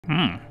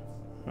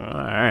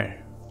Alright.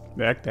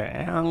 Back to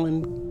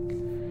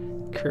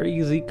Alan.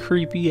 Crazy,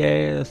 creepy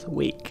ass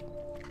Wake.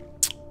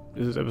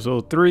 This is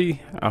episode 3.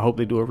 I hope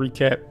they do a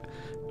recap.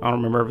 I don't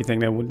remember everything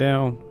that went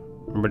down.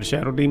 Remember the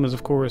shadow demons,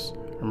 of course.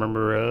 I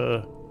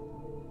remember,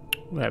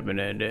 what happened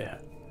that day?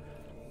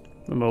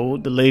 Remember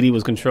the lady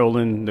was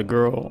controlling the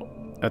girl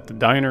at the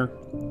diner.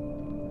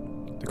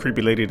 The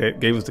creepy lady that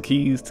gave us the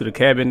keys to the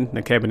cabin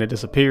that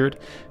disappeared.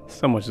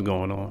 So much is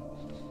going on.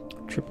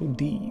 Triple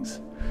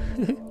D's.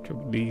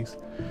 Triple D's.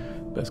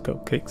 Best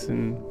cupcakes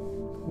and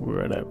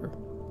whatever.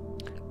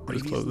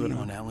 Previously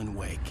on Alan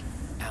Wake,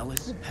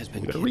 Alice has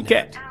been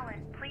kidnapped.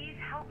 Alan, please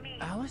help me.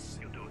 Alice?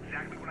 You'll do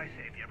exactly what I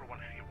say if you ever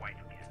want to see your wife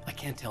again. I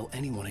can't tell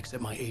anyone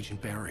except my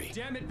agent Barry.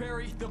 Damn it,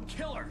 Barry, they'll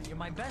kill her. You're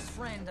my best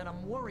friend, and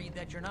I'm worried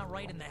that you're not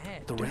right in the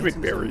head. The Damn it,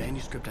 ransom Barry.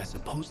 manuscript I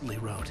supposedly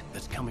wrote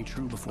that's coming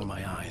true before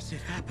my eyes.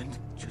 It happened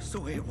just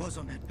the way it was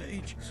on that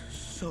page.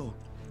 So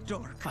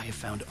dark. I have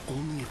found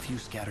only a few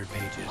scattered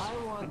pages.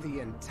 I want the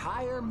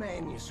entire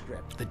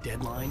manuscript. The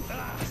deadline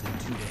is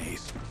in 2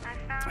 days.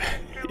 I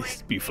found Mr. It's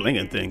Wake's be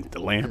flinging things. The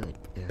lamp,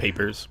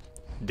 papers,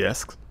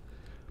 desks.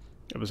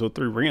 Episode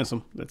 3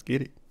 ransom. Let's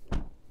get it.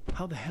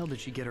 How the hell did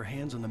she get her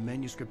hands on the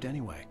manuscript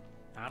anyway?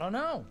 I don't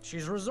know.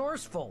 She's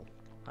resourceful.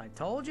 I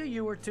told you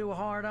you were too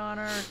hard on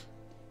her.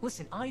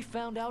 Listen, I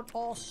found out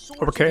all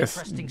sorts of Overcast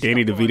interesting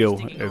Danny stuff while I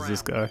was DeVito digging as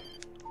this around. guy.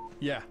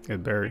 Yeah. As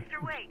Barry.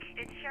 Mr. Wake,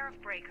 it's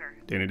Sheriff Breaker.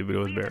 Danny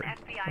DeVito We as have Barry. an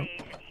FBI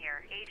agent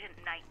here, Agent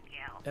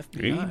Nightingale.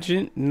 FBI.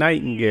 Agent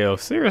Nightingale.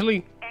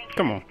 Seriously? Anxious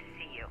Come on. to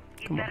see you.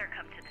 You Come on. better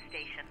come to the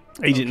station.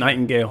 Agent I'll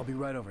Nightingale. be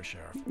right over,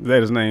 Sheriff. Is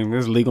that his name?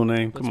 His legal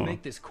name? Let's Come on.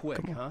 make this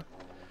quick, huh?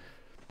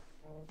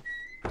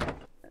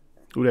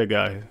 Who that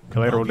guy?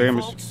 Collateral Okay,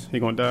 damage? folks. He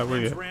gonna die? Where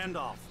you Name's at?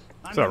 Randolph.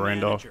 I'm What's up, the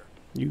Randolph? manager.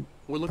 You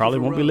We're looking probably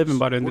for won't be Rose. living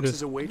by the end of Works this.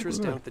 as a waitress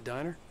Who's down that? at the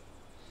diner.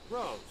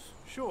 Rose,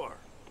 sure.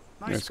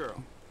 Nice Yes.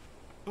 girl.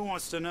 Who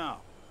wants to know?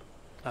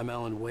 I'm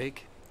Alan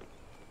Wake.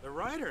 The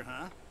writer,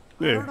 huh?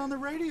 I Yeah. heard on the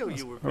radio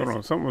you were Hold busy.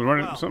 on, something was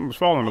running. Well, Something was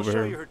falling I'll over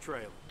show here. you her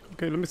trailer.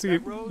 Okay, let me see.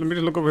 That Rose Let me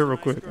just look over here real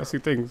is a nice quick. I girl. see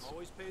things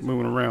Always pays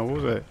moving her around. What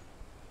was that?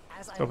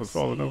 As I Stuff was is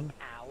falling saying, over.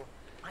 Al,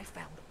 I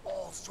found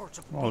all sorts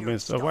of All the weird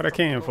bad stuff. Why that from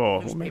can local fall?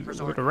 What made newspapers was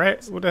it a articles.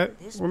 rat? What that?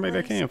 This What made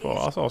that place can fall?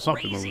 I is saw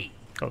something crazy. moving.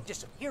 Oh,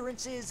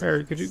 Disappearances,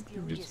 Barry, could you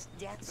mysterious just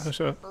deaths,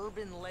 hush up?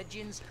 urban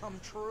legends come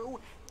true.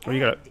 Oh, you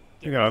got and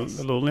you got a this-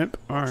 little limp.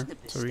 All most right,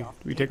 of this so we stuff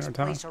taking our takes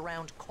time. place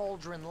around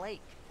Cauldron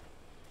Lake.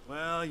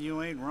 Well,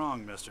 you ain't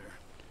wrong, mister.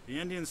 The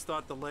Indians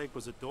thought the lake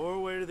was a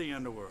doorway to the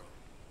underworld.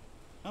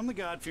 I'm the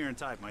God-fearing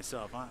type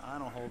myself. I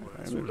don't hold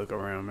words. Let me look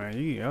around, man.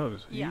 You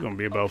Yeah, gonna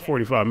be about okay.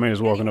 45 minutes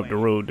walking up the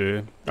Anyway, road,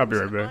 dude. I'll be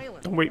There right was an back.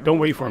 island Don't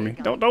where wait for me.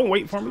 everybody Don't got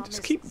wait for me. Thomas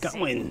Just keep Zane.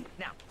 going.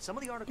 Now, some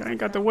of the articles I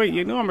ain't I got to found wait.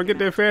 You know I'm gonna get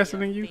there about faster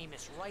than you.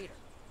 famous writer,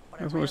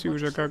 but I just ran wanna a see what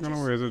bunch y'all of got going on.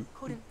 searches, Where is it?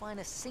 couldn't find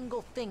a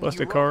single thing he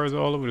Busted wrote. cars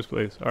all over this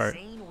place. All right.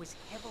 Zane was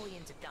heavily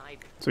into diving.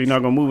 So you're not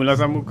gonna move unless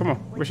I move? Come on.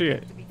 Where she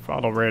at?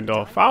 Follow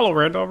Randolph. Follow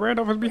Randolph.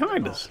 Randolph is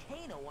behind us. A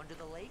volcano under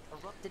the lake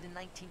erupted in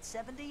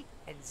 1970,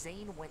 and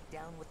Zane went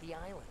down with the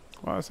island.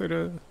 Why I say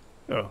that?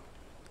 Oh.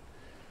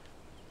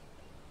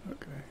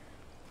 Okay.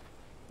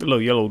 The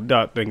little yellow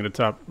dot thing at the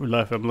top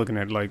left, I'm looking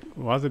at like,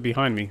 why is it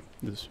behind me?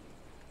 Just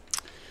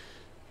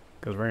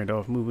because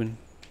Randolph moving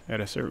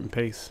at a certain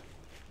pace.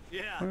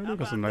 Yeah, Oh, how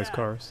look at some about nice that?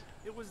 cars.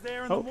 It was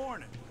there in Oh, the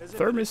morning, as if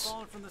thermos. it had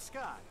fallen from the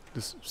sky.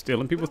 Just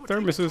stealing people's But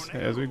it would take a thermoses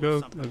tornado as we or go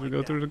something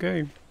like through the that.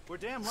 game. We're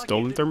damn lucky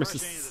Stolen it didn't crush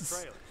thermoses. any of the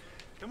trailers.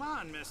 Come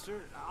on,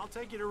 mister. I'll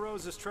take you to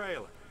Rose's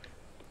trailer.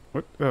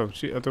 What? Oh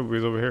shit! I thought we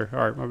was over here.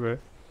 All right, my bad.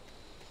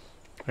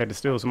 I had to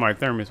steal somebody's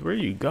thermos. Where are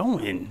you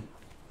going?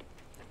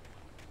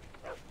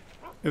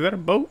 Is that a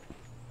boat?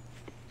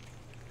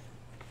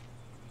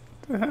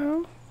 What the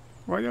hell?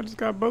 Why y'all just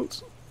got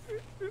boats?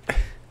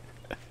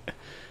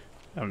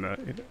 I'm not.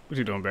 What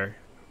you doing, Barry?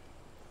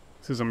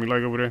 See something you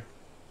like over there?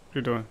 What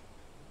you doing?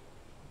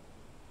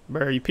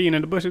 Barry, you peeing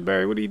in the bushes,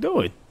 Barry? What are you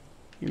doing?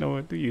 You know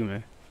what? Do you,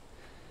 man?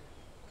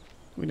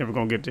 We never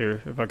gonna get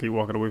there if I keep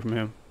walking away from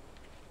him.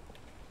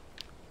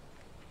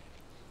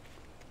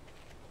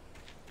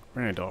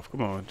 Randolph,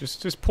 come on,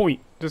 just point.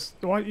 Just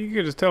why you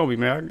can just tell me,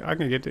 man. I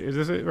can get to. Is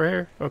this it right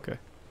here? Okay.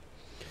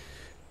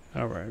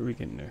 All right, we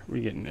getting there.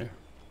 We getting there.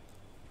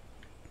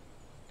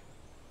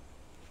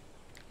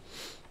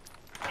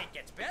 It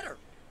gets better.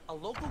 A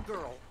local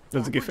girl,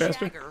 Does it get Barbara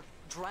faster? Jagger,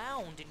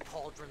 drowned in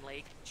Cauldron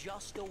Lake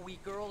just a week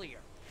earlier.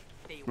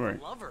 They were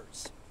Right.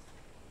 lovers.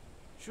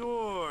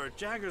 Sure,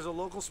 Jagger's a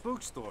local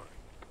spook story.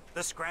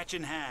 The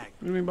Scratching Hag. What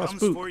do you mean by Comes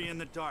spook? for you in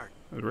the dark.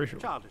 That's racial.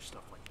 Childish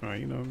stuff like that. All right,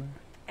 you know, man.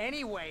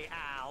 Anyway,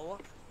 Al,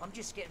 I'm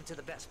just getting to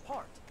the best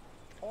part.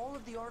 All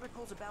of the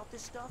articles about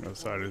this stuff.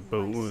 Outside were of this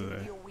written boat, by what was that?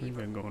 Cynthia What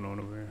Weaver. been going on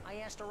over here? I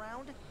asked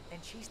around,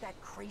 and she's that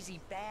crazy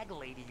bag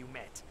lady you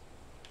met.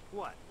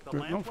 What? The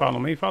Don't lamp follow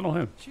lady? me. Follow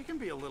him. She can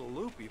be a little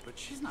loopy, but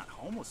she's not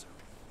homeless.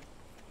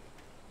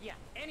 Yeah.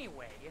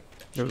 Anyway,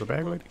 There was a she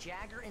bag booked lady?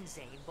 Jagger and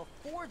Zane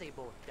before they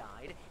both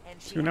died,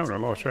 and she See, now had I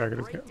some lost kind track of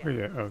of this guy.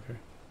 breakdown. Oh, yeah, okay.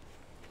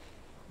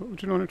 What you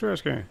doing in the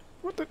trash can?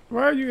 What the?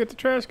 Why are you at the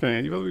trash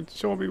can? You supposed to be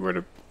showing me where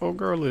the old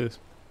girl is.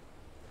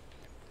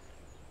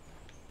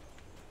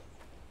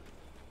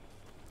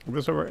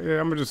 This over, yeah,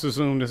 I'm gonna just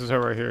assume this is her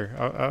right here.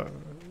 I'll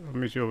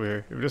meet you over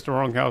here. If this the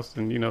wrong house,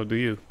 then you know, do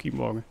you keep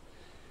walking?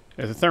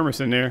 There's a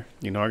thermos in there.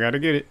 You know, I gotta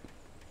get it.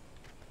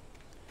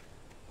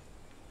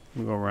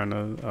 We go around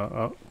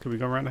the. Can we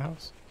go around the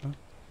house? Huh?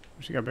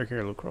 What she got back here?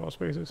 Little crawl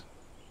spaces.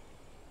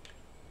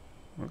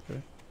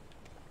 Okay.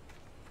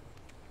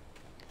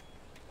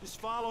 Just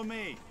follow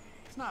me.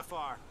 It's not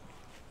far.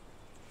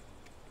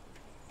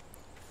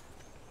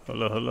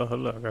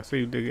 Hello. I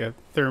see they got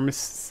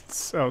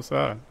thermos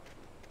outside.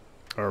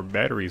 Or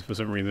batteries for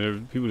some reason. There's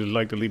people that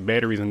like to leave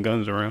batteries and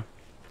guns around.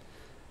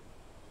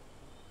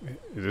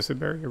 Is this it,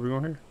 Barry? Are we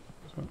going here?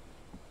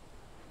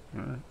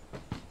 Alright.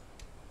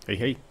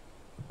 Hey.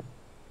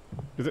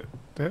 Is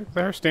that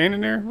her standing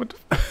there? What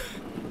the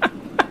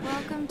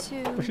Welcome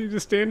to... Was she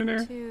just standing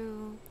there?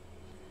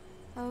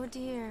 Oh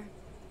dear.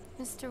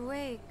 Mr.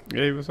 Wake.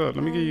 Hey, what's up?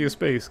 Let me give you a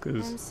space,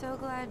 cause... I'm so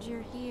glad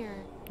you're here.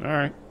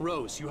 Alright.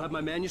 Rose, you have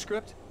my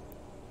manuscript?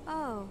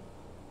 Oh.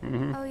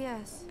 Mm-hmm. Oh,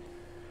 yes.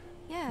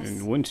 Yes.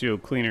 And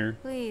windshield cleaner.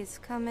 Please,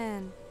 come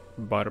in.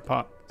 By the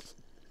pots.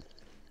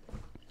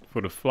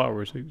 For the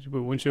flowers. You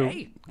put windshield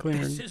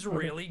cleaner. This is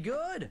really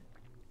good.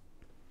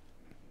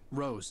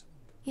 Rose,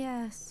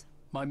 Yes.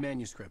 my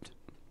manuscript.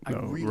 No,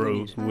 I really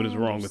Rose, need it. what is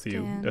wrong with you?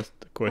 understand. That's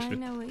the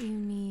question. I know what you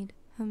need.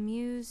 A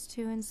muse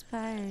to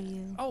inspire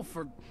you. Oh,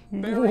 for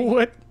Barry.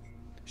 What?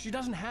 She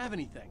doesn't have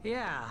anything.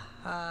 Yeah.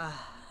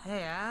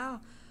 Hey,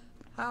 Al.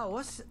 Al,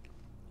 what's...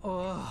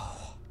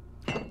 Oh.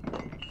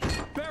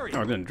 Barry!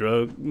 Oh, then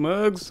drug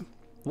mugs.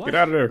 What? Get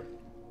out of there.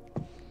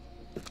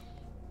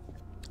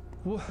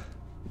 What?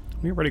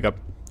 He already got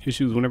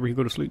issues whenever he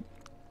go to sleep.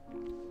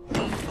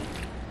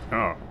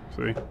 Oh,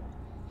 see?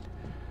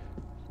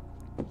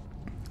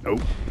 Nope.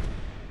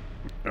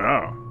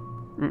 Oh.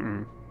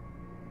 Mm-mm.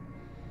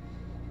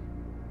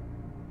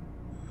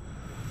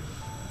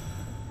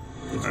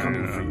 It's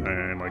coming for you,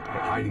 I ain't like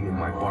that. hiding in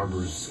my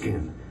barber's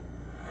skin.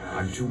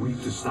 I'm too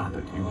weak to stop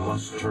it. You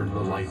must turn the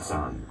lights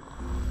on.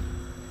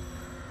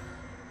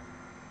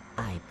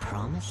 I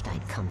promised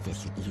I'd come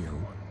visit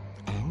you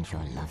and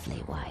your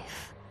lovely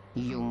wife.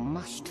 You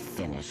must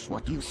finish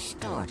what you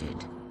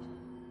started.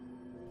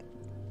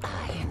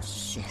 I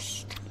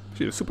insist.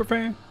 She a super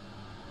fan?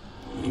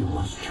 You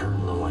must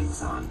turn the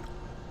lights on.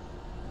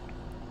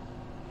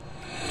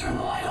 Turn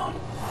the light on.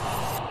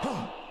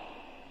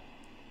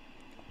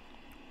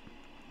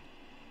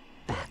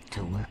 Back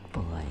to work,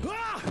 boy.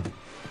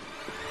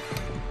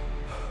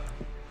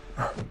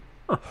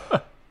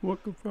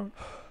 What the fuck?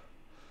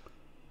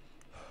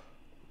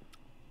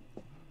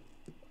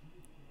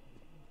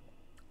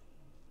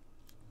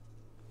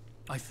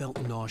 I felt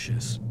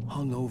nauseous,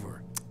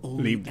 hungover.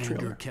 Only Leave the anger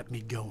trailer. kept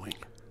me going.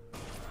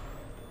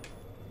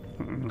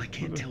 I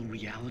can't tell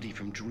reality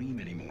from dream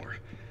anymore,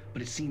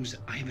 but it seems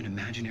I have an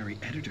imaginary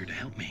editor to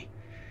help me.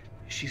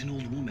 She's an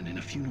old woman in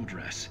a funeral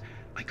dress.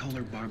 I call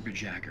her Barbara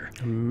Jagger.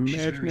 She's very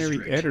Imaginary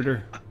strict.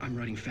 editor. I'm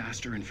writing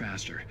faster and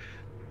faster.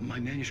 My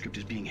manuscript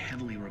is being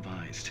heavily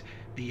revised.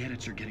 The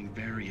edits are getting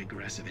very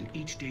aggressive, and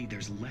each day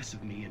there's less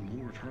of me and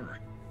more of her.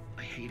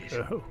 I hate it,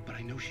 Oh. but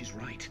I know she's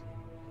right.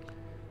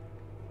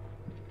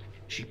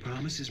 She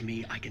promises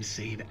me I can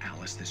save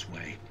Alice this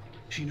way.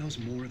 She knows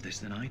more of this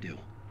than I do.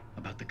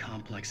 About the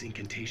complex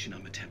incantation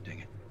I'm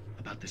attempting.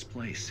 About this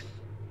place.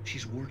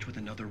 She's worked with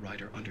another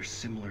writer under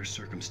similar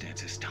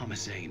circumstances,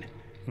 Thomas Zane.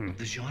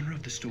 The genre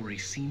of the story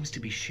seems to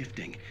be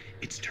shifting.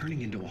 It's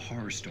turning into a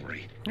horror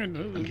story. I'm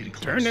getting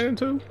close. Turn it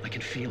into? I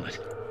can feel it.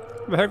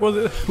 The heck was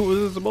it? Who was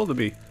it supposed to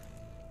be?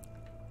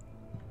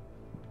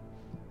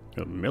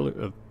 A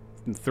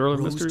thriller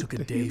Rose mystery? took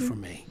a day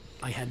from me.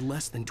 I had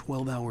less than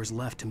 12 hours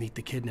left to meet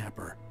the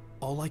kidnapper.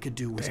 All I could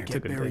do was Damn, get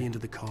took a Barry day. into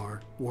the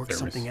car, work Thermos.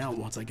 something out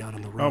once I got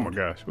on the road. Oh my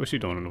gosh, what's she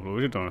doing on the floor?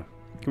 What's she doing?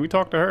 Can we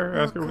talk to her?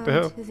 Ask her what the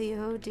hell? Welcome to the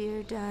Oh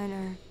Dear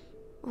Diner.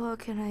 What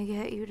can I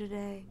get you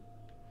today?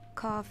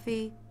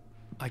 Coffee?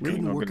 I We ain't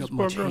couldn't gonna work get up this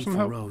poor much girl hate some for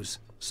help. Rose.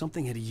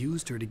 Something had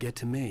used her to get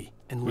to me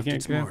and We left can't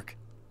its get- mark.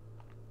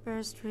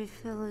 First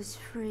refill is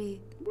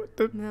free. What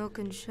the? Milk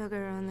and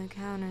sugar on the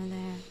counter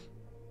there.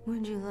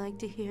 Would you like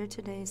to hear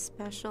today's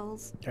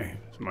specials? Damn,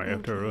 somebody Thank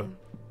after her up. you.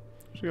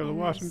 She got a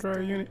wash and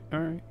dryer unit?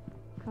 Alright.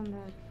 Come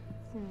back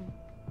soon.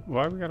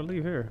 Why we gotta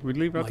leave here? We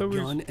leave My out there?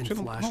 gun and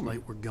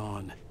flashlight were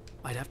gone.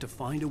 I'd have to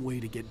find a way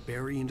to get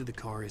Barry into the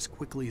car as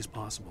quickly as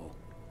possible.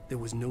 There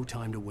was no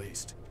time to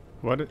waste.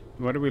 Why did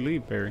we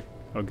leave, Barry?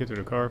 I'll get to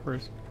the car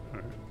first.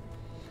 Alright.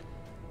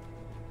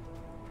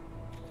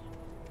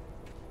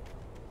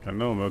 I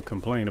know I'm gonna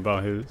complain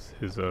about his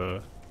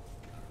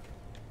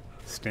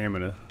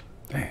stamina.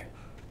 Damn.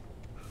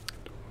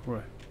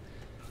 What?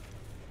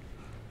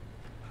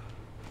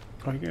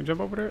 Oh, you can't jump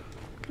over there?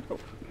 Get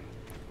over.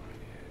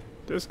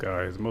 This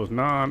guy is the most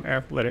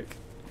non-athletic.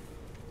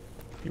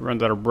 He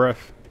runs out of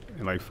breath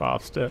in like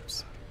 5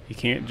 steps. He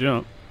can't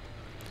jump.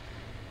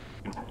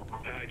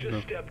 I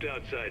just stepped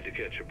outside to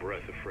catch a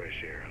breath of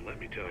fresh air. Let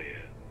me tell you,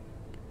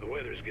 the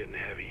weather's getting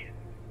heavy.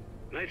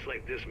 Nights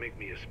like this make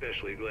me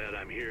especially glad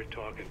I'm here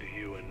talking to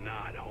you and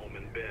not home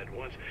in bed.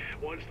 Once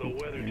the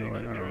weather You know takes what? a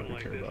I don't turn really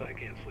like care this, about I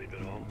can't sleep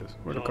at all.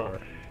 Where the It's all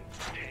car?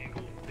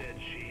 tangled bed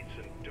sheets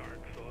and dark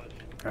thoughts.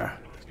 Ah,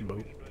 that's the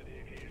boat.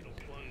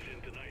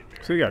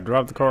 So you got to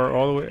drop the car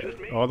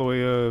all the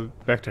way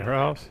back to her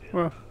house.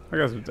 Well, I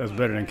guess that's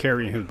better than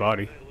carrying his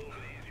body.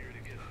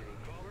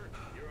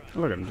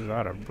 Look at him, just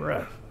out of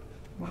breath.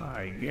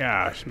 My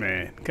gosh,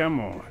 man, come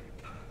on.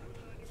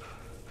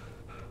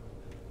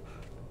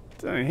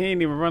 Dang, he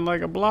ain't even run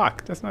like a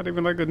block. That's not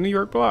even like a New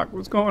York block.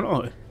 What's going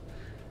on?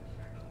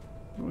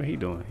 What he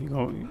doing? He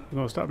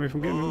gonna stop me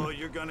from getting Oh,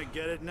 you're gonna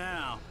get it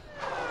now.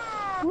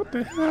 What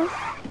the hell?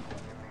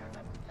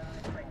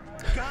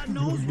 God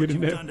knows what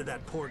you've done to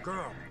that poor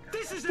girl.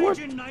 This is What?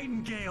 Agent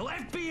Nightingale,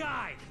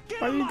 FBI.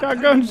 Why you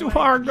got guns?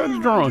 Why are guns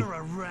drawn?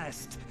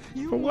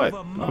 For what?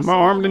 Am I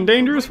armed and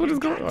dangerous? What is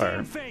going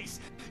on?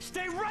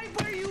 Stay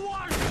right where you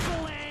are,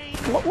 Slane.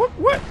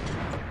 What?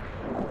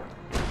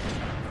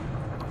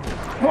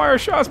 Why are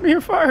shots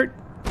being fired?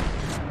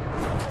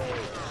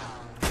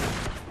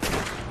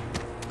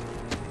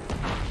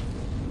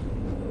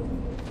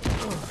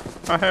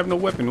 I have no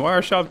weapon. Why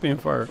are shots being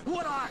fired?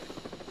 What are?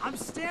 I'm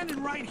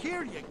standing right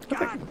here, you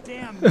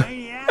goddamn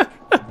maniac.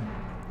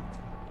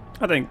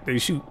 I think they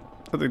shoot.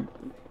 I think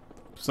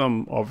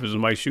some officers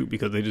might shoot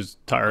because they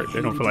just tired.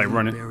 They don't feel like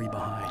running.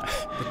 I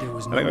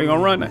think they're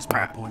gonna run.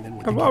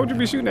 Cause why would you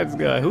be shooting at this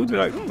guy? Who did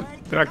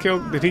I kill?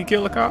 Did he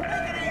kill a cop?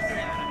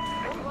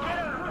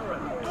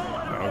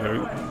 Okay,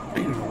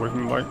 away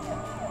from the light.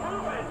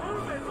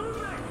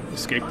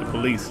 Escape the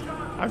police.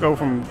 I go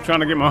from trying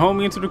to get my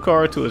homie into the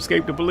car to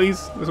escape the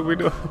police. That's what we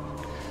do.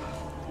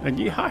 Like,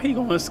 yeah, how he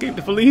gonna escape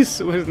the police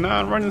with his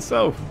non-running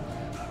self?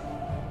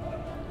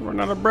 Run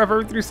out of breath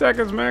every 3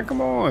 seconds, man.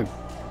 Come on.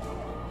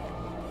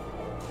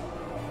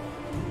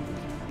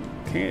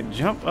 Can't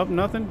jump up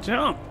nothing.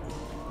 Jump.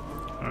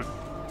 All right.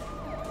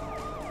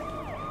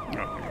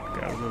 Okay,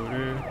 gotta go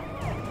there.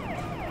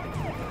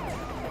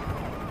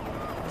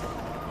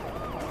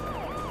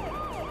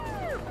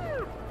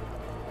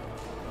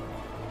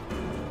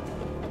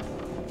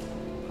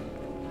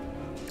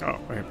 Oh,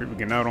 I hear people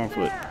getting out on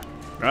foot.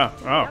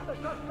 Oh.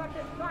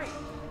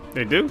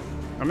 They do?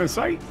 I'm in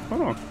sight?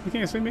 Hold on. You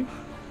can't see me.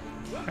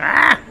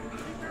 Ah!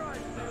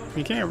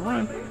 You can't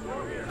run.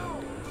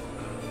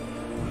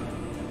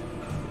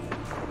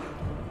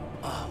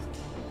 Oh,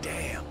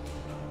 damn.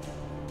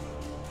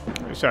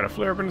 They shot a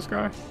flare up in the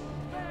sky.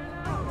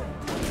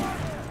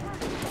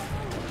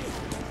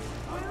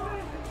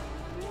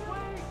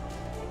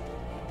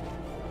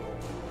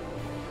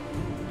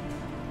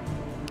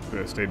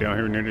 Better stay down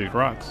here near these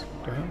rocks.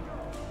 What the hell?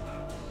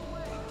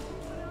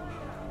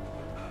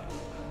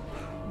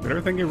 Did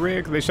everything get red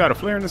because they shot a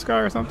flare in the sky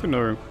or something?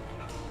 Or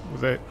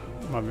was that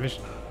my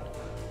vision?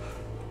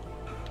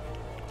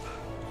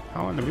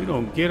 How in the we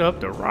don't get up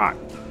the rock?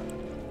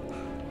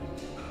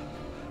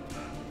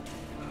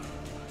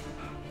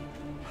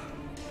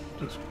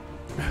 Just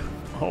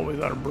always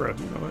out of breath,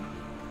 you know what?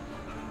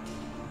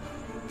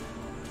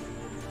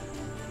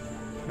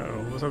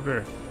 Uh-oh, what's up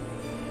there?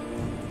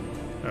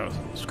 Oh,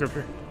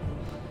 scripture.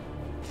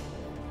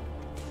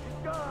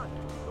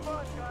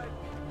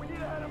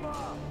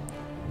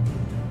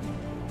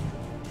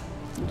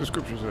 What the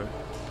scripture say?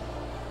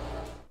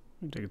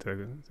 Let me take a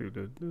second. See what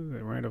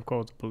they ran up,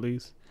 called the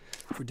police.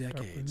 For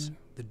decades,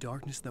 the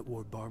darkness that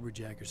wore Barbara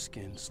Jagger's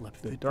skin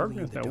slept The fitfully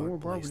darkness in the that wore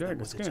dark Barbara place that Jagger's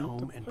was its skin?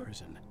 home and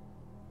prison.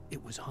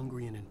 It was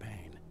hungry and in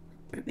pain.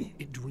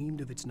 It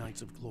dreamed of its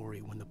nights of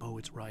glory when the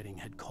poet's writing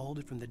had called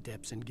it from the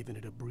depths and given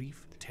it a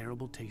brief,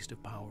 terrible taste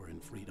of power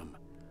and freedom.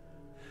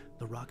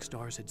 The rock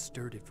stars had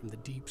stirred it from the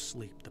deep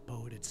sleep the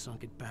poet had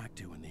sunk it back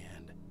to in the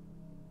end.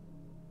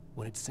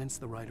 When it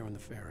sensed the writer on the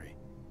ferry,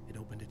 it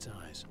opened its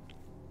eyes.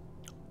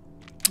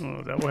 Oh,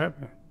 is that what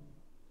happened?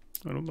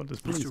 I don't know about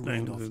this police Mr. thing.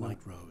 Randolph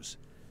liked Rose.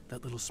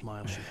 That little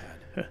smile she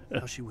had.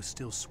 How she was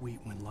still sweet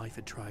when life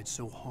had tried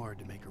so hard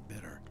to make her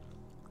bitter.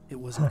 It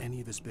wasn't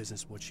any of his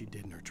business what she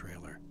did in her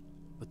trailer.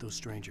 But those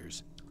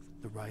strangers,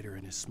 the writer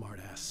and his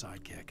smart-ass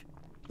sidekick,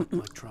 looked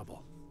like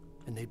trouble.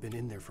 And they'd been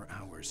in there for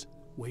hours,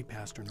 way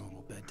past her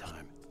normal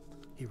bedtime.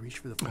 He reached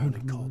for the phone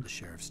and called the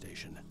sheriff's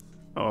station.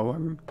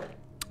 Oh,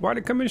 why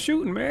they come in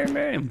shooting,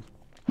 man?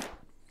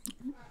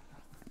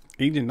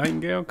 Agent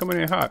Nightingale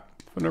coming in hot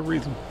for no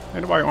reason.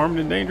 Ain't nobody armed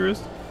and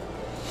dangerous.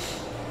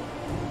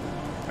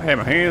 I had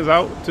my hands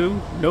out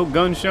too. No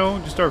gun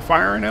shown. Just start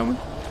firing at me.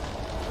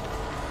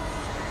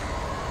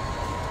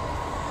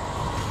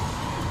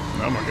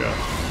 Oh my god.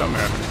 Something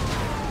happened.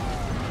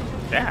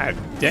 God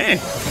damn.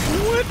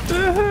 What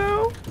the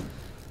hell?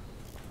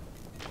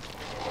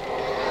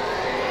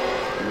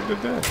 Look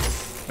at that.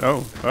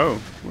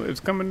 Oh. Well, it's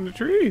coming in the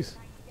trees.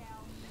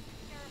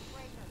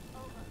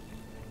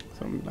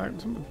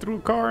 Someone threw a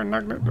car and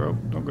knocked it. Oh,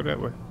 don't go that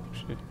way.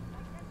 Shit.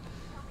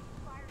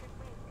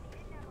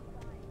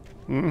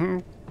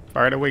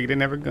 Fired away. You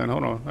didn't have a gun.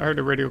 Hold on. I heard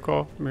the radio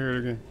call. Let me hear it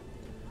again.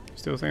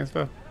 Still saying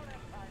stuff?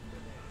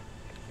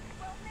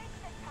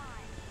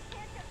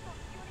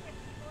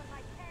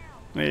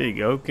 There you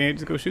go. Can't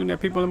just go shooting at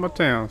people in my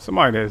town.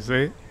 Somebody has to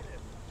say it.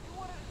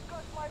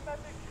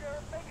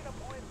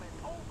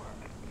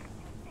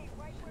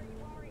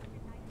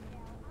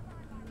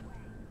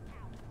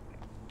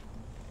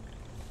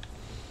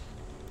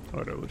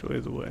 Hold on, which way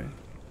ways away.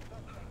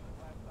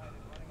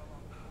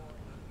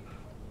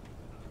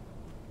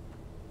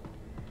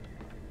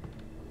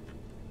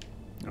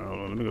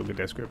 Oh, let me go get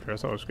that scripture. I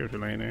saw a scripture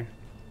laying there.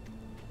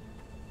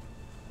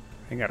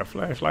 Ain't got a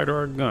flashlight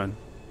or a gun.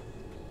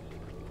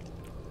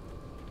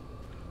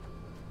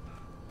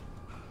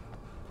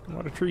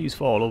 Why the trees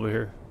fall over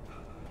here?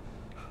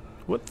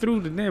 What threw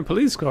the damn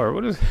police car?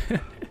 What is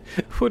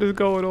what is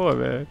going on,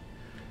 man?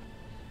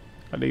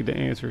 I need the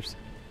answers.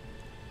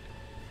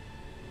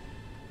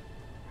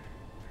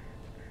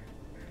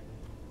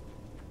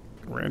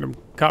 Random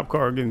cop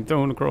car getting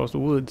thrown across the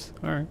woods.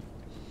 Alright.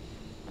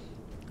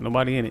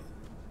 Nobody in it.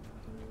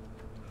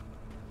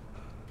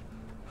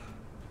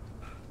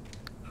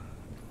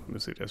 Let me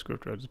see that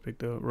scripture I just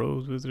picked up.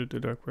 Rose visited the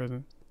dark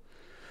presence.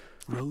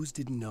 Rose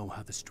didn't know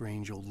how the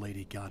strange old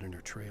lady got in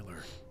her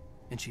trailer,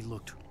 and she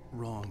looked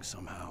wrong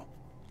somehow.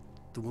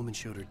 The woman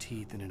showed her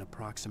teeth in an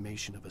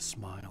approximation of a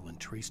smile and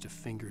traced a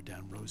finger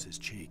down Rose's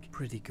cheek.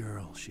 Pretty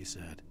girl, she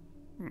said.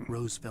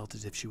 Rose felt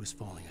as if she was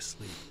falling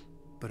asleep,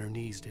 but her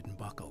knees didn't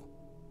buckle.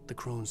 The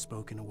crone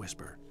spoke in a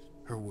whisper,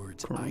 her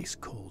words ice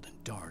cold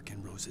and dark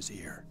in Rose's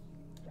ear.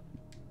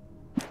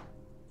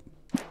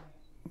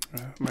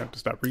 I'm gonna have to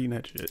stop reading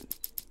that shit.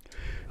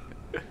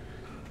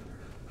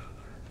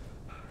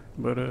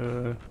 But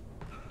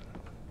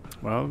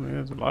well,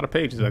 there's a lot of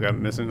pages I got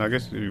missing. I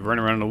guess if you run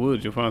around in the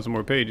woods, you'll find some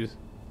more pages.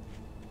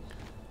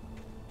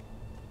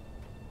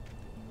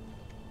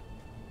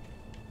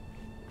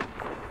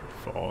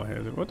 Fall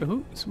hazard. What the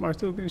hoot? Somebody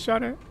still getting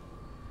shot at?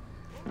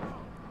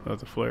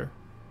 That's a flare.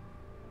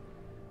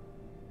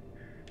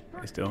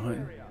 They still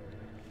hunting.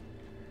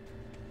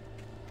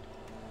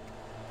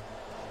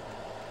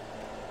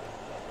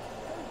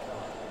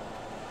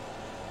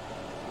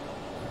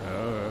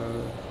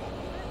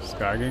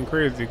 Sky getting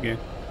crazy again.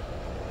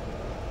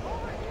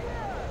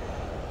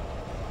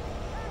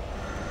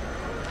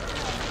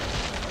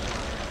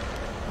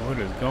 What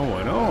is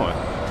going on?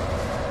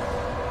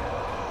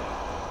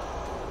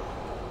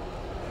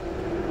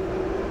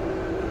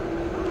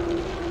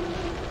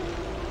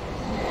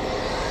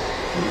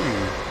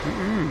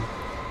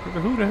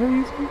 Who the hell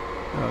is he?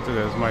 Oh, I think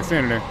that's my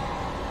senator.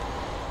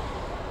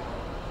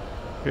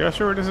 Y'all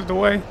sure this is the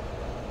way?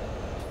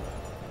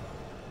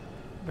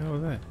 What the hell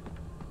was that?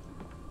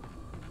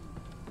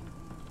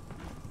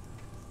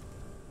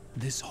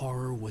 This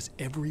horror was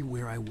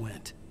everywhere I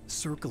went,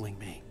 circling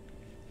me.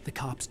 The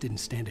cops didn't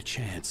stand a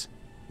chance.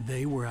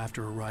 They were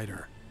after a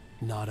writer,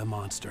 not a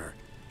monster.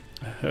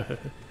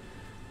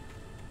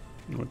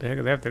 What the heck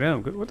is after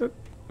them? What the?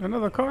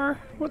 Another car?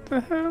 What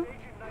the hell?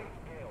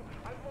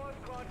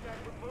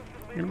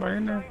 Anybody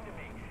in there?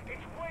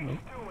 Nope.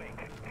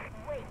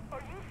 Wait, are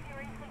you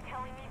seriously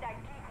telling me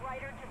that geek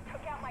writer just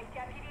took out my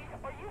deputies?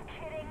 Are you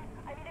kidding?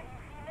 I mean, have you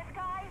seen this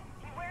guy?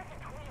 He wears a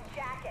tweed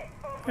jacket.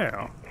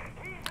 Hell.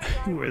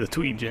 You wear the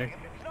tweed jacket.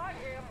 It's not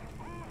him.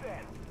 Who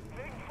then?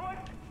 Bigfoot?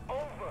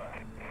 Over.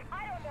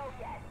 I don't know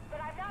yet,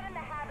 but I'm not in the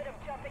habit of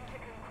jumping to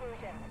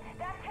conclusions.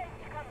 That tends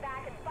to come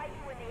back and bite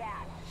you in the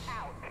ass.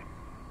 Out.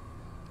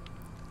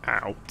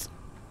 Out.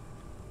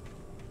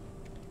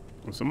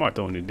 Well, somebody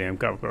throwing these damn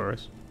cop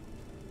cars.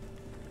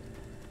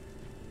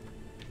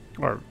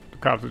 Or the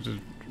cops are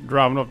just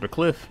driving off the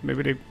cliff.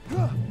 Maybe they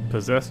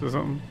possessed or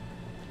something.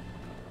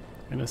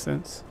 In a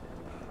sense.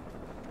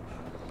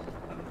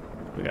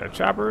 We got a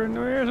chopper in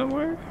there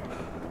somewhere.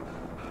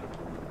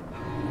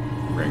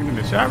 Bringing in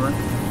the chopper.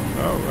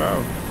 Oh,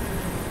 wow.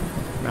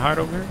 Can I hide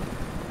over here?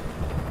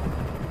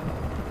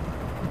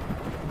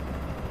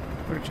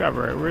 Where the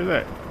chopper at? Where is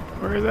that?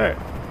 Where is that?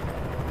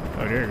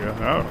 Oh, there you go.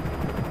 Oh.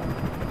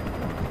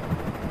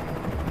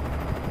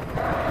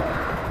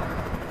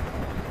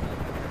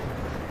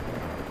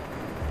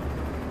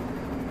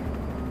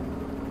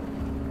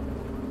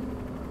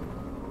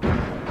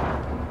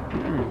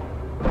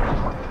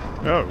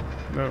 Oh,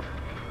 no.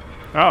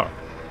 Oh.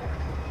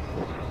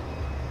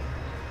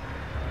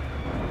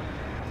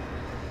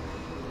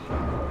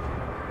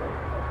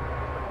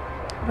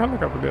 I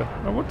look up there.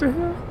 Oh, what the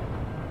hell?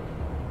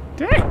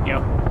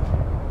 Damn!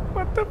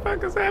 What the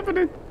fuck is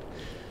happening?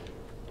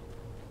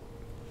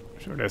 I'm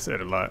sure that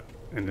said a lot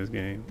in this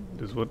game.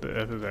 Just what the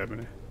F is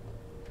happening.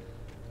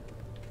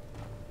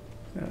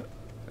 Yeah.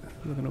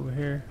 Looking over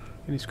here.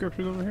 Any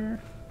scriptures over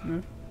here?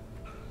 No?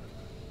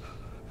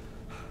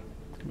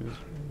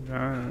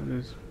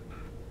 Just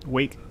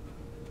wait.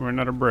 Run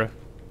out of breath.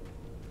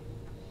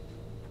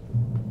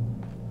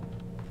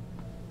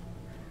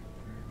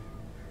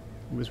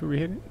 This where we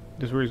hit it?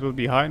 This where he's supposed to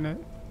be hiding at?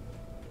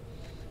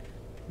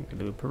 We can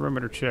do a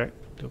perimeter check.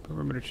 Do a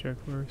perimeter check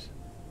first.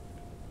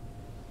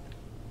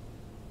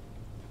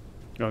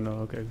 Oh no,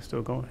 okay, it's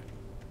still going.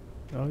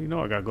 Oh, you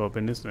know I gotta go up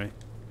in this thing.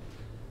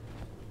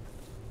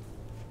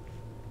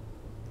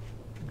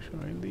 Make sure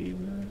I ain't leave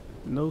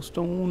no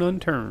stone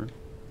unturned.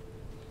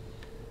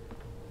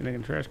 Anything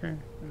in the trash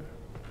can? Yeah.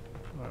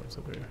 What's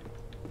up here?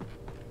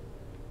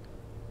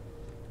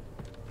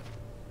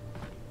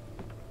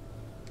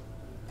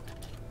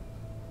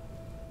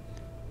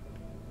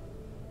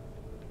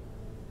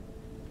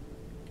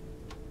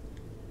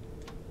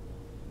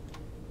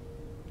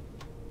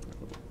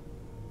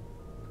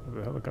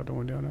 The helicopter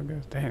went down, I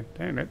guess.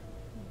 Damn, that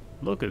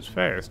look is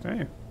fast.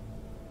 Damn.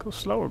 Go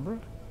slower, bro.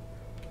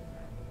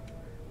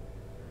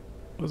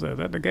 What's that? Is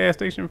that the gas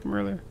station from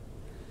earlier?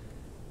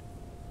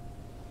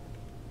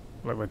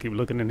 Like, if I keep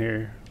looking in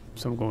here,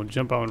 someone's going to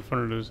jump out in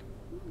front of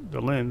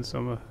the lens, so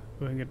I'm going to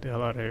go ahead and get the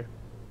hell out of here.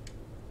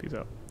 Peace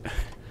out.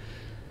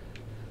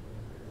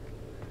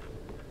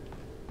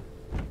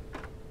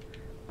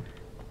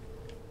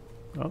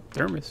 Oh,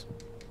 thermos.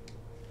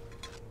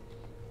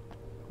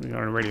 We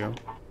on the radio.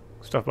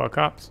 Stuff about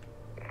cops.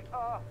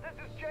 This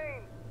is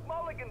James.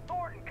 Mulligan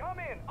Thornton, come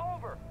in.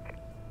 Over.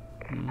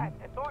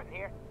 Thornton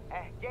here.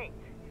 James,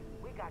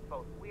 we got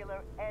both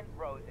Wheeler and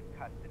Rose in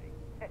custody.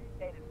 They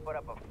didn't put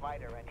up a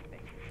fight or anything.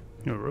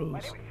 No,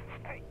 Rose.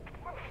 Hey,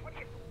 what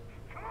you...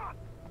 Come on.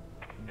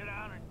 Sit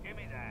down and give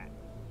me that.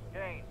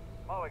 James,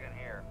 Mulligan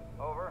here.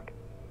 Over.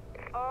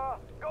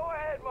 Go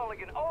ahead,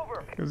 Mulligan.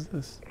 Over. What is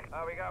this?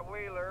 We got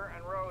Wheeler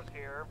and Rose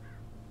here.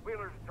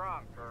 Wheeler's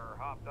drunk or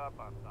hopped up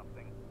on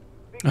something.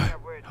 Speaking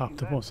of which,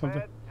 hopped up on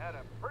something. Had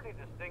a pretty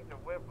distinctive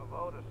whiff of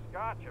Otis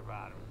Scotch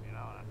about him, you know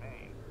what I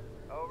mean.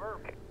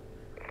 Over.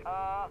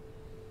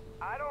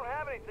 I don't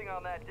have anything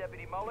on that,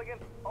 Deputy Mulligan.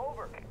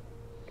 Over.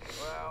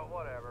 Well,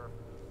 whatever.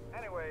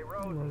 Anyway,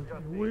 Rose is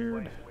just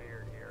weird.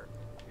 Weird here.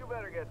 You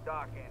better get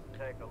Doc in to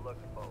take a look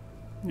at both.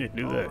 Yeah,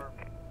 do that.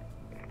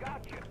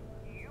 Gotcha.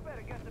 You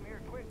better get them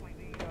here quickly.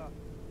 The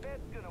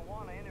Fed's gonna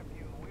want to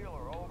interview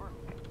Wheeler. Over.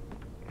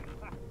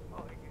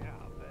 Oh yeah,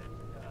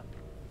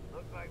 but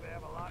looks like they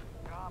have a lot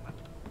in common.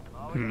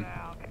 Mulligan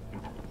out.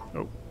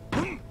 Oh.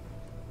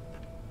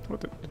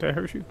 What the? Did that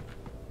hurt you?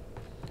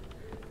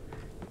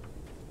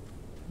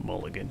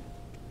 Mulligan.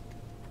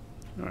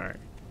 Alright.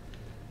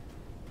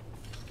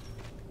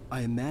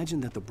 I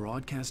imagined that the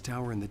broadcast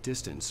tower in the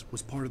distance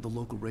was part of the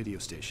local radio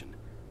station.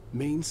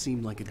 Maine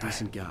seemed like a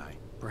decent guy.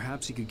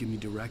 Perhaps he could give me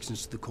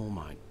directions to the coal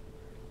mine.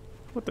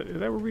 What the? Is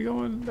that where we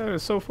going? That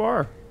is so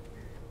far.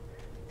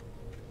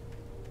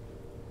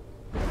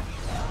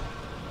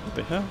 What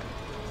the hell?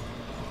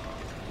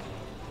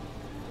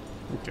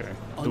 Okay.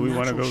 Do we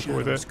want to go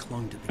toward that?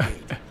 Clung to the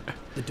gate.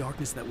 The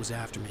darkness that was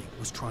after me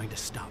was trying to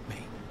stop me.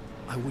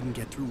 I wouldn't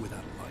get through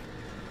without a light.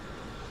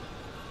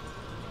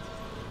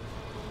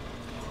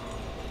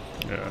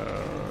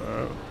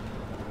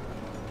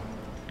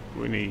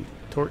 We need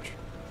torch.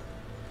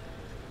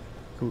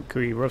 Could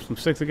we rub some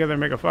sticks together and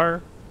make a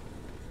fire?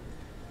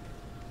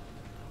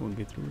 Wouldn't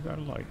get through without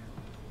a light.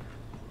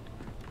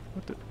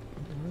 What the?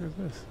 Where is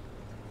this?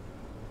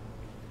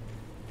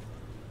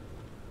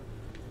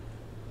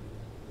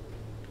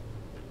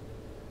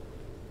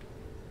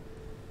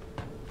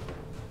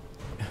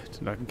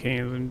 It's knocking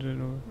cans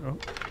into. Oh.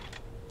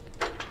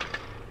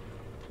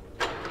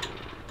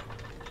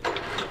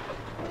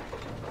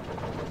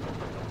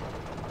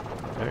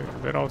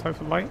 Is that all types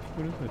of light?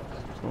 What is this?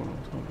 What's going on?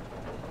 What's going on?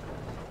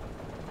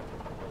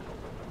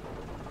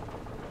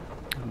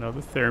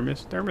 Another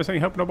thermos. Thermos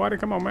ain't helping nobody.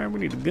 Come on, man. We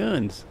need the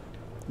guns.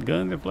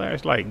 Guns and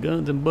flashlight.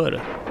 Guns and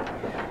butter.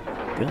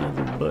 Guns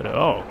and butter.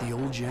 Oh. The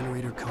old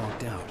generator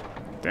conked out.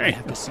 Damn. I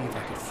have to see if I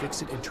could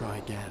fix it and try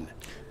again.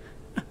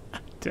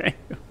 Damn.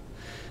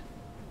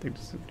 They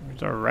just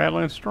start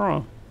rattling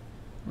strong.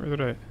 Where's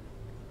it at?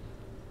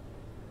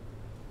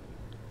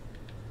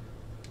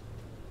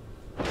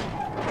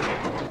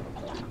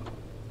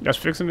 That's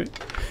fixing it.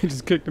 He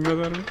just kicked the mess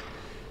out of it.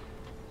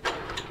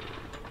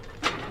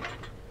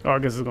 Oh, I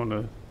guess it's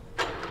gonna.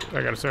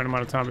 I got a certain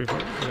amount of time before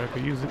I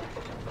could use it.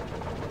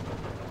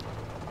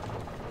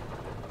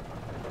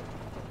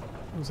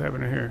 What's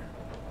happening here?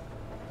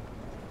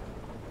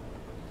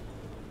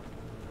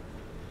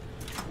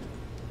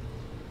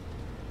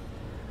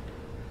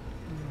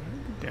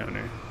 Get down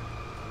there.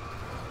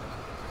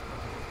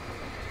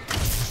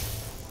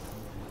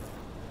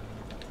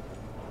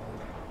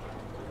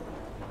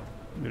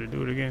 Did it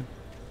do it again?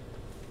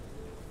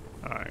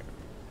 Alright.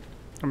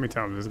 How many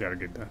times does this gotta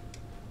get done?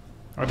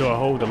 Or do I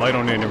hold the light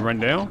on there and then run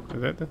down?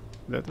 Is that the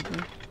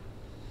thing?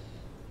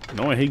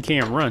 Knowing he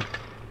can't run.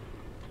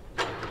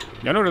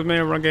 Y'all know this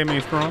man run game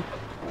ain't strong.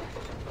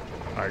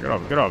 Alright, get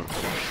off, get off.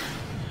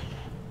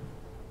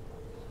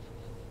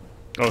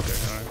 Okay,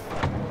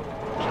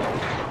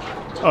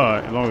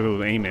 alright. As long as it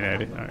was aiming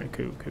at it. Alright,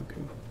 cool.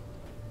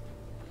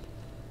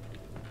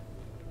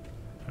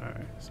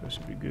 Alright, so it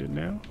should be good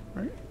now,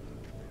 right?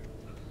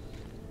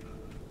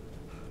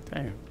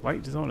 Damn,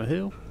 light just on the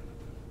hill?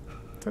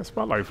 What's that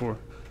spotlight for?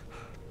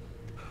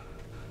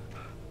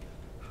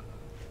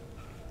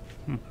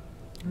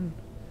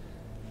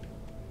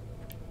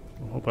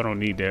 I hope I don't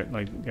need that.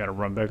 Like, gotta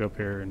run back up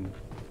here and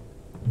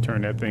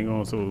turn that thing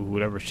on so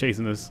whoever's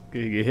chasing us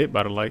get hit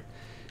by the light.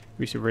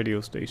 Reach the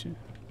radio station.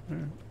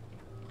 Right.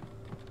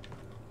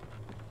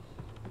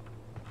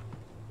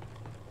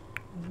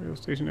 Radio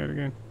station at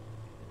again.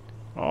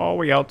 All the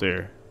way out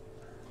there.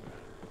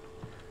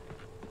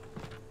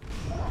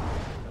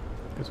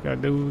 Guess we gotta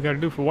do what we gotta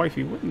do for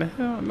wifey. What in the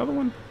hell? Another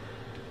one?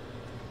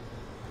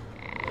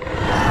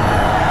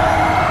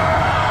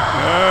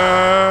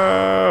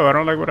 Oh, I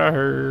don't like what I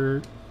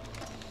heard.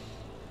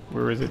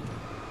 Where is it?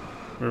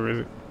 Where is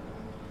it?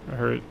 I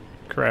heard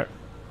crap.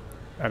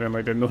 I didn't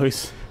like that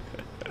noise.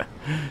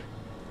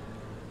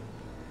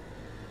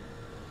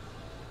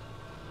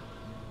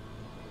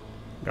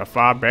 Got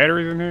 5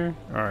 batteries in here?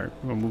 Alright,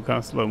 we'll move kind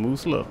of slow. Move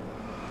slow.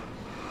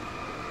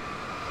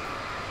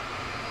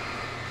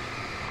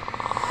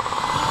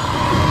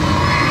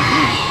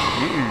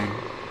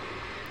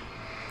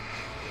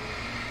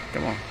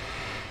 Come on.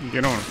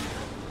 Get on.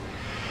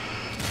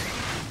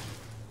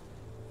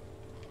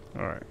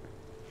 Alright.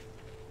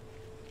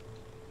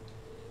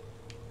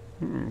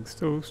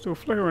 Still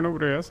flickering over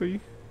there. I see you.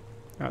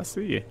 I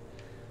see you.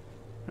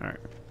 Alright.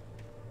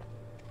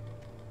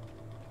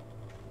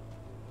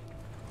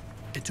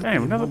 It took me a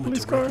moment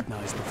to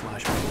recognize the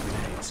flashbang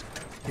grenades.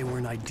 They were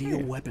an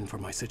ideal weapon for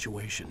my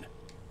situation.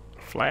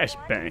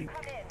 Flashbang.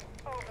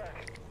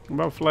 What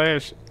about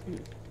flash?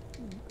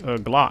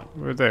 Glock.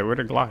 Where's that? Where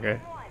the Glock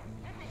at?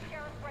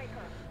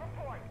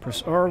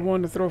 Press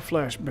R1 to throw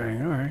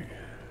flashbang. Alright.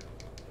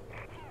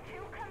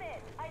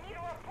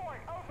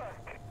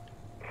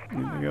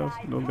 Anything else?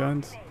 No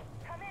guns?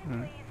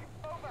 Alright.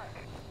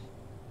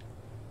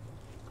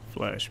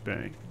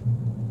 Flashbang.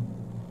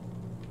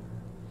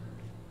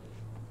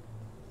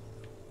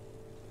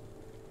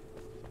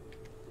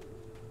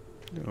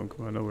 They don't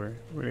come out nowhere.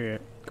 Where they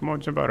at? Come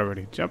on, jump out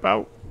already. Jump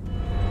out!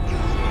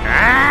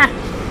 Ah!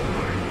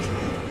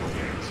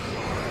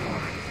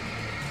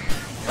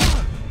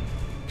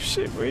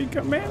 Shit, where you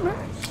come, man?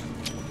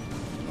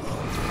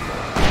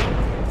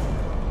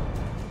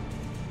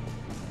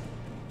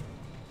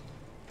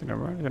 Did I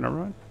run? Did I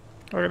run?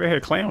 Oh, they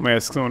had clown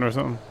masks on or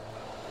something.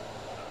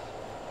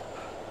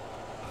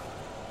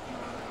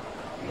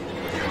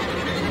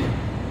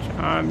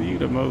 John, you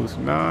the most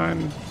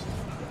non.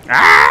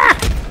 Ah!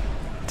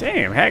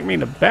 Damn, hack me in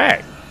the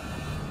back.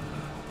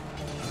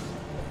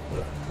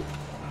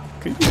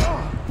 Can you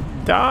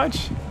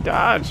dodge?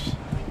 Dodge.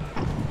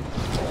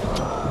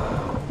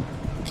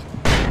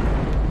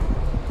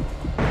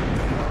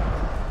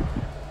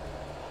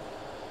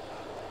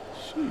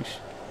 Sheesh.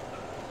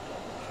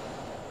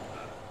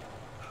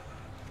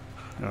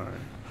 Alright.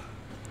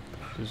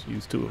 Just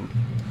used to them.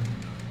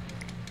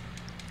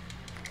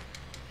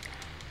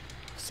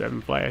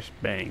 7 flash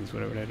bangs,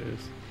 whatever that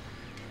is.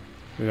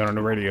 We got on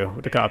the radio.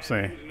 What the cops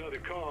saying? Another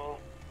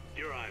call.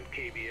 You're on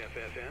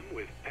KBFFM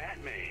with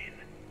Pat Maine.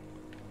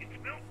 It's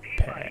Milt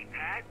Peabody,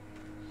 Pat.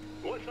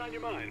 What's on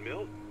your mind,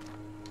 Milt?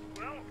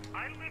 Well,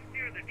 I live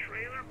near the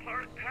trailer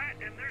park, Pat,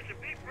 and there's a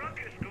big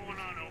ruckus going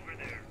on over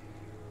there.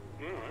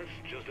 Well, that's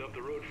just up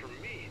the road from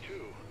me,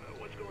 too.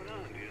 What's going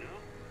on, do you know?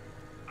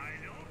 I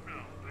don't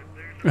know, but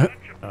there's a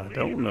bunch of I police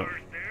don't know.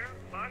 cars there.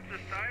 Lots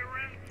of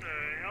sirens,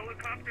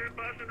 helicopter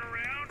buzzing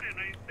around, and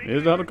I think...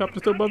 Is the helicopter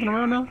still buzzing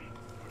around now?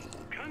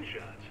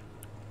 Gunshots?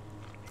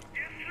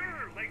 Yes,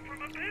 sir, like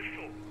from a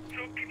pistol.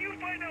 So can you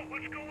find out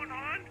what's going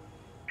on?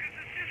 Because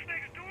it's just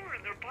next door,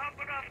 and they're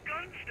popping off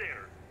guns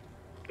there.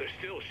 They're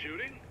still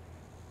shooting?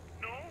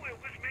 No, it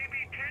was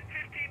maybe 10,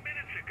 15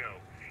 minutes ago.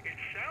 It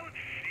sounds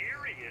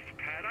serious,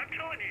 Pat. I'm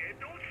telling you,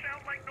 it don't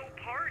sound like no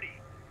party.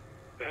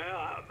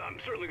 I'm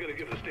certainly going to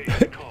give the station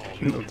a call.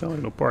 No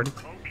telling, no party.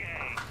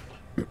 Okay.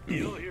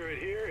 You'll hear it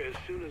here as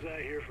soon as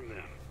I hear from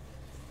them.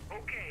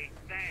 Okay,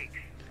 thanks.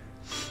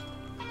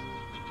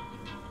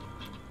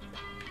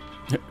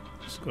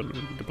 Just go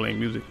to playing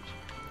music.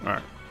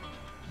 Alright.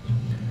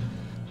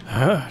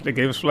 They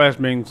gave us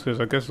flashbangs because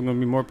I guess there's going to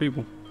be more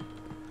people.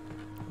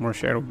 More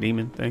shadow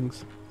demon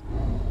things.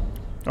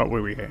 Oh,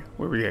 where we at?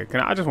 Where we at?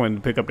 I just wanted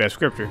to pick up that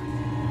scripture.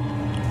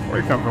 Where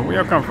you come from? Where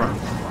y'all come from?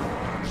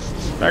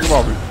 Back up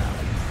off me.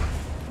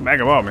 Back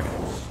up off me.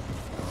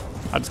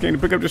 I just came to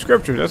pick up the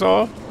scripture, that's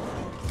all.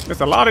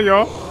 There's a lot of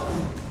y'all.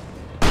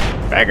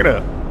 Back it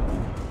up.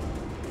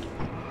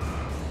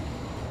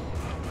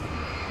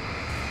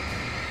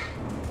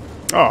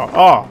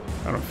 Oh,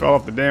 I done fell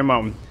off the damn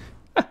mountain.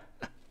 Back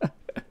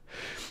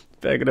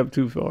it up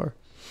too far.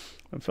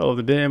 I fell off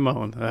the damn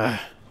mountain.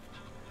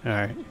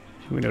 Alright,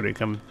 we know they're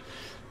coming.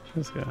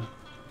 Let's go.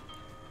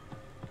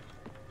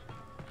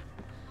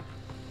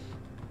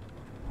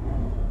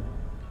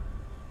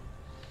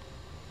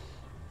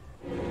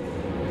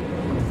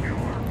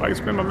 I can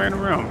spin my man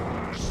around.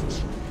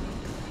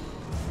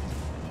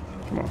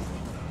 Come on.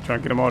 Try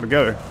to get them all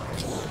together.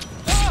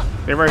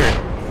 They're right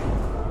here.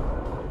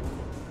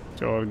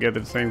 So all together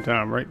at the same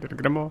time, right? Did I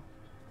get them all?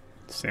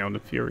 Sound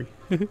of fury.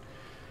 Alright,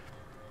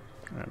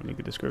 let me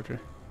get the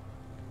scripture.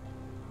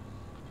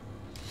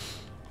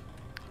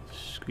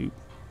 Scoop.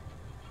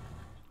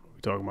 What are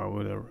we talking about?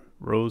 Whatever.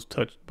 Rose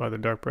touched by the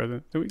dark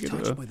presence. Did we get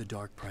touched by the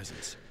dark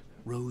presence.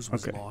 Rose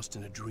was lost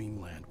in a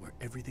dreamland where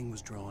everything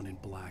was drawn in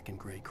black and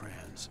gray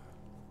crayons.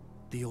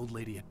 The old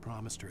lady had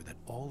promised her that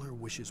all her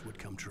wishes would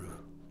come true.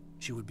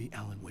 She would be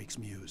Alan Wake's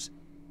muse.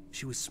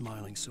 She was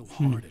smiling so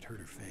hard it hurt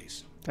her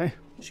face. Hey.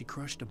 She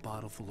crushed a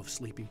bottle full of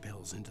sleeping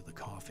pills into the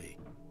coffee.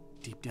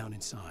 Deep down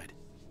inside,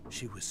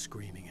 she was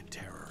screaming in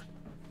terror.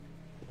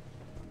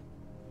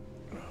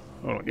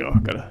 Hold on, y'all. I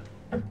gotta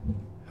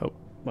help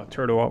my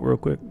turtle out real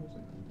quick.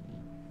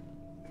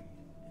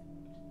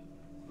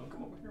 Oh,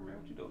 come over here, man.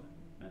 What you doing?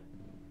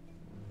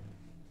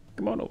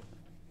 Come on over.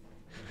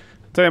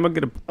 Tell you, I'm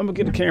gonna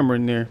get a camera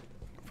in there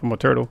from a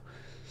turtle.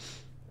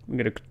 I'm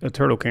gonna get a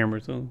turtle camera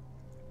too.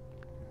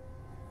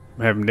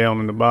 Have him down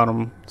in the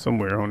bottom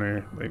somewhere on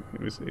there. Like,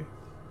 let me see.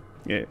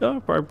 Yeah, I'll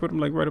probably put him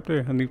like right up there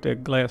underneath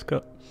that glass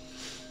cup,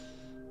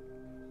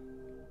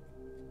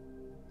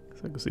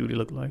 so I can see what he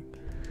look like.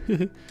 All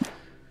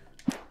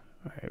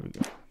right, here we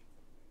go.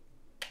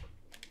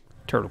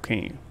 Turtle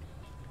King.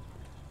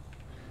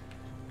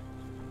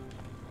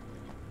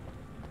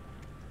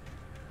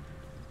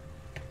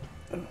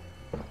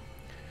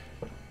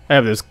 I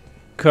have this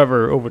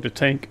cover over the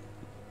tank,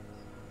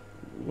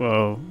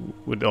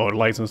 with all the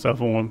lights and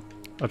stuff on.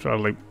 I try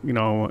to, like, you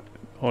know,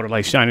 all the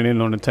lights shining in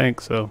on the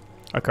tank, so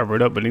I cover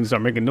it up. But then you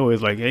start making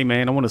noise, like, "Hey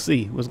man, I want to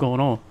see what's going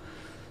on."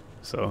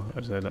 So I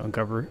just had to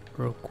uncover it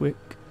real quick.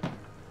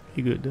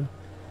 You good though?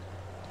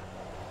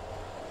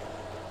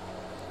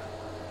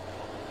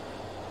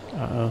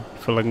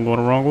 Feel like I'm going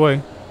the wrong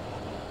way.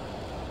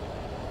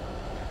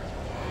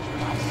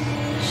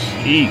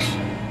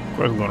 Sheesh. Of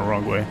course I'm going the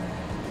wrong way.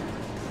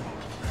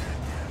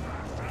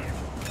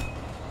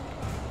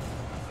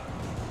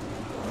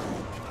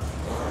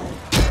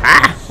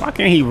 Ah! Why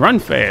can't he run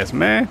fast,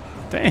 man?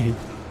 Dang.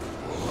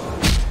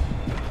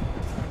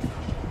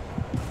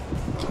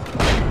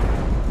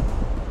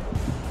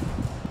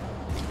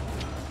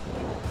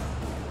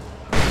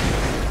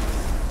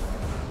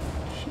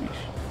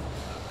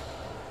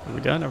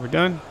 Are we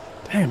done?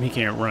 Damn, he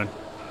can't run.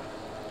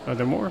 Are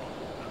there more?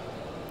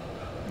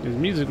 His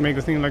music makes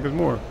it seem like there's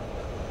more.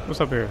 What's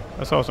up here?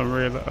 I saw some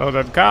red. Oh,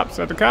 that's the cops.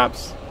 That's the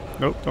cops.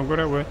 Nope, don't go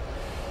that way.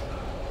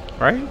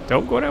 Right?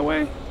 Don't go that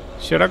way?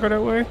 Should I go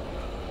that way?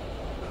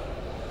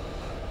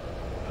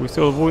 We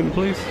still avoiding the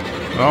police?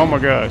 Oh my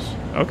gosh.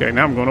 Okay,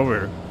 now I'm going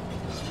over here.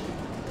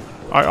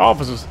 Alright,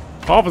 officers.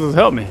 Officers,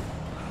 help me.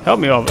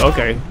 Help me, officer.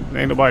 Okay.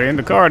 Ain't nobody in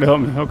the car to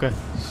help me. Okay.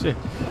 Shit.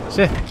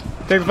 Shit.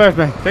 Take the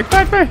flashbang. Take the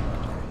flashbang.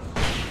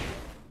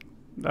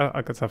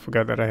 I guess I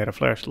forgot that I had a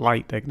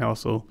flashlight that can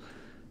also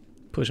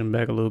push him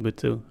back a little bit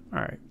too.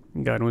 Alright.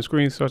 Got when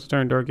screen starts to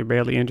turn dark, you're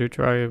badly injured.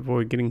 Try to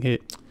avoid getting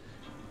hit.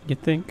 You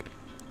think?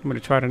 I'm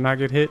gonna try to not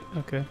get hit?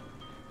 Okay.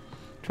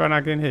 Try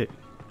not getting hit.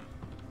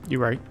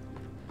 You're right.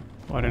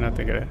 Why didn't I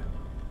think of that?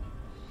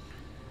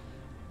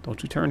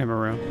 Don't you turn him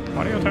around.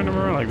 Why do you turn him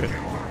around like this?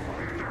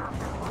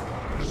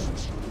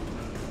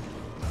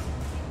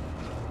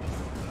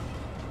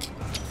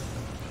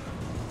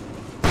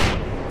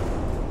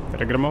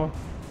 Did I get them all?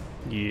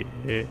 Yeah.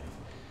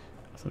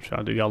 That's what I'm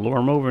trying to do. Y'all lure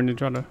him over and then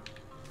try to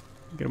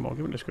get them all. Give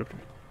me the description.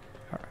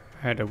 I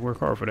had to work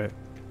hard for that.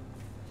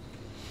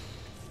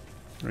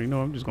 You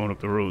know, I'm just going up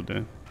the road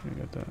then. I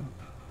got that.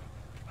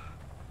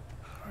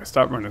 Alright,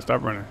 stop running.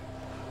 Stop running.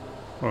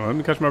 Hold on, let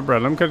me catch my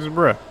breath. Let me catch his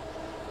breath.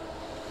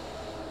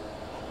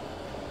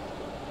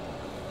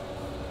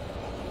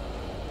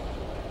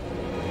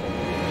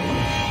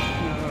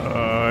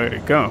 Here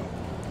you come.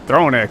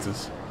 Throwing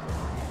axes.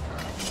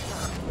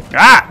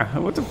 Ah!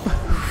 What the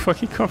fuck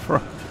he come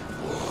from?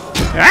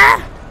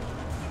 Ah!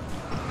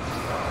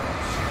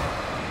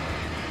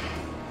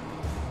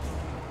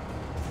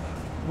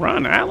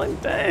 Run, Alan?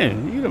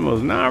 Damn, you the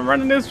most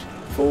non-running this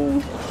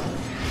fool.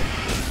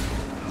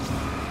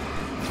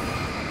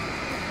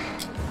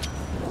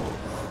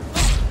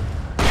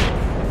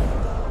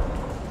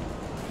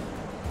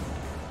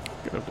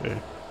 Get up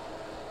there.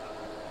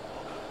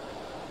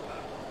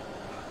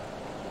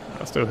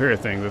 I still hear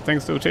things. The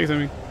thing's still chasing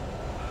me.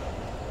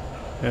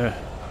 Yeah.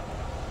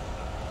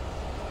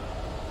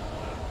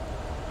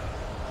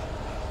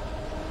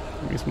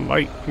 Need some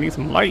light. I need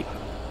some light.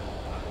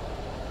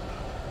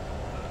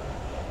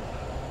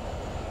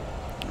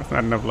 That's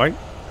not enough light.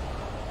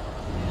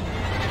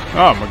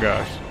 Oh my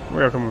gosh.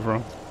 Where are you coming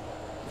from?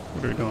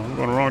 What are we doing? I'm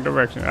going the wrong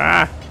direction.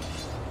 Ah!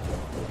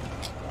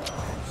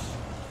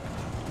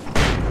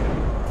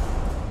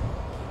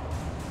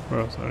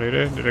 Where else? Are they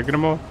there? Did I get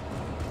them all?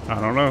 I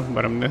don't know,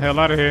 but I'm the hell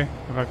out of here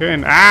if I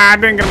can. Ah! I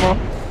didn't get them all.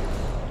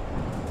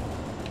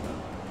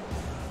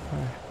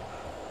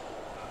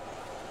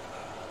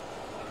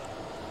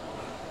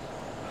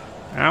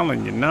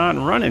 Alan, you're not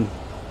running.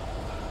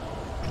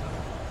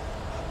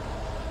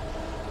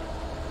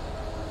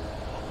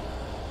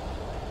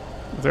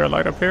 Is there a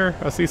light up here?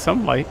 I see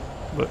some light,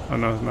 but oh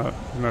no, it's not.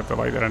 It's not the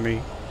light that I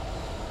need.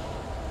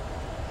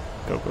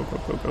 Go, go, go,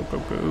 go, go, go,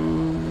 go.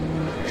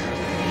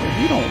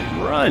 You don't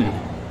run.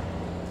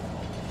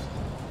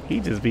 He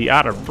just be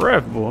out of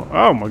breath, boy.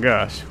 Oh my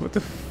gosh, what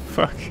the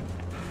fuck?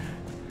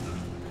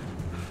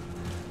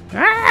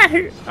 Ah!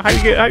 How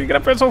you get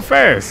up there so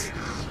fast?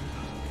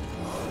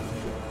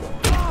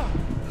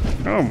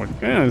 Oh my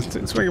goodness,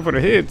 swinging for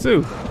the head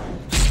too.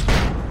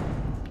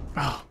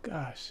 Oh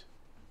gosh.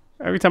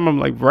 Every time I'm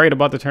like right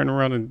about to turn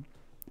around and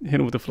hit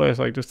him with the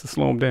flashlight just to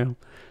slow him down.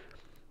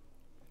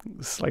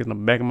 It's like in the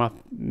back of my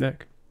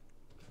neck.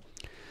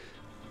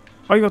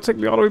 Oh, you gonna take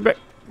me all the way back?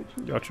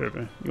 Y'all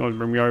tripping. You gonna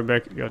bring me all the way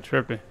back? Y'all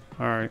tripping.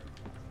 Alright.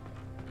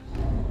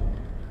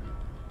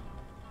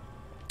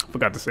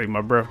 Forgot to save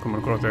my breath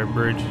coming across that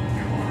bridge.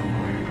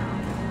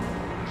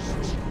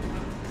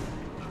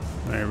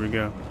 There we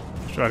go.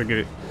 Let's try to get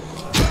it.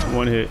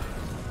 One hit.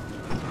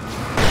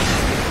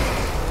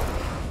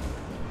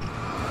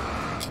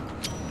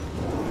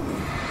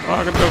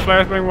 I can throw a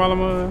flashbang while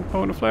I'm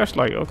holding the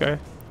flashlight. Okay.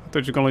 I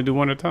thought you could only do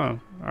one at a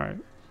time. Alright.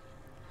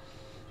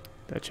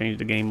 That changed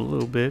the game a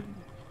little bit.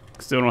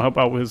 Still don't help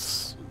out with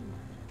his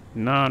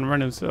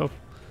non-running self.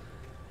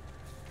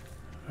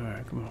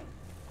 Alright, come on.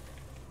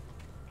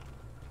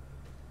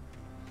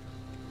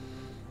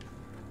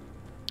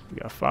 We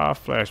got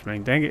 5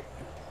 flashbang. Dang it.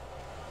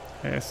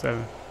 Yeah,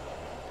 7.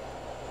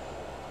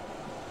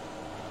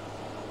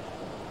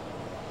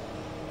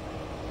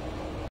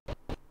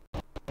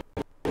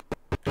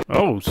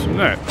 Oh,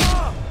 snap.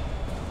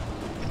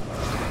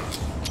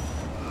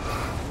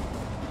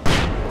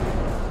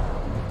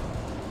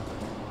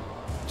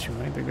 Shoot,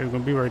 I didn't think they were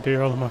gonna be right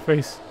there all in my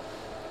face.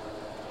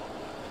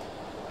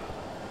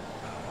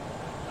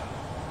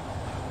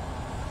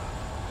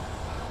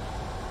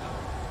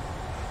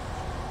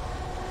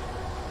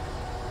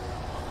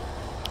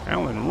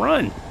 Alan,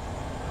 run!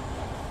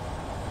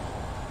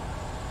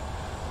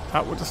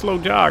 Out with the slow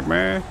jog,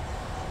 man.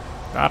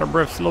 Out of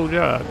breath, slow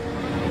jog.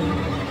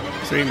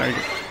 See, like,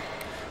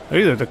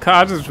 these are the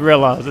cops. I just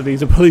realized that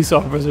these are police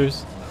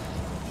officers,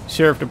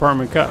 sheriff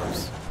department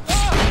cops.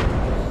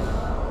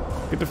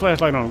 Get the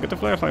flashlight on. Get the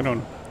flashlight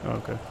on. Oh,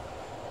 okay.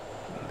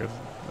 I guess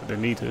I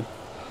didn't need to. You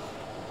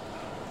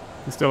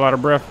still out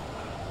of breath?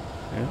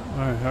 Yeah. All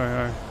right. All right.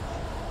 All right.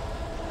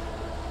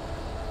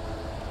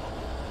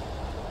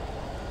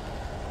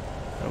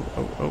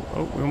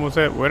 Oh, we almost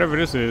at whatever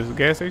this is, the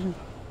gas station?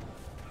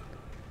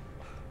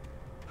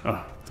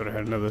 Oh, thought I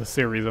had another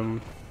series of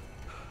them.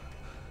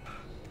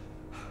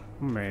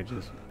 Man,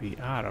 just be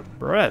out of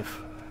breath.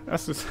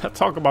 That's just, I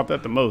talk about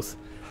that the most.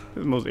 This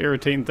is the most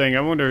irritating thing.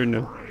 I wonder in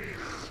the,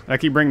 I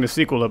keep bringing the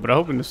sequel up, but I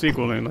hope in the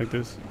sequel ain't like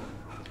this.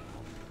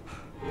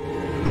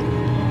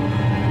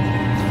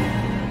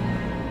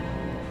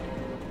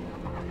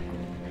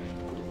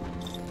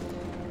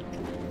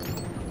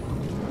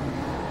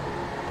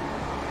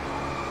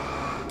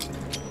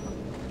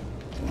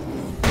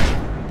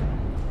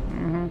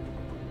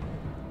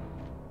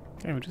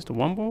 Damn, just a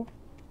one ball?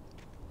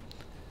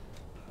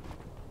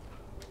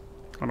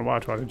 I don't know why I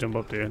tried to jump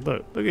up there.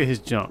 Look at his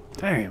jump.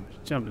 Damn, his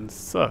jumping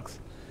sucks.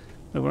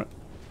 Look,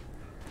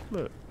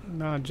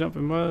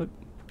 non-jumping mug.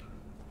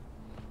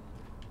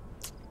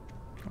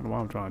 I don't know why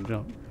I'm trying to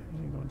jump.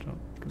 I ain't gonna jump.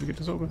 Can we get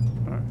this open?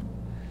 All right.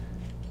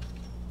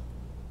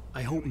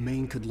 I hope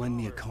Maine could lend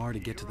me a car to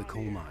get to the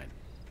coal mine.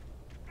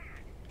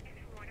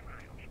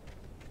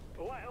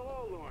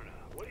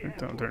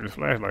 Don't turn this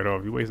flashlight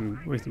off. You're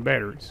wasting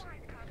batteries.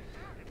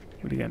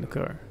 What do you got in the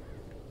car?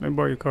 Let me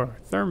borrow your car.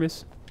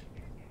 Thermos.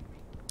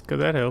 Because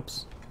that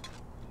helps.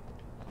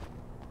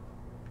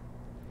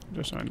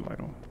 Just shine the light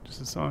on.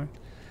 Just a sign.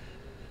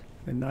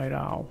 The Night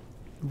Owl.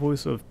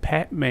 Voice of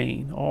Pat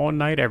Maine. All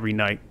night, every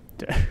night.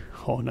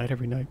 All night,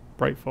 every night.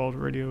 Bright Falls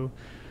Radio.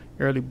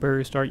 Early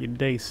bird. Start your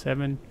day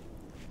 7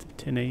 to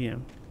 10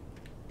 a.m.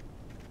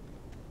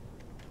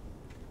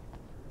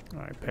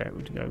 Alright, Pat.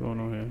 What you got going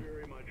on here?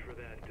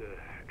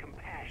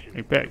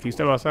 Hey, Pat. Can you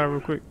step outside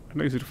real quick? I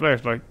know you see the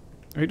flashlight.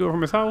 He do it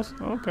from his house?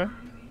 Oh, okay.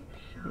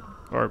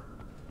 Or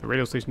the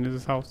radio station is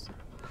his house.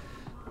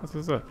 That's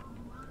what's up.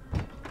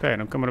 Pat,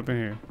 I'm coming up in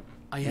here.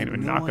 I had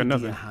no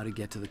idea how to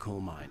get to the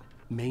coal mine.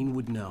 Maine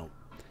would know.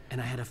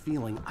 And I had a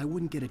feeling I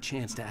wouldn't get a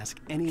chance to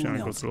ask anyone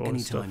else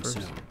anytime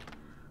soon.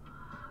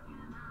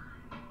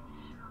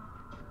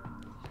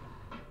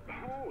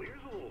 Oh,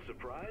 here's a little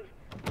surprise.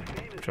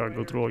 Try to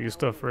go through all your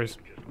stuff first.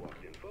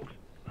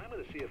 I'm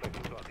gonna see if I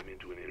can talk him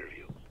into an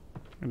interview.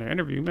 In the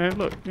interview, man,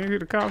 look, you hear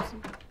the cops?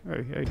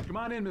 Hey. Come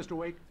on in, Mr.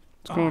 Wake.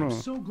 What's going on? I'm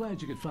so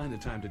glad you could find the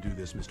time to do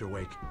this, Mr.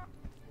 Wake.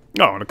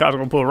 Oh, the cops are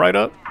gonna pull right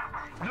up?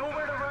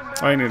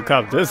 I ain't need the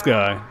cops. This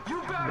guy.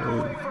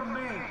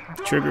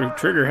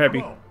 Trigger happy.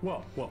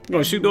 Whoa. You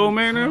gonna shoot the old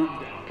man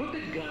now? Put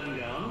the gun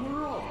down.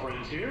 We're all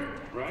friends here,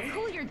 right?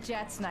 Cool your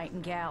jets,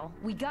 Nightingale.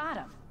 We got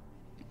him.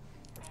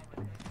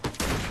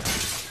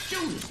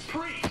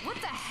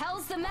 What the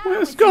hell's the matter?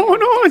 What's going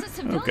on? There's a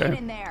civilian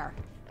in there.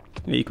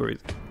 Yeah, you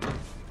crazy.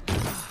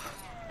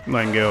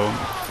 Nightingale,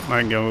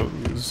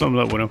 sums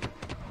up with him.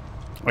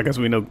 I guess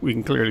we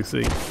can clearly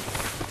see.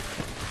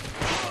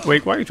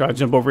 Wait, why are you trying to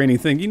jump over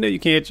anything? You know you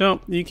can't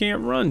jump. You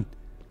can't run.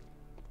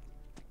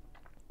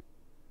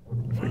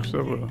 Fix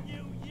up.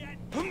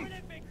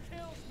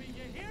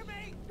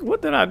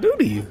 What did I do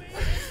to you?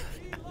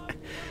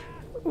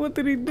 What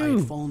did he do? I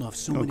had fallen off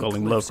so many cliffs,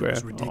 it was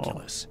Lovecraft.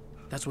 ridiculous.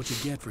 That's what you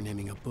get for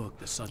naming a book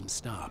The Sudden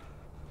Stop.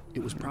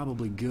 It was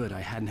probably good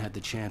I hadn't had the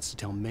chance to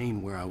tell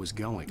Maine where I was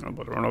going. I'm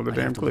about to run over the I'd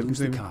damn have to cliff. lose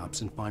the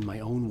cops and find my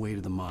own way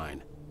to the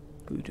mine.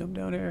 Can we jump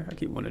down there? I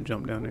keep wanting to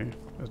jump down there.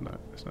 That's not.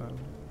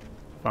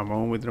 Find my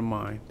own way to the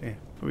mine. Damn.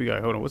 What we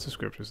got? Hold on. What's the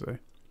scripture say?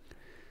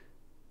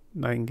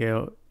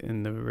 Nightingale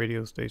in the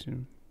radio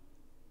station.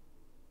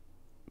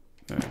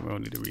 All right, we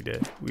don't need to read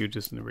that. We were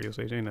just in the radio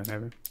station. Ain't nothing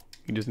happening.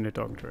 You just in there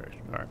talking trash.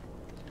 All right.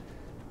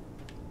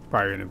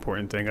 Probably an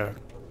important thing I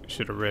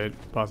should have read.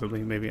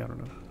 Possibly. Maybe. I don't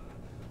know.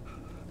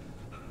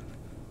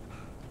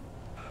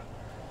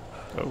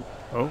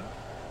 Oh.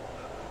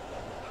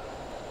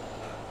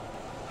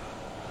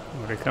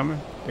 Are they coming?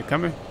 They're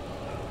coming?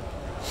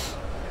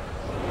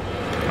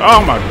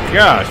 Oh my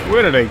gosh,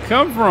 where did they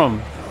come from?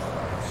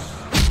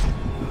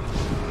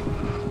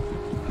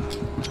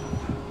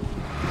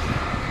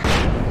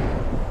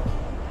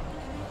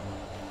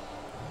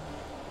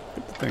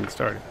 Get the thing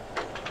started.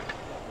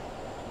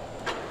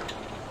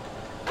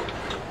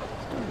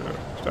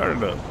 Start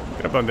it up.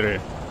 Get up under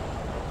there.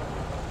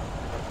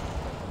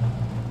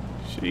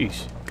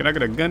 Sheesh. Can I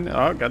get a gun?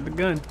 Oh, I got the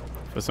gun.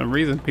 For some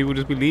reason, people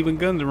just be leaving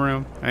guns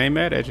around. I ain't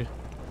mad at you.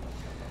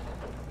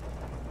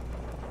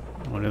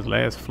 On this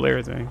last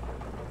flare thing.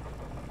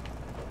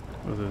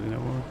 Was it that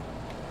one?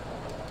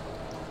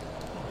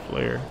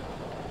 Flare.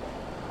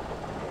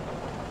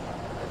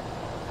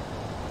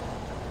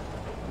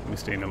 Let me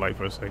stay in the light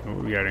for a second.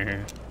 What we got in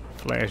here?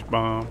 Flash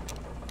bomb.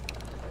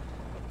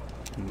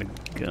 And the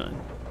gun.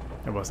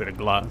 I was about to say the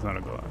Glock. It's not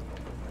a Glock.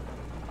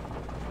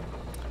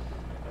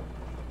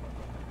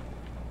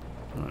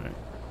 Alright.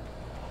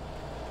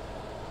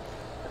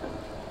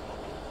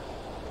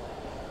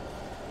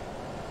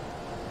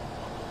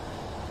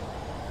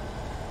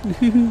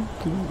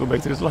 Go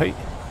back to this light.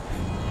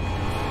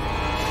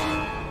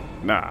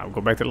 Nah, I'll go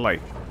back to the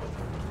light.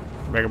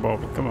 Back above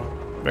me. Come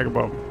on. Back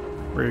above me.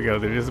 Where you go?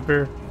 Did it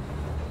disappear?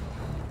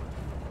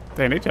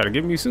 Dang, they try to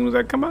get me as soon as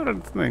I come out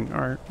of the thing.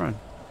 Alright, run.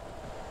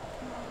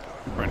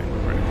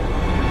 Running, running.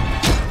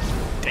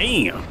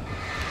 Damn.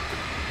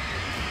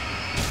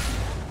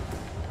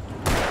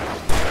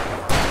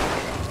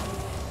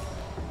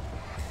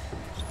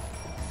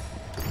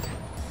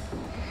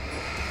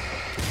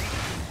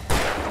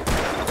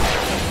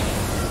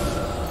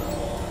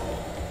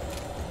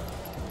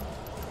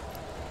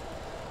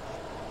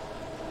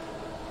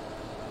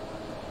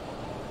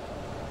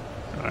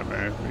 Alright,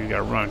 man. We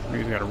gotta run. We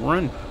just gotta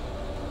run.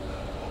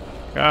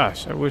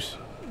 Gosh, I wish.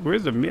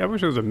 Where's the? I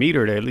wish there was a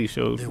meter that at least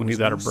shows when he's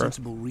out of breath.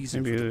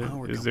 Maybe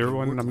is there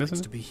one I'm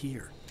missing? To be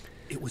here.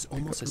 It was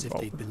almost as if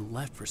they'd been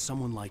left for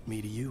someone like me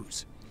to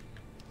use.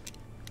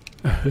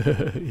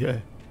 Yeah,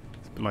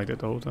 it's been like that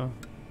the whole time.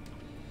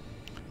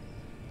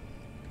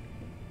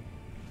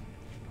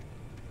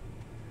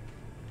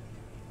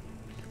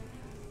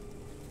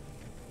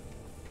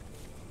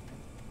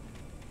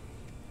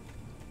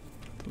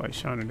 The light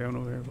shining down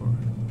over here, boy.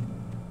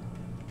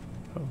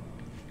 Oh.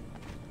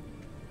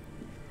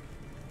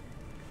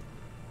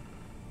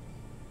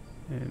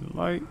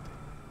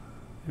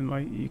 And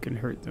light, you can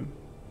hurt them.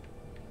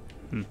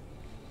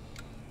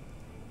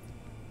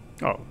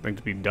 Oh, things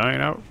be dying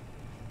out.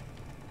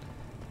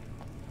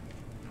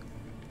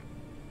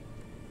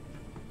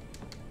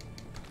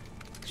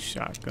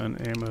 Shotgun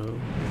ammo.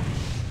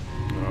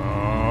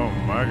 Oh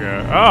my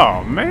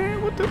god. Oh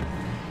man, what the?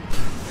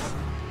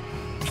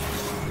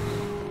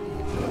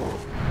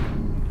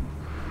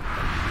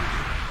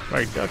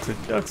 Right, ducks it,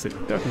 ducks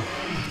it, duck it.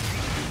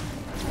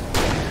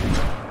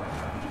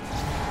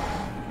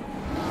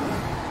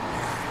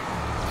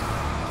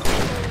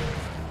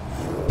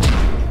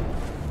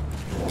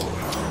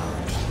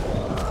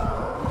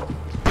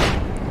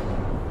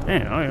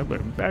 Damn, I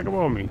better back up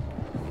on me.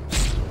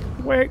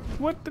 Wait,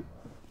 what the?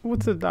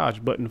 What's the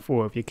dodge button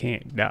for if you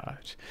can't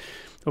dodge?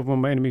 If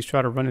when my enemies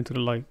try to run into the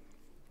light,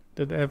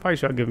 the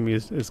advice y'all giving me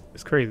is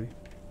crazy.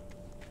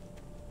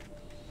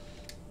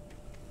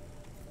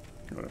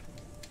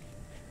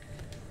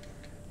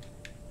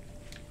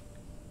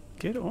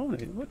 Get on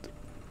it. What?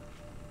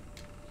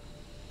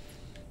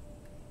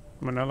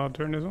 Am I not allowed to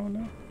turn this on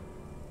now?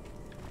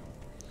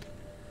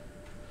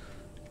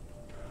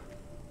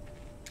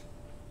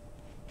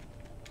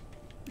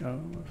 Oh,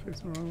 I'm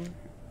facing the wrong way.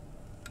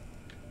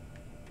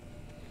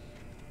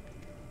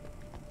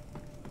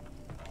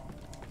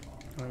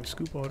 Alright,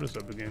 scoop all this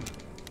up again.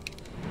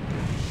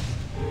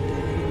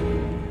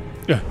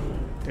 Yeah.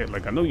 Yeah,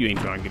 like I know you ain't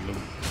trying to get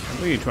them. I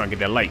know you ain't trying to get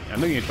that light. I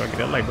know you ain't trying to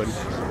get that light, buddy.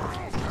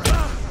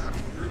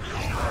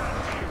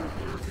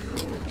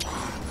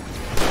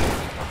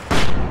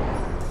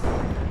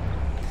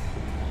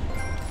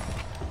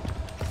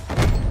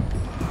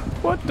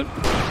 What the?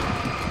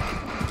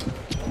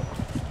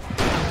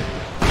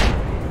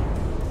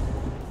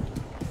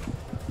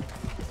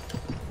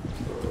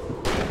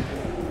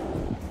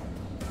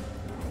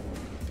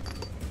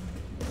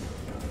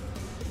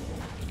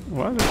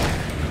 What?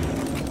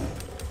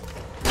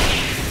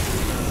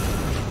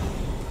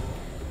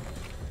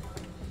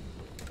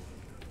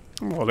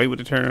 I'm all able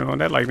to turn it on.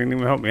 That light didn't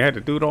even help me. I had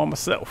to do it all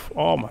myself.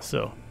 All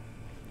myself.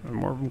 Are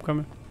more of them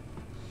coming?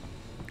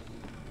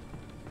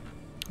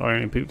 Oh, I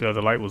didn't peep the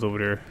other light was over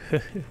there.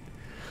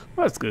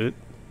 Well, that's good.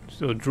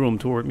 Still drew them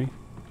toward me.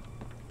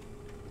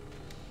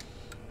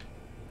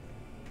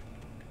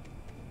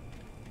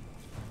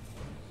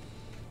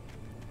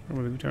 Or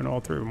would we turn all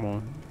three of them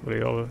on? Were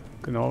they all?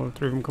 Can all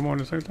three of them come on at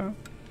the same time?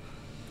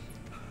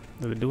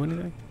 Did it do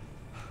anything?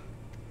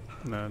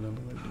 No, no,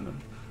 no.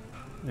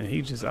 And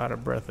he's just out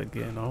of breath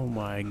again. Oh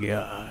my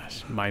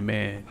gosh, my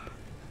man.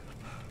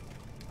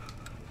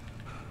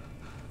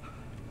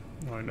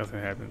 Alright, nothing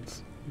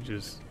happens. He's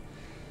just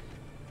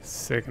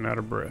sick and out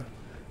of breath.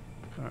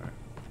 Alright.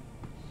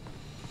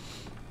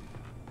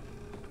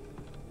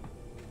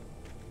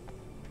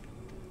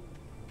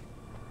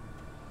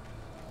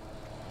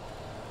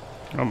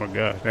 Oh my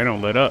gosh, they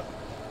don't let up.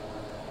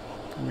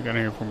 What we got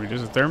in here for me?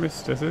 Just a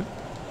thermos? That's it?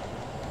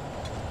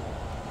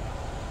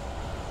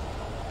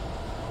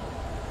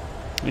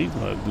 These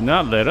do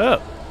not let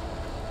up.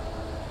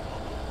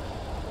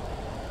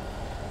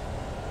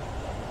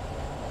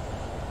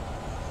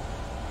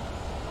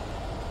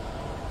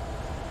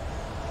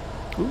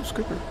 Ooh,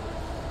 skipper.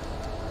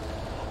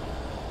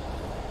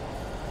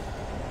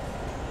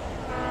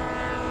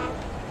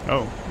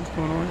 Oh, what's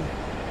going on here?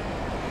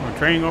 My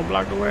train gonna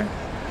block the way?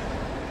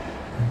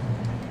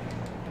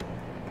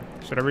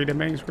 Should I read the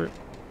manuscript?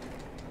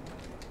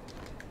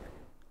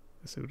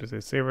 Let's see what it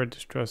says. Sarah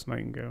distrust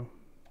Nightingale.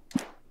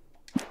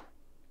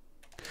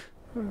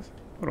 Hold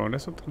on,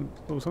 that's something.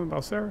 Oh, something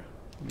about Sarah?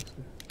 Let me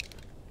see.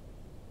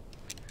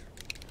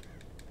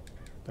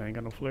 They ain't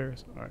got no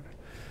flares. Alright.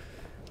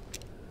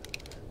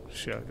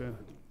 Shotgun.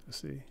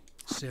 Let's see.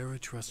 Sarah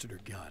trusted her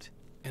gut,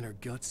 and her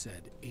gut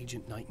said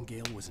Agent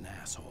Nightingale was an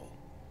asshole.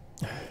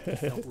 It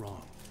felt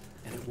wrong,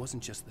 and it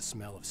wasn't just the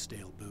smell of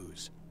stale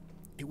booze.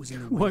 It was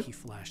in the way he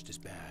flashed his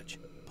badge,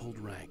 pulled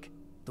rank,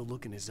 the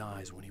look in his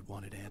eyes when he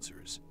wanted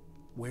answers.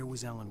 Where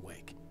was Alan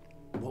Wake?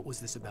 What was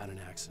this about an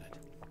accident?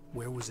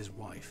 Where was his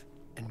wife?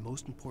 And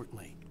most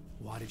importantly,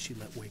 why did she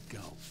let Wake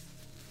go?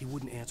 He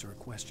wouldn't answer her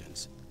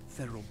questions.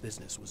 Federal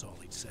business was all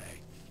he'd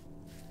say.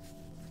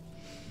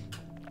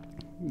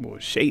 Boy,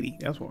 shady,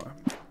 that's why.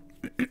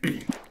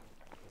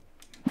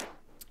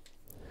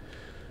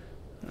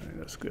 Alright,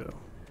 let's go.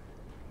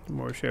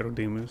 More shadow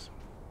demons.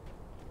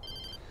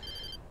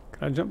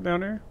 Can I jump down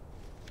there?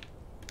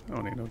 I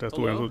don't even know if that's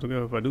the way I'm supposed to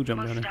go if I do jump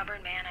down there. Most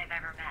stubborn man I've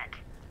ever met.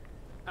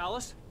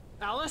 Alice?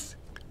 Alice?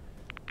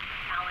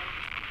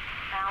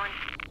 Alan,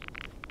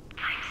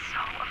 I'm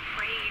so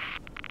afraid.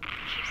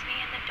 It keeps me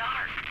in the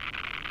dark.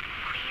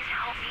 Please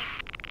help me.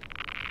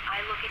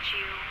 I look at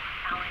you,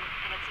 Alan,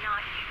 and it's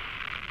not you.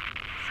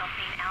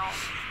 Something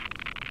else.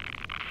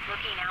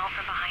 Looking out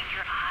from behind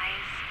your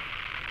eyes.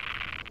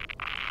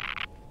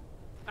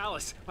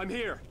 Alice, I'm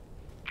here.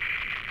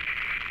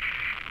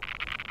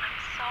 I'm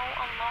so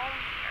alone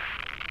here.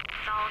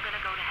 It's all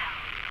gonna go to hell.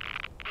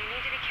 You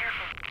need to be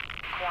careful.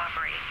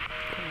 Cooperate.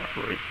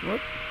 Cooperate?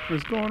 What?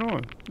 What's going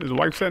on? Is the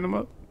wife setting him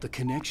up? The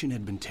connection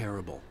had been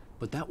terrible,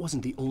 but that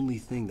wasn't the only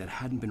thing that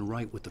hadn't been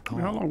right with the call.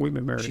 How long we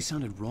been married? She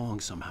sounded wrong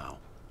somehow,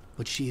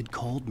 but she had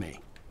called me.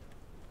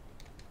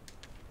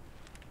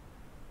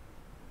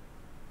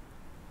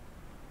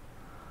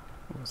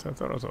 I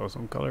thought I saw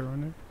some color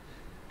on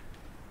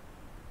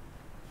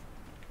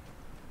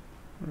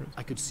there.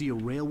 I could see a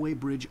railway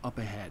bridge up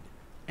ahead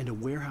and a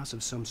warehouse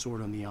of some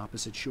sort on the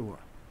opposite shore.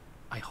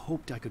 I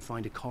hoped I could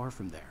find a car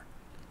from there.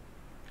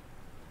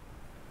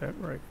 That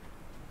right.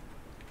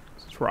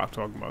 What's Rock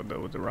talking about though?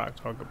 What's the Rock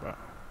talking about?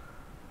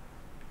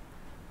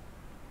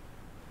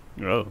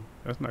 Oh,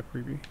 that's not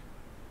creepy.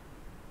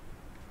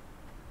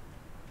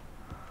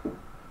 Here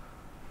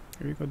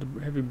you go, the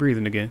heavy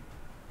breathing again.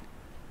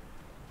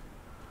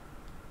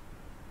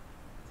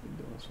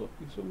 You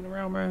swimming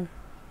around, man?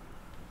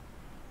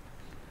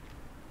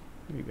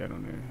 What you got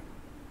on there?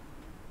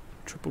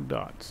 Triple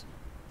dots.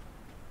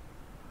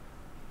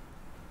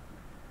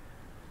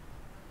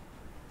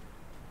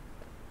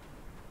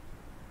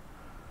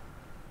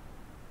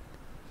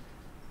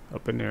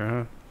 Up in there,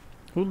 huh?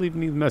 Who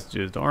leaving these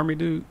messages? The army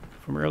dude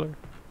from earlier?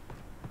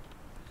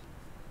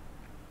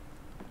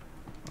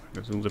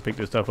 As soon as I pick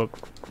this stuff up,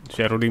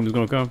 Shadow Demon's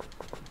gonna come.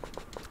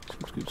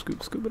 Scoop, scoop,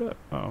 scoop, scoop it up.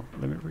 Oh,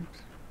 limit reach.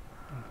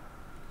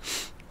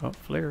 Oh,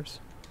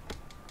 flares.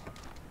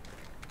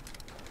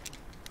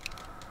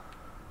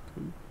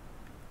 Ooh.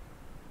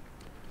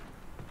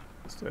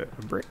 What's that?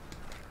 A brick?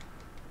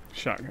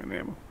 Shotgun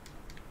ammo.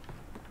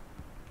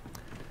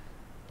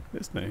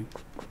 This thing.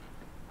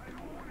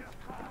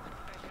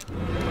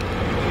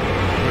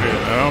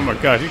 Oh my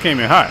gosh, you came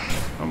in hot.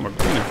 Oh my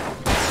goodness.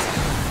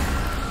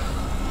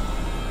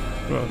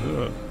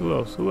 Who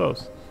else? Who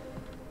else?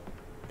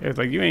 It's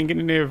like you ain't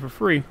getting in there for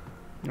free.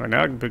 All right,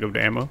 now I can pick up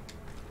the ammo.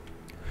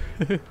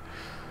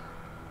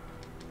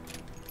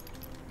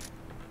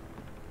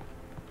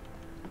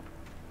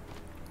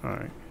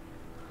 Alright.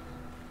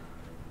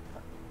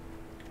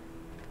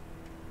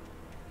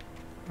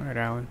 Alright,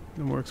 Alan.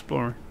 No more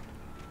exploring.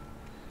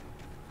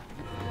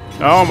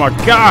 Oh my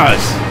gosh!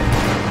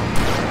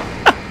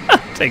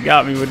 They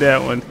got me with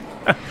that one.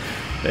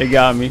 They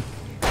got me.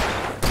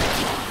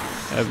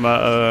 That's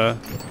my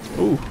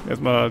ooh,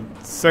 that's my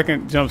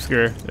second jump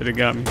scare that it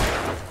got me.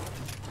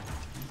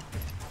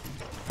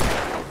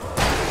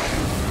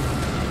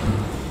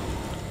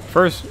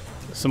 First,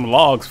 some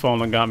logs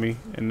falling got me,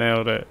 and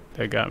now that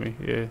got me.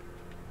 Yeah,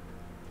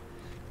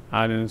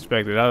 I didn't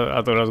expect it.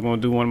 I thought I was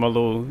gonna do one of my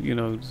little, you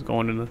know, just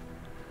going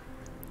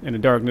in the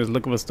darkness,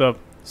 looking for stuff,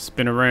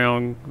 spin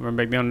around, run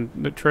back down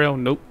the trail.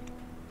 Nope.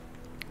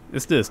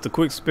 It's this, the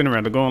quick spin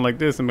around, the going like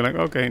this and be like,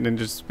 okay, and then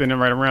just spinning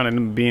right around and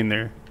then being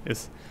there.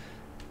 It's,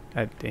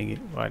 God dang it,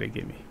 why'd they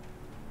get me?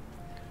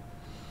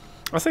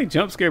 I say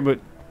jump scare, but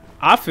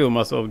I feel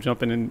myself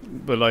jumping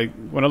in, but like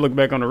when I look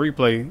back on the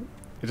replay,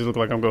 it just looks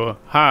like I'm going,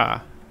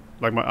 ha,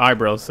 like my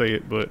eyebrows say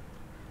it, but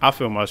I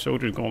feel my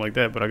shoulders going like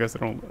that, but I guess I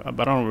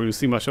don't really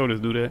see my shoulders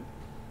do that.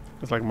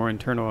 It's like more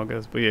internal, I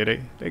guess. But yeah,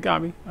 they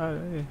got me.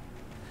 Yeah.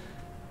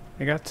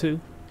 They got two.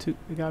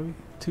 They got me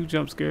 2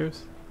 jump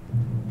scares.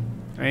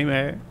 I ain't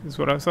mad. It's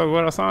what I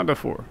signed up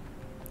for.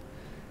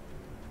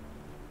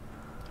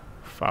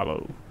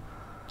 Follow.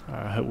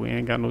 We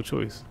ain't got no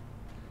choice.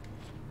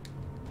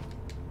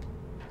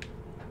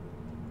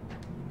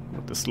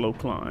 With the slow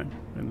climb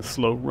and the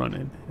slow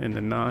running and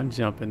the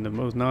non-jumping, the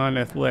most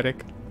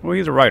non-athletic. Well,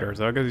 he's a writer,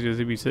 so I guess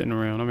he'd be sitting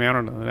around. I mean, I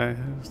don't know. I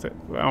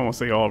don't want to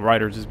say all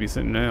writers just be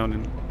sitting down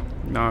and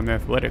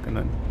non-athletic or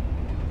nothing.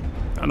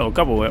 I know a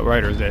couple of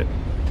writers that.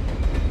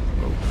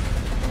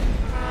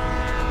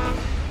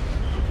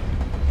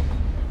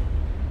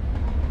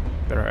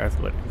 That are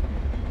athletic.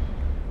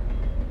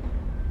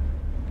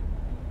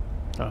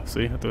 Oh,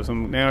 see, I throw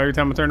some. Now every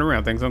time I turn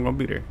around, things aren't gonna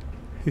be there.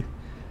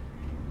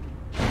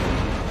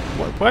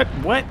 What?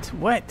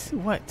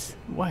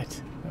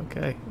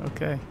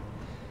 Okay.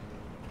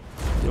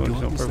 The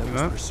darkness that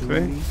was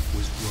pursuing me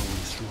was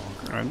growing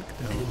stronger, and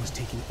it was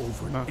taking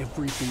over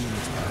everything in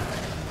its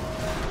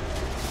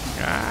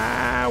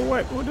path.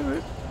 What is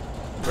it?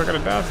 Do I gotta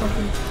die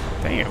something?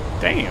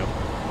 Damn.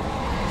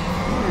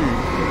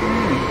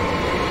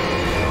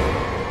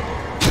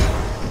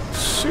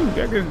 Shoot,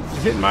 that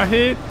just hit my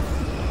head.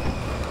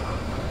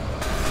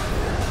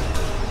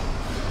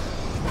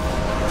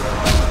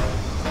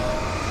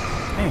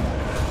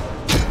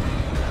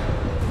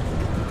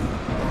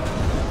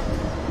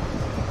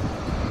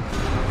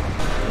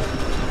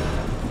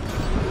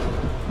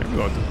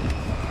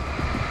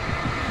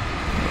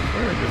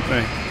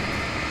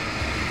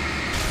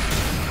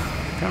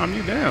 Calm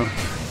you down.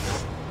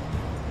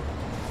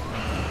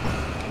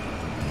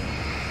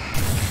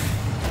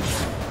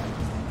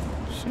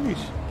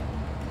 Sheesh.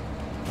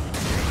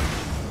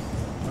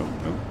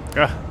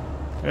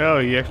 Oh,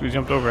 he actually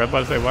jumped over. I was about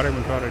to say, why didn't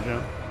we try to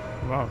jump?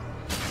 Wow.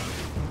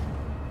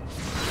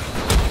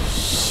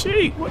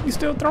 Shit, what, you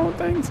still throwing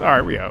things?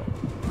 Alright, we out.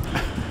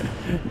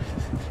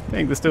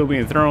 Things are still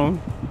being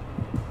thrown.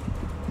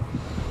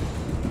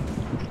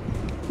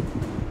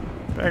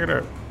 Back it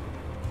up.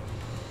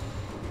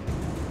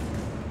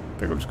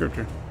 Pick up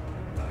scripture.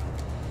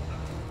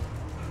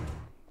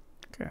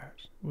 Gosh,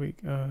 weak,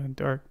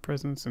 dark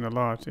presence in the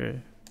lodge. Yeah,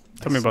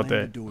 tell me about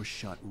that. The door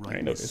shut right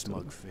in his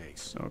smug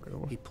face. Okay,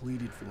 well. He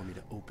pleaded for me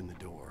to open the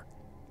door.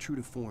 True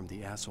to form,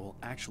 the asshole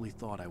actually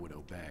thought I would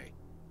obey.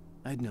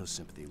 I had no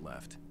sympathy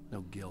left,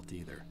 no guilt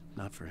either.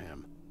 Not for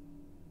him.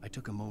 I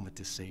took a moment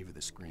to savor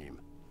the scream.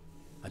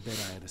 I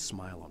bet I had a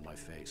smile on my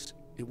face.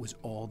 It was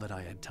all that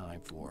I had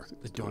time for.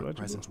 The dark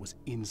presence was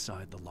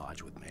inside the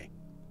lodge with me.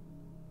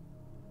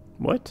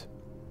 What?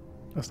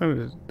 Last time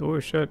the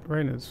door shut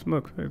right in the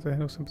smoke. I had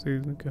no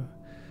sympathy.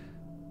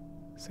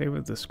 Save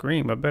with the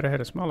scream. I bet I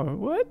had a smile on.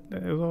 What?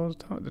 It was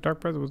all the dark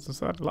presence was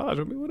inside the lodge.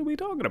 What are we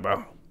talking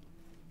about?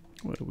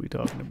 What are we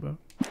talking about?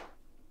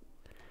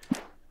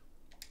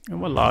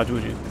 And what lodge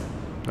would you?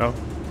 No.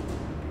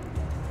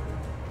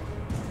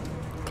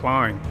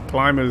 Climb.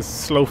 Climb as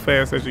slow,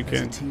 fast as you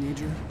can. As a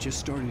teenager, just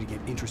starting to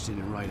get interested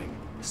in writing,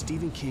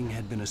 Stephen King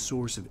had been a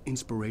source of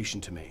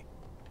inspiration to me.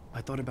 I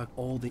thought about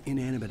all the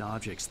inanimate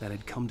objects that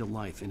had come to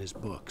life in his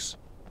books.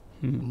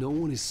 No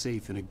one is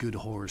safe in a good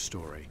horror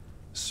story.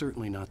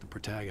 Certainly not the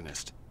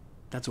protagonist.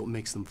 That's what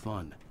makes them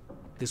fun.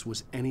 This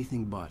was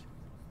anything but.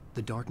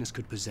 The darkness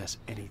could possess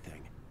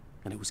anything,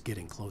 and it was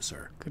getting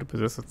closer. Could it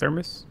possess a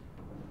thermos?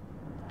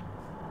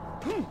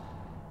 I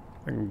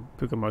can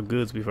pick up my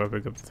goods before I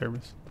pick up the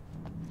thermos.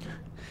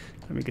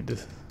 Let me get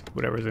this,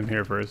 whatever's in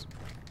here first.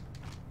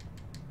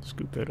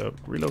 Scoop that up.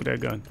 Reload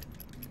that gun.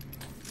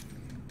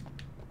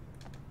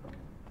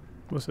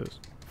 What's this?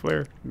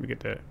 Flare? Let me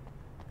get that.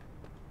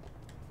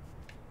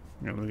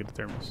 Yeah, let me get the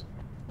thermos.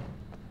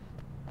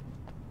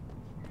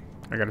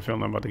 I got a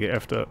feeling I'm about to get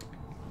effed up.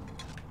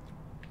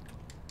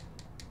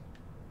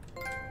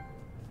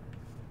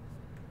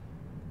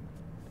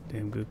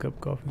 Damn good cup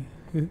of coffee.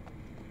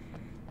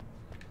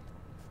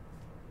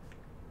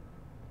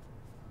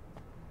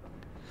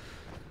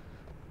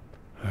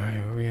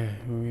 Alright, where we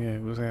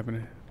at? What's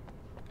happening?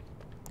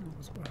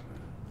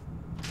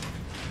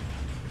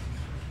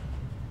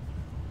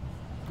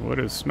 What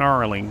is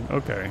snarling?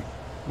 Okay.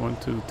 1,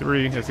 2,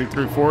 3. I see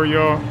 3, 4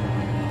 y'all.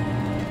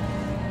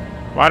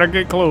 Why the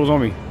gate close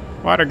on me?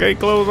 Why the gate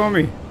close on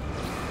me?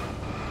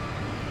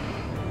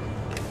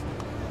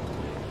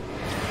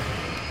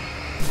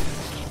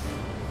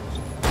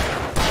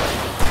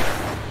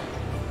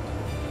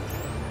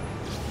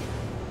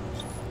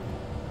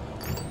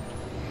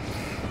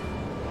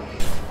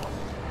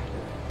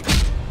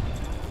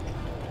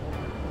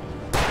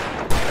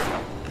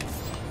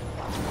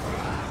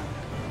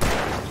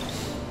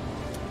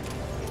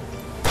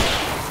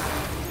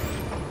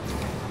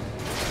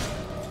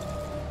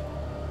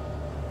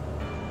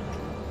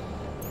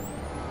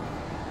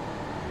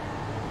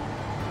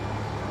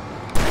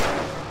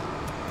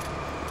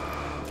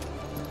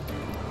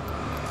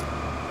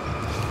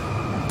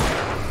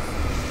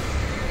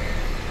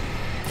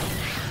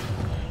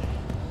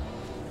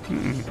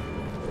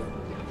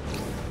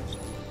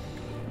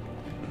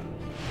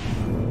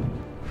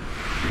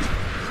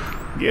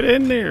 Get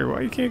in there.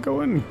 Why you can't go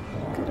in?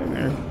 Get in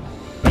there.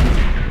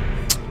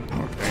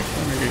 Okay,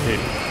 let me get hit.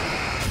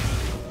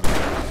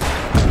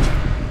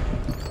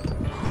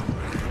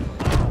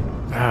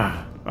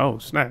 Ah. Oh,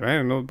 snap. I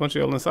didn't know a bunch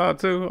of y'all inside,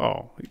 too.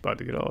 Oh, he about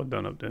to get all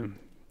done up then.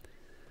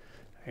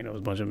 I ain't know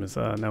there's a bunch of them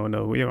inside. Now we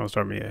know where you gonna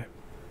start me at.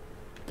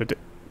 You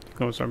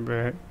gonna start me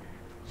back?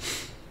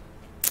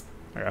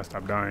 I gotta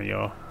stop dying,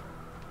 y'all.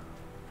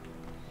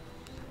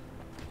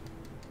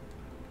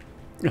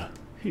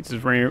 He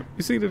just ran.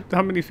 You see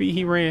how many feet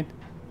he ran?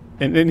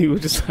 And then he was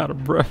just out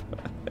of breath.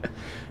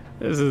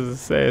 This is a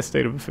sad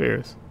state of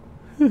affairs.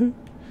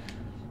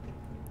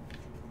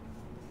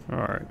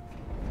 Alright.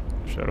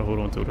 Try to hold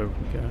on to whatever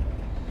we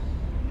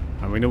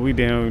got. We know we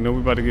down. We know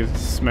we about to get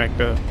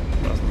smacked up.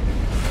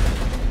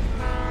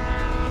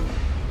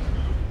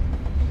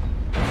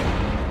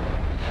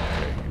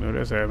 Okay, you know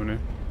that's happening.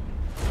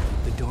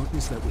 The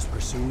darkness that was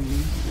pursuing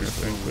me was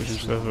pushing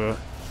stuff up.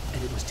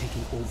 And it was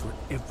taking over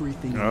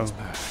everything in its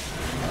path.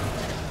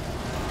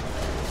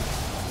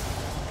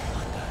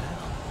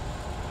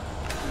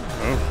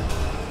 Oh.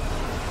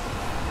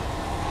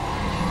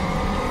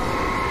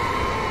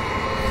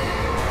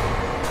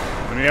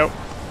 Let me out.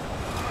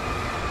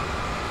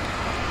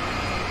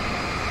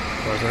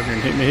 I've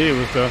been hitting the head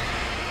with stuff.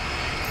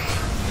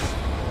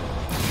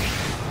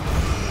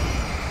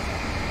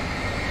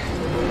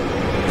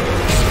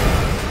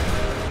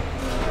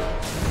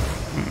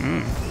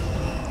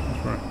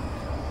 That's right.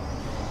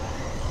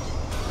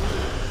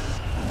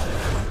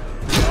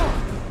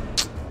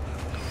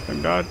 I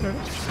dodged that.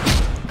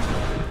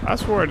 I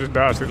swore I just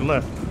dodged to the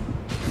left.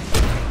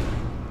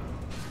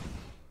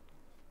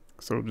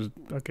 So just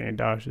I can't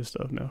dodge this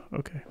stuff now.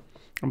 Okay.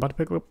 I'm about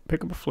to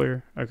pick up a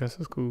flare. I guess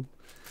that's cool.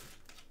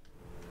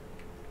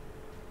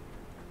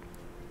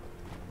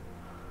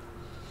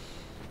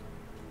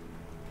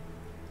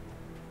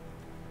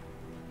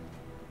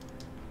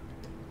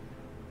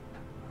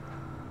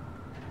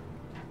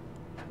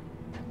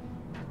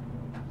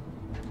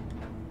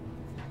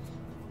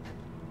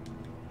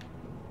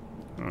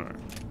 Alright.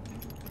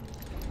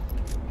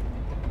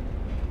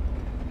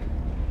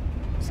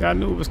 See, I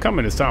knew it was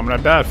coming this time, but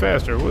I died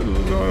faster. What was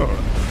going on?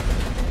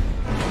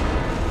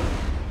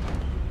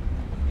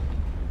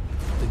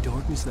 The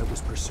darkness that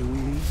was pursuing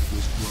me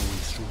was growing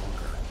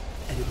stronger,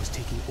 and it was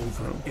taking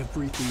over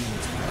everything in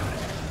its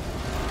path.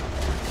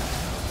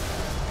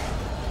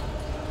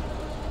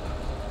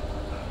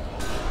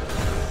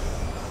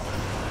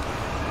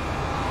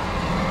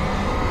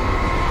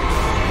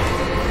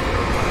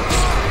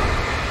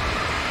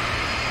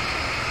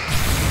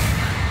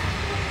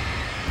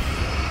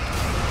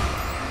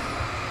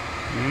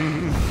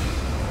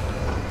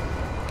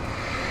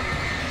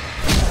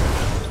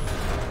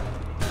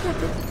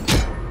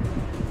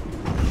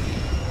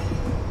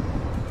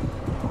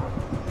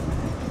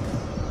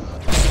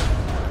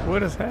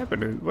 What is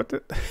happening? What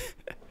the?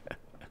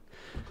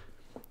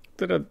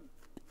 Did I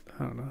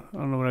don't know. I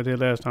don't know what I did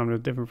last time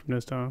that's different from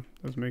this time.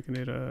 That's making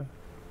it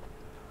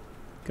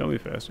kill me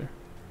faster.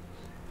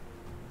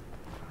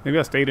 Maybe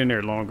I stayed in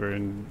there longer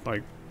and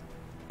like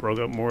broke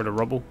up more of the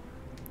rubble,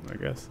 I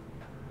guess.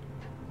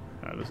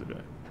 Alright, let's do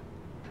that.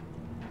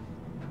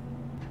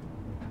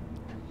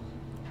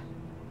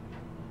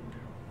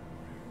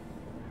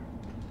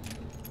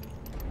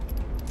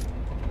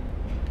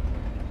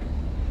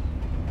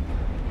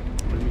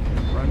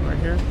 Run right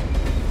here.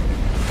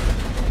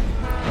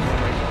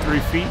 Like 3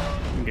 feet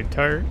and get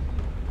tired.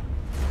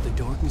 The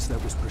darkness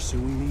that was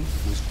pursuing me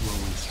was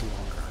growing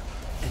stronger,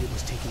 and it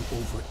was taking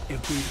over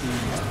everything in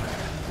its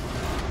path.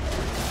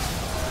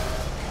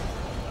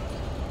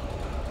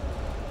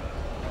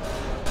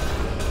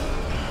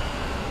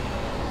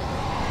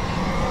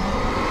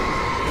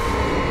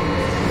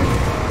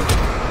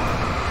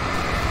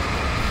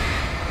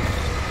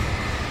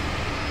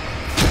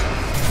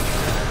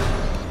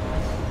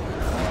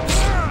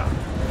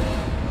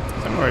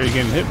 I'm already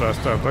getting hit by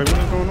stuff. Like, what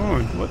is going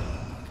on?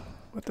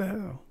 What the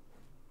hell?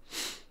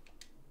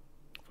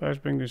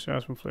 Flashbang the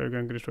shots from flare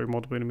gun can destroy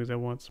multiple enemies at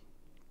once.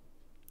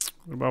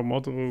 What about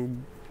multiple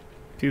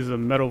pieces of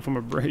metal from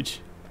a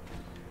bridge?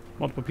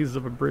 Multiple pieces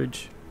of a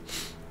bridge.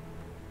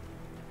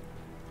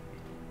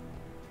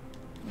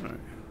 Alright,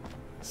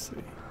 let's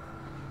see.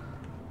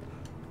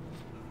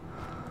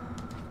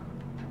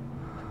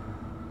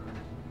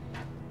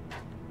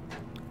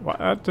 Well,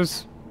 I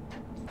just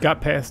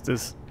got past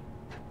this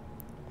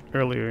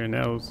earlier and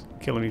that was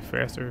killing me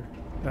faster.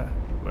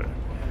 Whatever.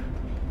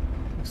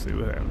 Let's see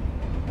what happens.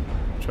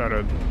 Try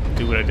to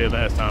do what I did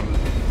last time.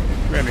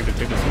 I need to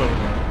take it slow.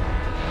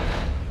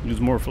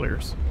 Use more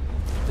flares.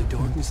 The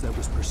darkness that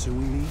was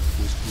pursuing me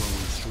was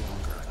growing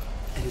stronger,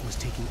 and it was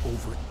taking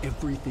over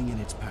everything in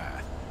its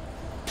path.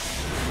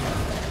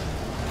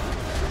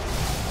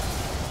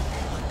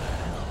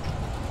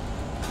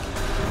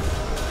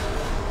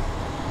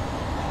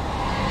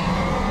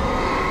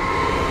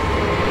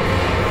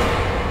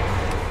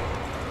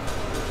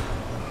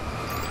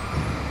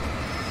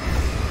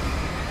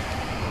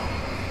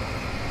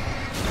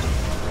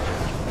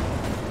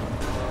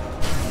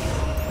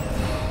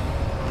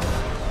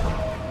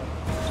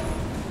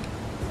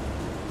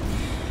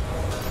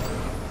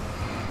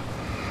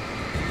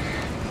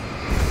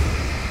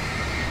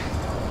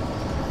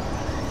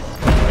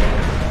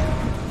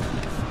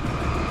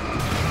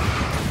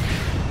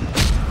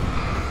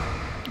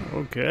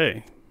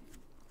 Okay.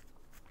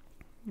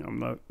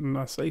 I'm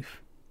not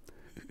safe.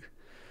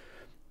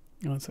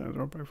 No, it sounds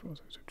wrong.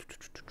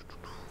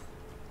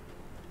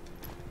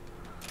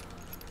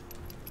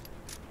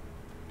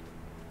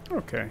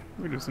 Okay,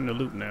 we're just in the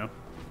loop now.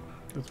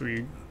 That's where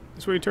you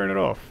turn it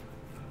off.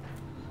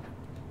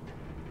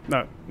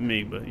 Not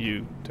me, but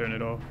you turn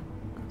it off.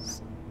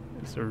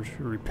 It's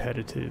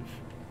repetitive.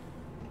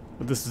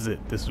 But this is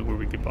it. This is where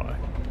we get by.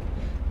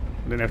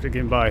 And then after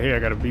getting by here, I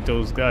gotta beat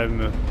those guys in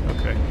the.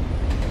 Okay.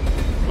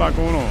 A lot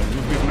going on.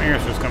 There's be some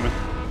answers coming.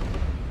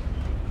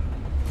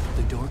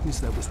 The darkness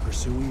that was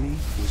pursuing me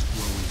was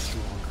growing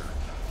stronger,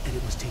 and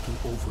it was taking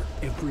over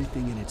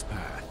everything in its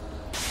path.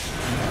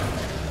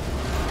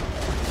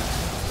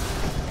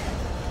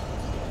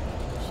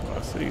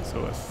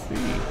 So I see.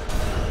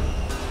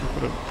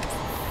 Put a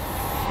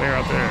flare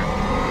out there.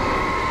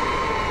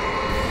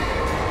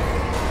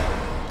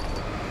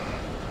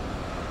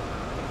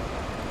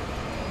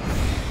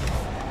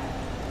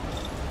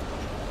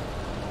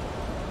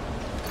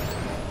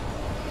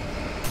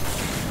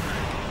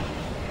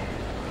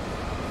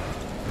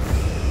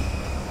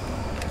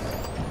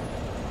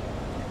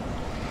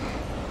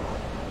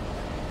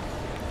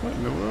 What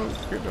in the world?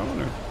 Get on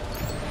there.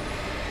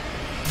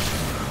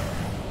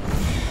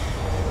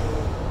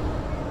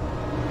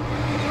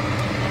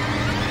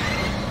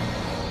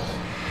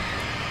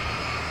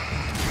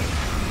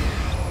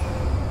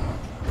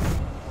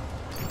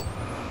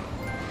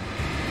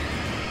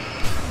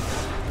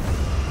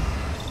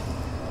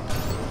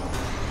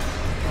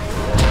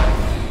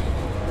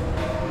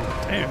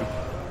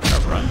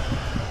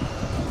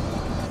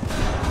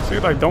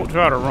 Like, don't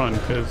try to run,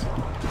 because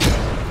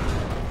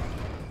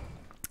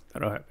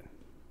that'll happen.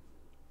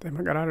 Damn,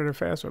 I got out of there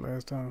faster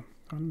last time.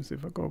 Let me see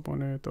if I go up on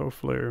there, throw a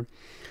flare.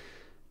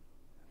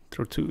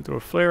 Throw a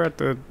flare at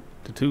the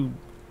two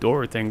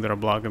door things that are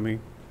blocking me.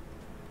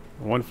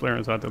 One flare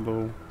inside the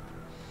little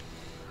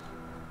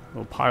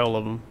pile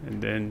of them,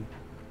 and then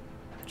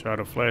try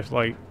to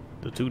flashlight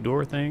the two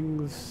door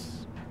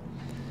things.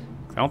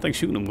 I don't think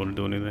shooting them going to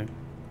do anything.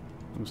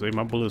 I'm gonna save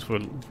my bullets for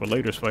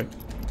later's fight.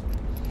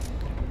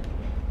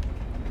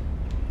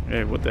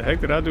 Hey, what the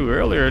heck did I do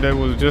earlier that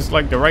was just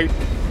like the right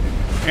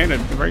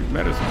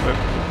medicine, but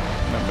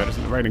not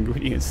medicine, the right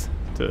ingredients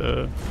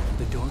to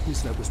The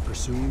darkness that was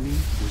pursuing me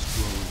was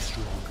growing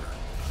stronger,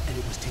 and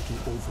it was taking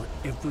over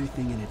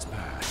everything in its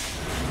path.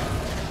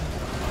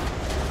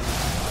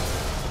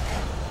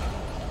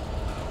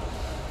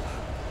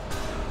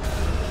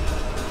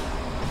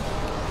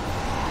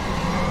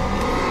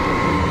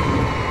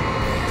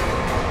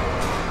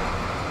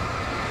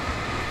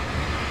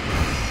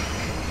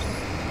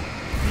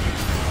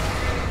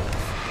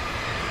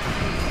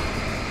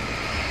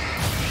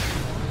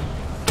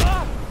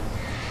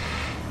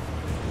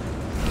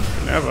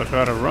 If I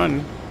try to run,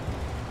 is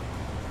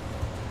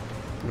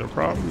there a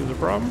problem? Is there a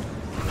problem?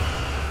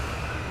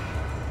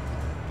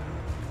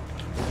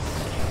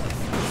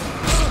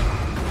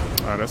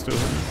 Alright, let's do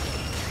it.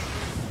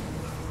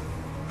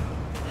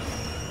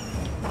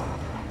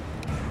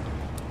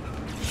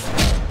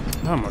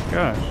 Oh my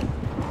gosh.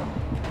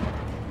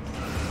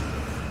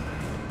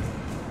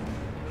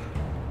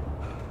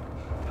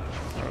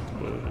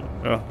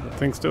 Oh, the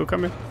thing's still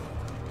coming?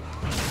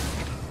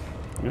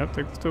 Yep,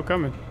 thing's still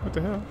coming. What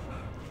the hell?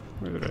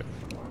 Where is it at?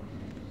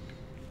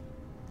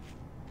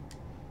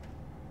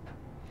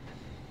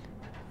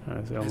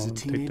 As a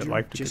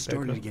teenager, just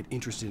starting to get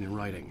interested in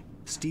writing,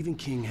 Stephen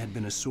King had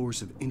been a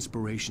source of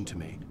inspiration to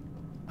me.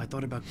 I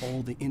thought about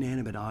all the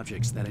inanimate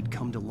objects that had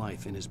come to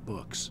life in his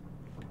books.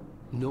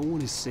 No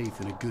one is safe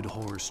in a good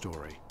horror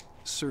story.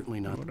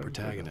 Certainly not the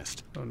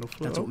protagonist.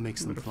 That's what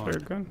makes them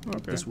fun.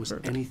 This was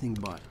anything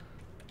but.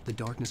 The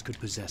darkness could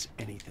possess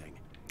anything.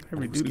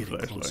 And it was getting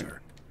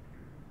closer.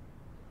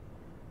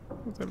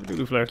 What's heavy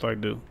duty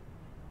flashlight do?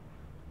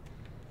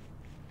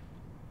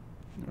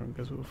 I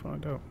guess we'll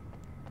find out.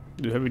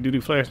 Do heavy duty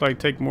flashlight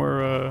take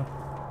more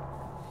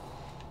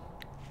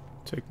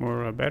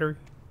battery?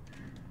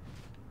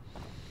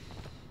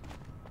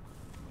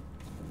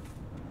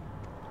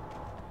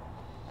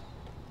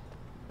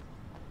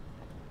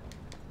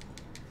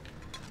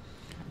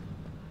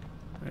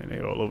 And they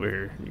all over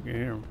here. You can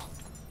hear them.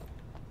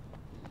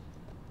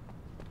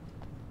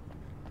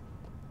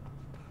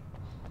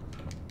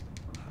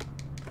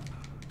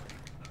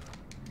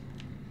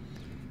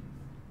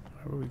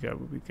 What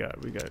we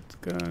got? We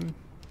got gun,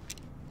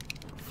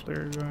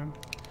 flare gun,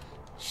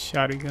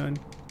 shotgun,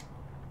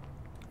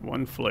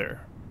 one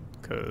flare,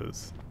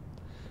 cause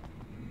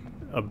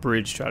a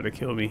bridge tried to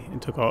kill me and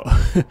took all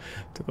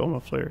my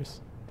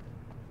flares.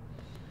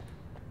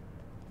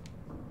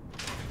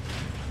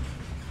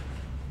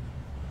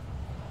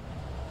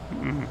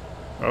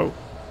 Oh.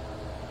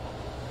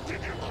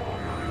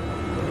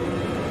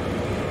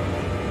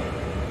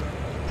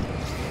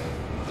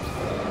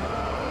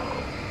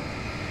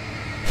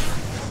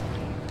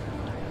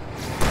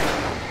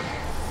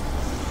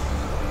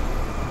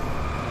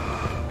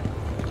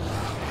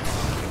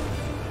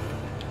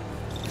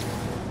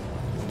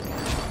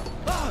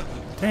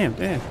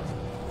 Damn.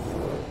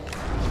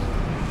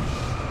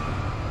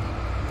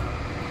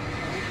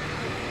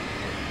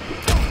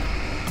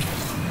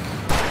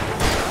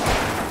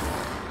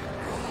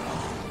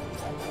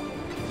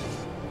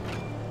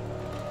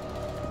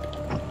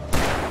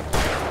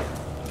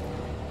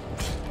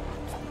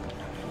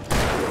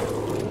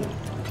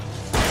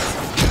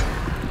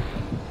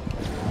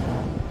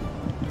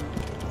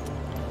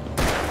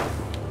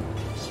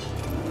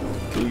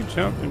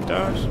 jump and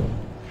dodge.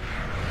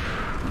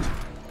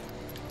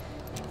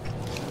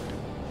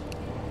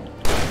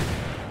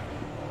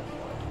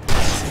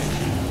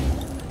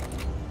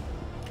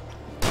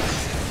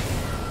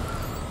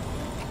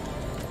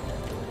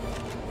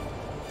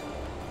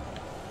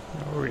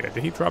 Oh yeah,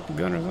 did he drop the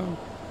gun or something?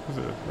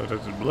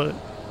 That's his blood.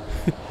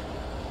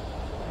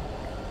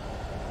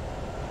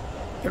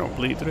 You don't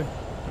bleed today.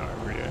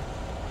 Alright, yeah.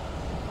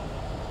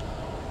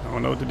 I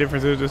don't know what the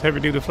difference is this heavy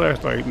duty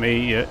flashlight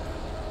made yet.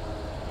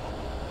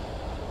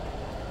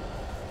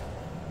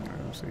 I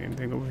don't see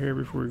anything over here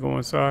before we go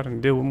inside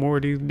and deal with more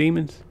of these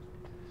demons.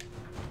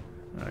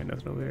 Alright,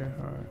 nothing over here.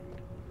 Alright.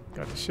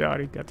 Got the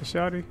shotty. Got the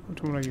shotty.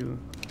 Which one am I using?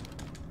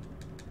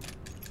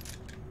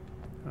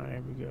 Alright,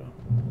 here we go.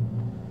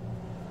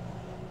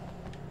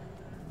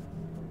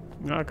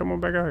 Nah, come on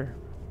back out here.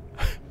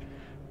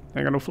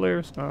 Ain't got no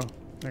flares? Oh,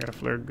 I got a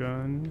flare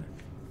gun.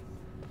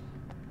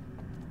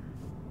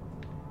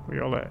 Where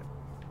y'all at?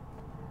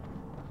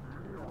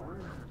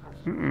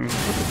 What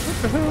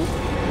the hell?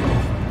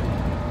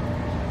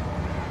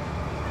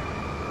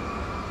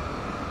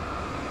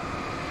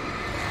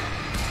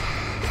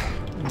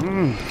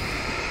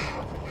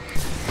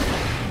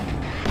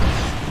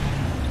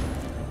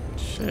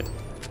 Shit.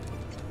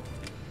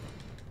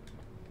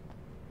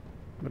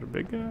 But a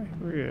big guy?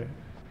 Where you at?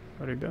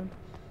 Are they done?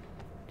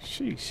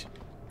 Sheesh.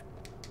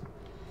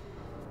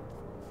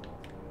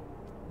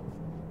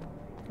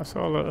 I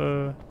saw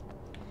a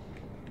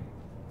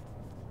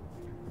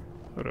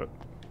hold up.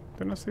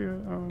 Didn't I see a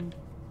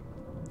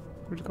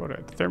what'd you call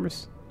that? The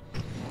thermos?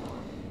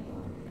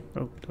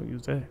 Oh, don't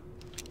use that.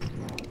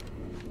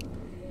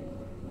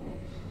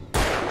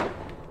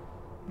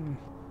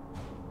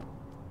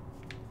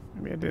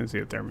 Maybe I didn't see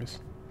a thermos.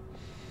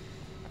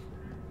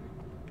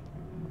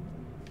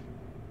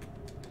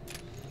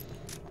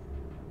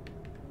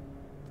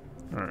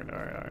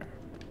 Alright.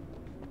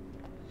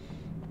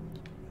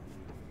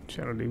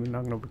 Shadow demon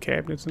knocking over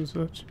cabinets and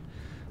such.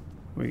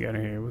 What we got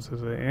in here? What's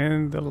this?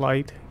 And the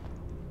light.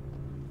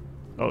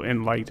 Oh,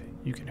 in light,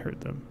 you can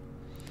hurt them.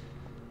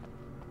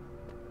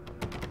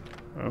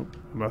 Oh,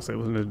 I'm about to say it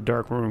was in a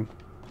dark room.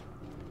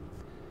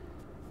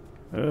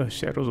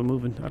 Shadows are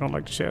moving. I don't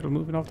like the shadows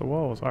moving off the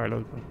walls. Alright,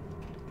 let's go.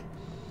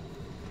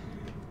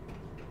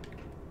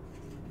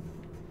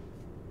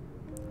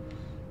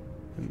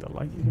 In the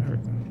light, you can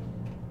hurt them.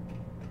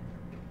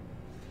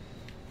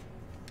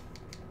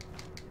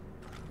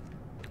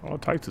 All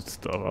types of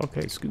stuff.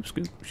 Okay, scoop.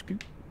 Okay.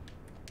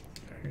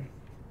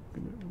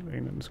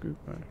 Ain't nothing to scoop.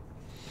 Alright.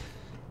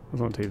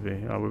 What's on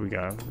TV? Oh, what we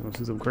got? Wanna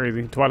see something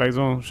crazy? Twilight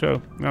Zone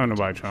show? No,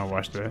 nobody trying to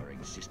watch that.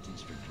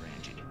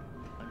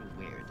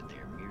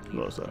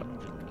 What's up?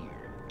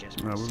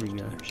 Oh, what we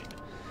got?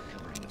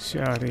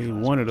 Shotty,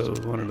 one of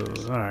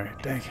those.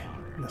 Alright, dang it.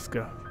 Let's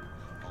go.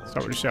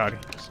 Start with the shotty.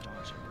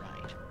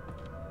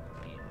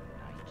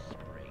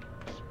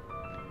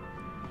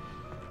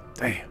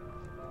 Damn.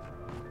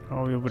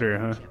 All the way over there,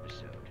 huh?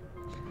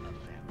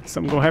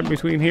 Something gonna happen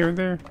between here and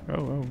there?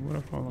 Oh, what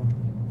I follow?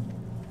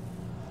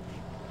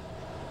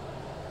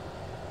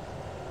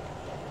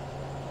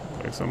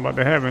 Like something about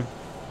to happen.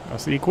 I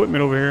see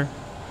equipment over here.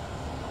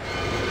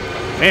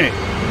 Damn it.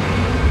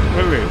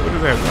 What is it? What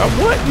is that? Oh,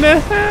 what in the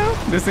hell?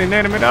 This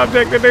inanimate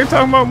object that they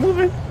talking about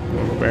moving?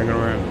 We'll go back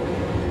around.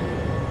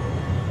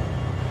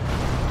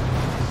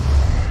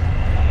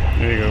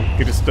 There you go.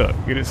 Get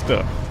it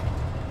stuck.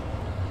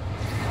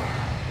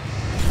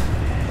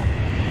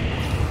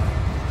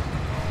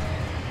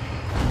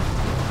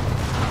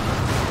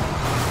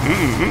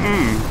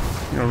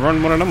 You're gonna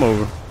run one of them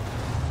over.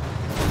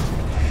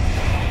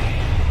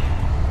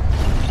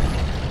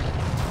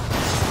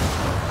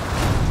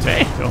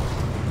 Damn.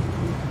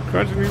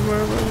 Crunching me,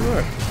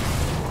 what?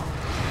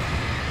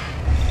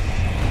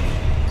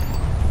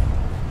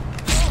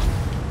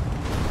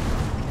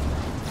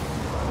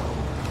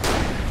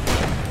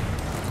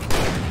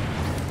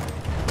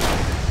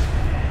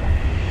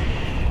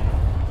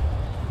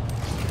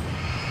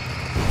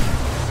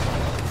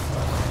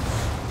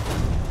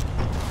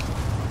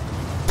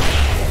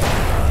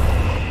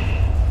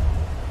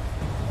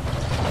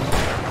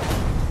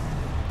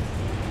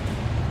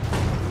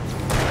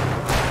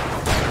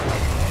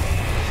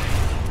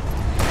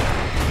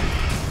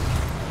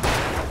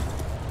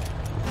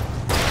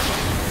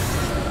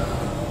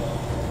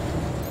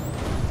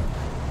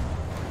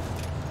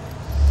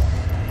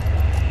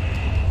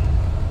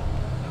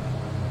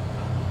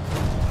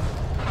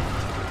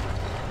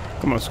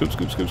 Come on, scoop.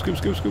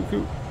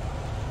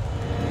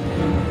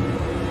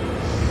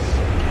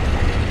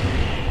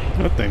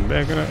 That thing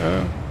backing up.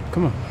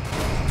 Come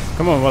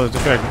on while it's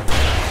affecting.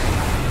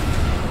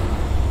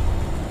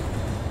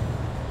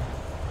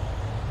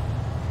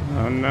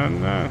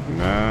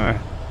 No.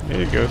 There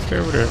you go, stay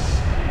over there.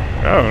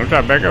 Oh, don't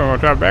try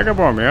to back up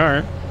on me,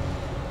 alright.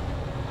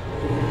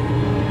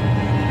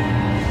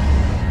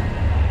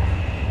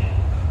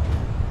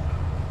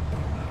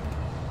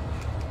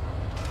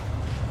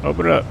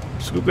 Open it up.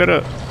 Scoop that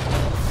up.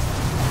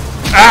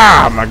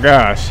 Ah, my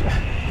gosh.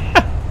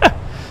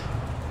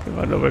 Come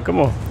on, over. Come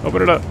on.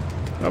 Open it up.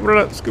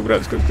 Scoop it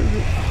up. Scoop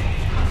it.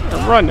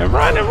 And run, and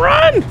run, and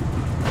run!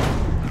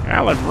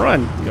 Alan,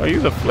 run. Yo,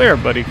 use a flare,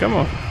 buddy. Come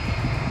on.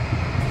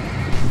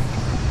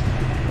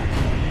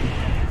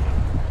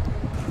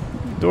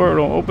 Door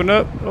don't open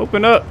up.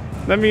 Open up.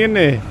 Let me in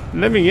there.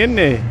 Let me in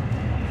there.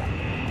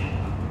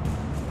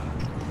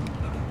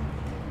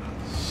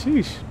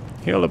 Sheesh.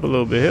 Heal up a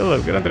little bit. Heal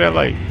up. Get under that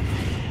light.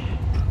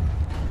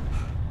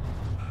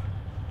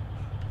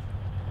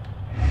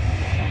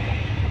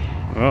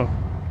 Oh.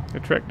 The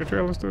tractor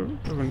trailer still?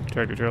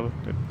 Tractor trailer.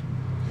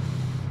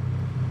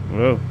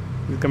 Whoa.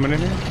 He's coming in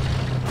here?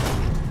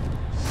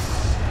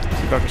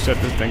 See if I can shut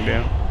this thing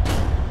down.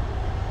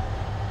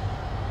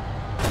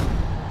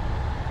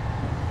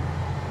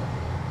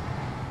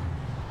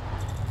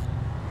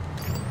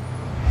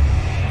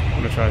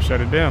 I'm gonna try to shut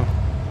it down.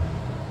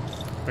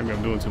 Maybe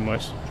I'm doing too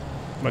much.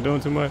 Am I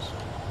doing too much?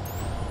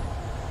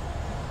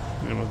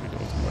 I must be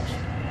doing too much.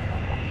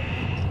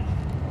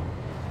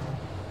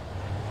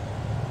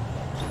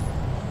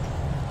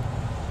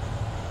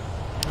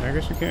 I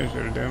guess you can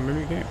shut it down.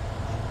 Maybe you can't.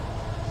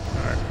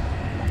 Alright.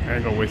 I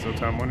ain't gonna waste no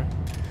time on it.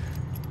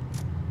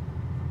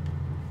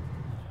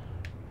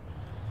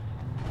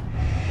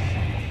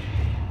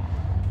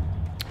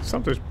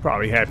 Something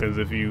probably happens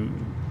if you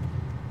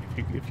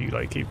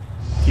like keep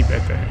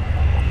at that.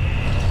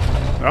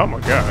 Oh my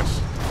gosh.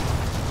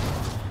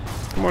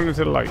 Come on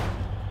into the light.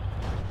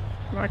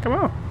 Alright, come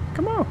on.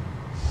 Come on.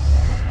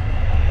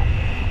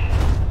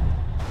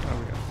 There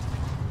we go.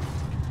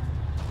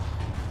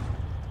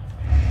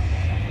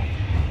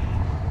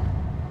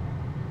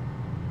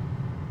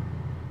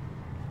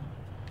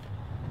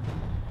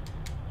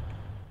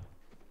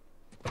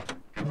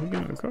 Let me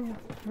get in the car.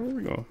 Where are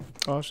we going?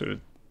 Oh, I should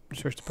have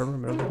searched the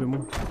perimeter a little bit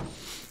more.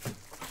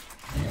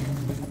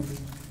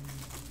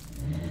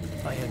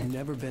 I had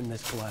never been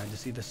this glad to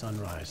see the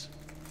sunrise.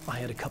 I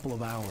had a couple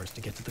of hours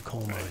to get to the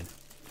coal mine.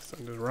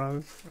 Sun just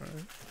rises.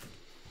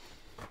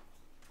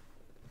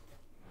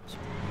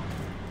 Alright.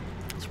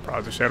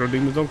 Surprised the shadow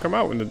demons don't come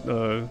out in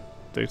the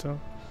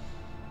daytime.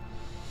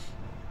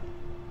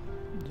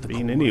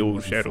 Being in the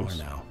old shadows.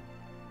 Now.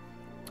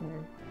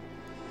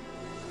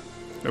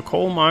 The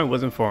coal mine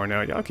wasn't far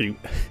now. Y'all keep.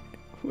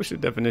 What's the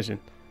definition?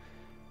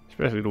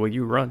 Especially the way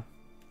you run.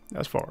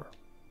 That's far.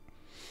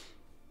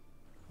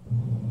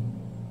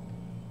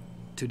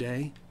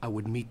 Today, I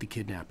would meet the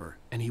kidnapper,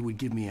 and he would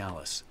give me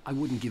Alice. I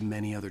wouldn't give him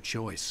any other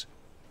choice.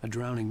 A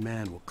drowning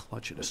man will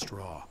clutch at a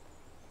straw.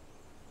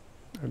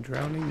 A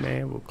drowning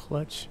man will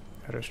clutch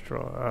at a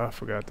straw. I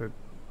forgot that.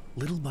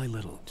 Little by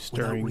little,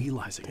 without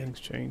realizing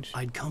things change.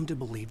 I'd come to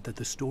believe that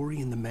the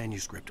story in the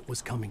manuscript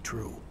was coming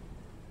true.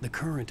 The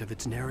current of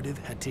its narrative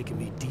had taken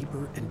me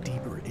deeper and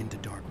deeper into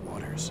dark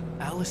waters.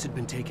 Alice had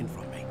been taken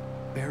from me.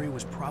 Barry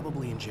was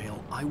probably in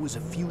jail. I was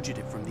a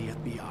fugitive from the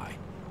FBI.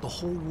 The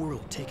whole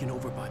world taken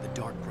over by the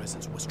dark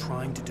presence was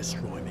trying to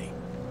destroy me.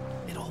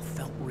 It all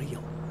felt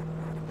real,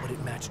 but it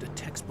matched a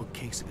textbook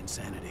case of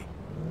insanity.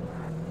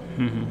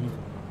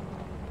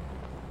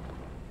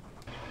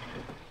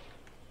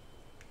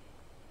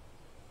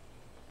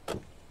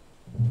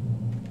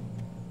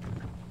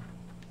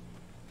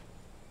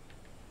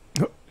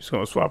 Just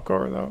gonna swap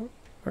cars out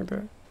like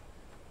that.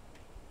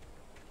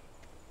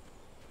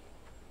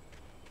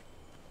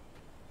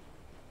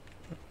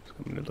 It's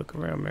coming to look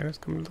around, man. It's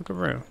coming to look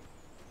around.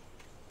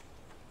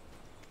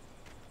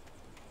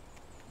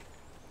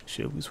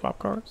 Should we swap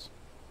cars?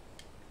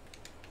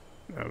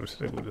 No, I'm gonna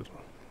stick with this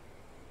one.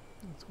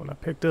 That's one I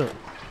picked up.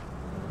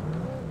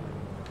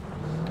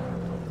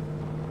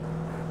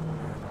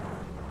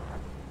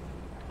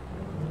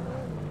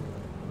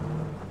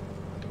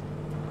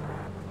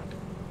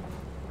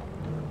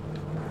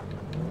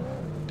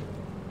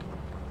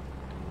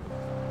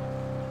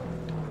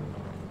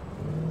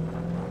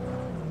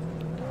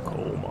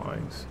 Coal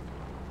mines.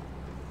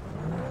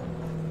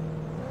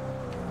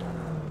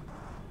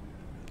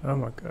 Oh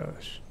my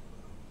gosh.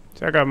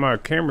 See, I got my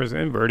cameras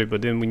inverted,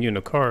 but then when you're in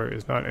the car,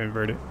 it's not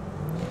inverted,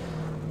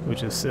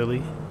 which is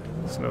silly.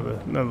 It's another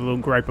little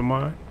gripe of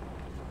mine.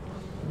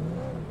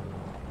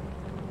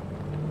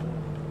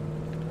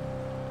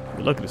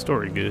 But lucky the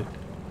story good.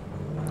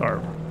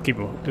 Or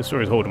the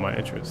story's holding my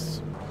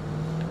interest.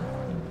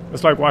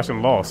 It's like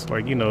watching Lost.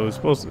 Like, you know, it's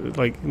supposed to,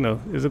 like, you know,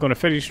 is it gonna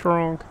finish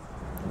strong?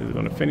 Is it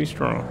gonna finish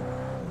strong?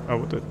 Oh,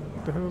 what the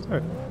hell is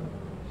that?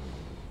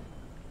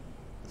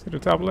 See the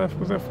top left?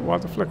 What's that? Why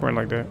is it flickering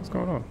like that? What's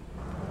going on?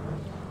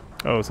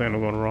 Oh, it's saying I'm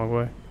going the wrong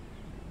way.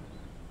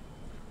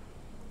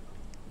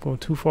 Going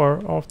too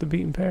far off the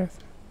beaten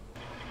path.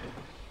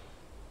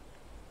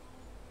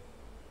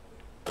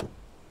 I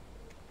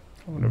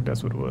wonder if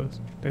that's what it was.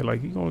 They're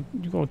like, you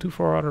going too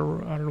far out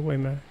of the way,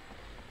 man.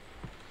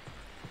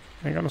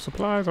 Ain't got no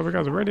supplies. All we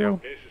got is a radio.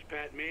 This is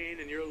Pat Main,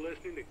 and you're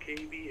listening to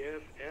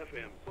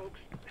KBF-FM. Folks,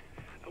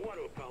 I want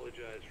to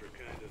apologize for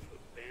kind of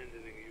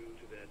abandoning you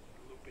to that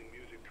looping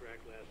music track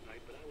last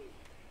night, but I was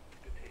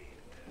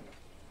detained.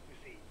 You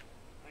see,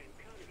 I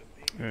encountered a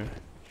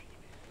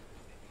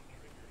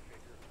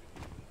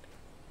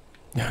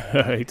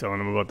big... He telling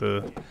him about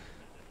the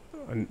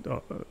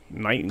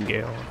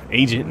Nightingale,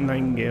 Agent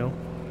Nightingale.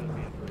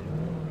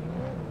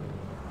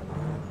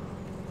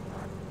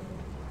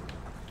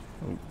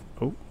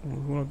 Oh, we're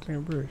going up the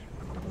damn bridge.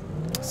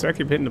 So I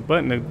keep hitting the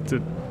button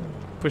to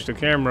push the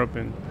camera up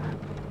and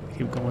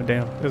keep going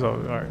down. It's all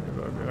right.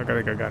 I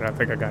think I got it. I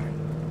think I got it.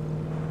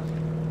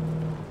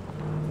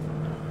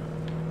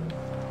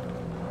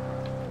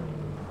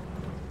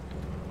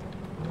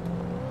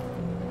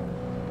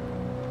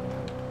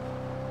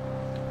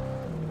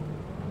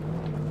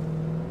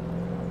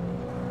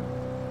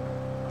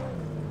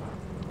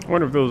 I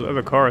wonder if those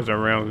other cars are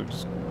around,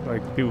 just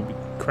like people be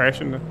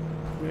crashing them,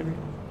 maybe.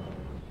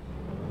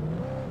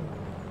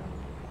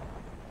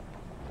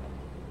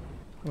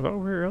 Was I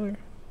over here earlier?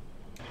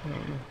 I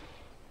don't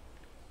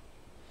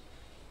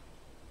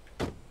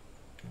know.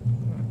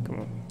 Come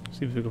on,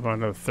 see if we can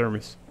find another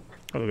thermos.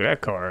 Oh, look at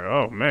that car.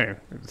 Oh man,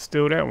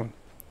 steal that one.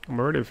 I'm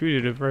already a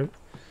fugitive, right?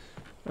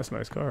 That's a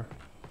nice car.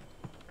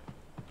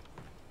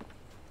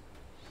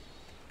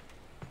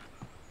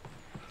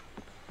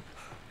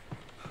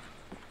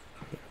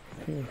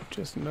 Yeah,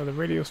 just another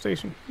radio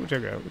station. What you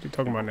got? What you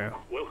talking about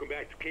now? Welcome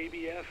back to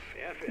KBF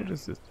FM. What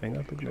is this thing?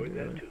 I think Enjoyed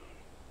that too.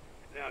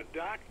 Now,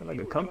 Doc, like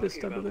you a were compass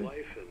talking type of about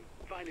thing? life and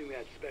finding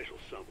that special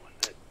someone,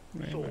 that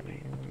Man,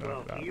 soulmate. no,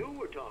 Well, no. you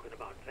were talking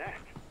about that.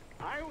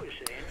 I was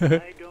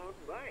saying I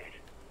don't buy it.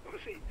 Well,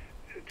 see,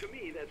 to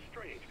me that's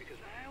strange because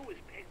I always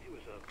pegged you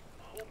as a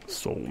hopeless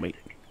Soulmate.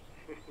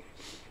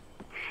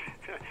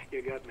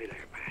 You got me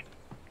there, Pat.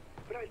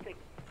 But I think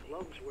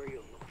love's where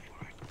you look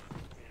for it.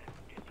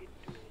 And you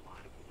do a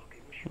lot of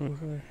looking, sure.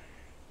 Okay.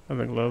 I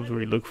think love's where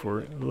you look for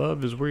it.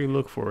 Love is where you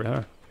look for it,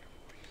 huh?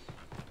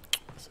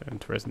 That's an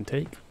interesting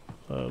take.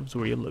 Love's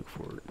where you look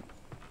for it.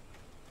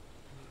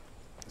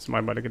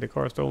 Somebody about to get their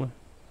car stolen?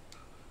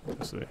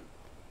 Let's see.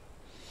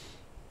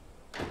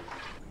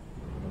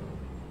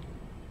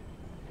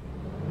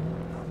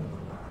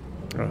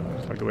 Oh, I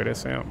just like the way that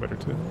sounds better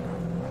too.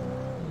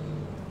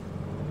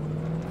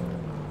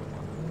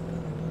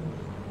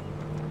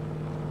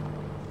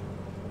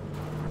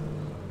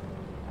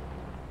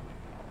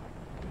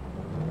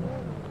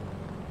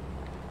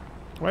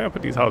 Why y'all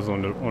put these houses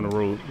on the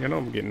road? You know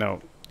I'm getting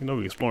out. You know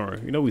we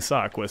exploring. You know we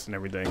side questing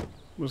everything.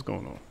 What's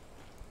going on?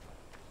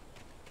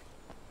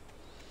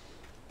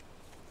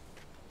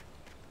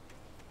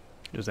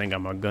 Just ain't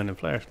got my gun and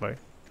flashlight.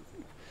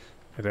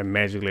 And that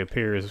magically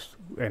appears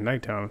at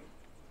nighttime.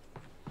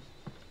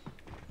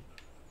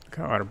 Look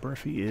how out of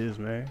breath he is,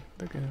 man.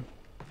 Look at him.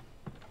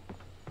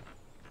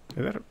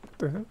 Is that a, what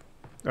the hell?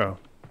 Oh,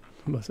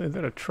 I must say, is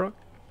that a truck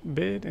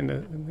bed in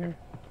there?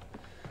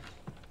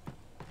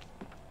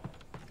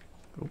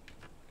 Oh.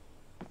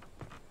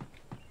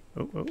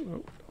 Oh.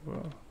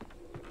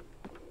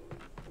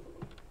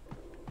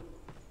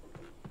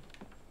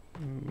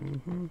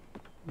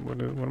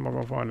 What am I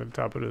gonna find at the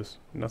top of this?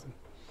 Nothing.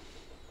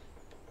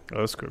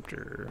 A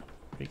scripture.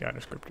 He got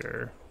a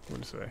scripture.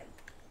 What does it say?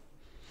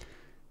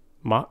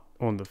 Mott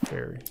on the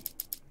ferry.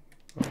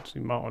 I'll see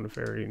Mott on the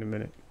ferry in a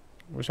minute.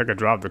 Wish I could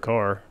drive the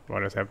car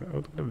while that's happening. Oh,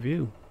 look at the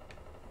view.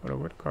 Where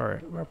the car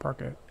at? Where I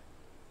park at?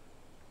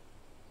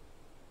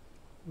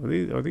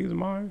 Are these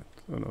mines?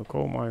 Oh no,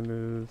 coal mine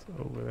is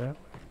over that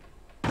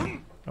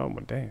way. Oh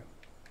my damn.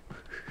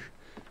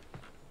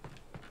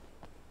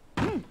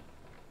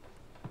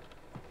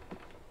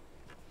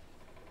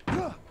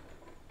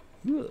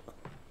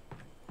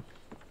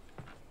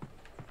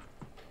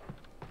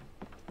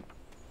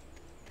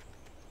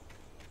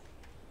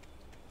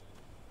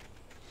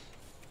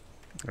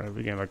 Alright, if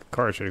we get like a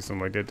car chase,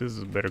 something like that, this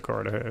is a better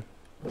car to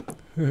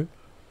have.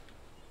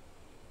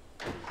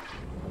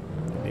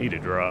 Need to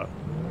drive.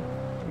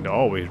 Need to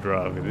always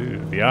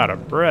drive. Be out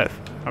of breath.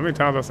 How many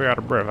times I say out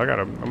of breath?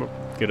 I'm gonna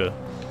get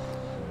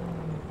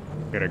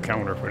a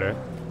counter for that.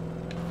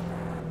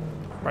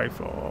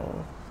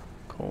 Rifle.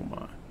 Coal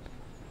mine.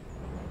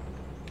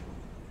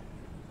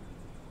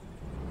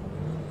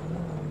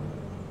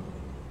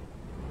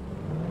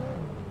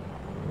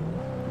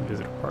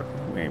 Visitor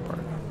parking. We ain't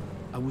parking.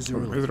 I was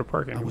early. Visitor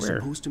parking. I was Where?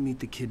 supposed to meet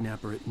the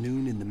kidnapper at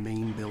noon in the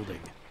main building.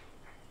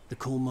 The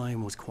coal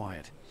mine was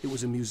quiet. It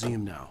was a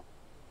museum now.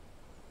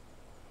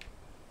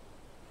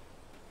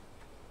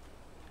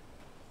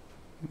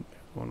 What's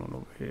going on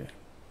over here?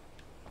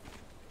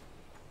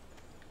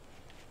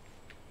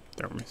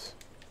 Thermos.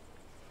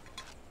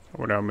 I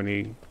wonder how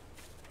many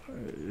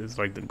is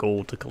like the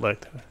goal to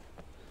collect.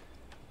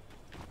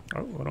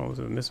 Oh, hold on, was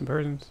it missing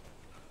persons?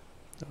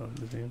 Oh,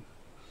 museum.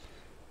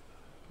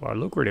 While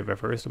lucrative at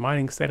first,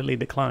 mining steadily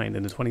declined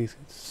in the 20th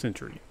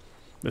century.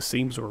 The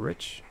seams were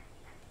rich,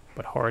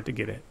 but hard to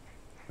get at.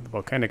 The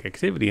volcanic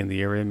activity in the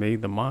area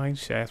made the mine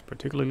shafts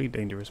particularly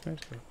dangerous.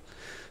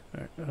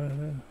 Alright,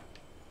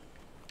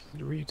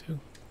 to read too.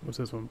 What's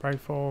this one?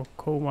 Brightfall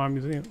Coal Mine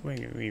Museum. We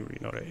ain't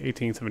read all that.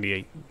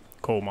 1878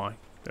 coal mine.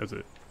 That's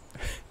it.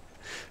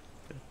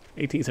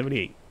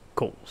 1878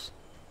 coals.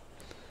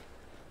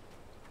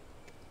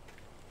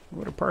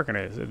 What a parking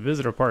is? It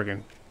visitor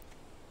parking.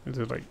 Is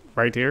it like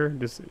right there?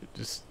 This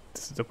is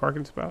the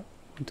parking spot.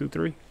 1, 2,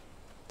 3,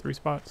 3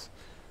 spots.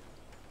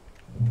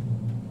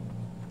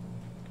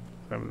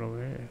 Something over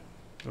there.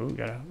 Oh,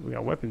 we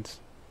got weapons.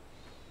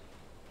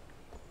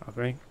 I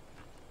think.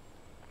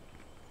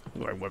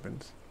 Look like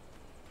weapons.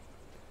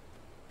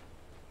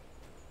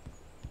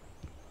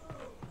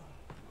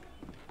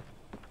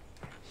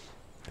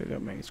 Pick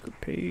up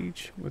manuscript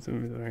page. What's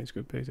in the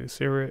manuscript page? There's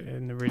Sarah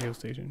and the radio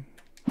station.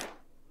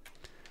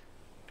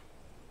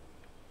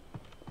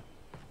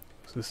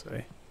 What's this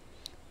say?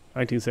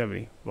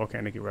 1970,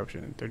 volcanic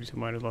eruption. 32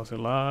 miners lost their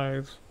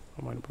lives.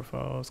 All miner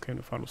profiles came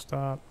to final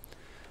stop.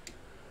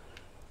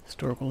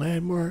 Historical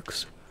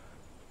landmarks.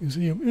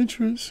 Museum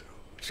entrance.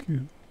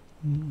 Excuse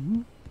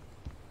me.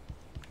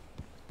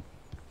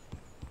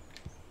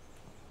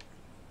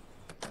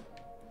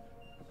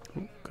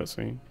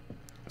 Cutscene.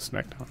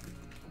 Snack time.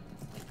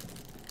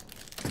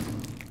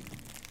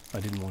 I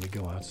didn't want to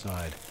go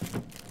outside.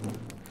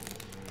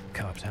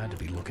 Cops had to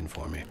be looking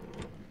for me.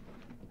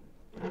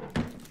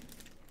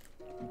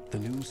 The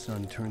new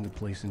sun turned the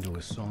place into a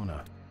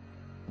sauna.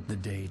 The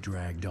day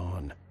dragged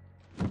on.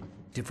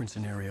 Different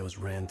scenarios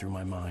ran through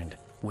my mind.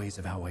 Ways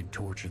of how I'd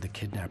torture the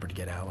kidnapper to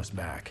get Alice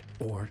back.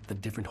 Or the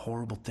different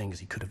horrible things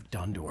he could have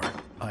done to her.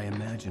 I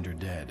imagined her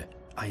dead.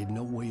 I had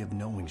no way of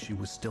knowing she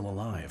was still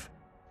alive.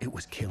 It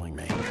was killing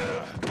me.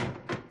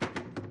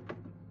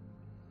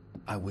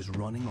 I was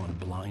running on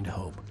blind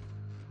hope.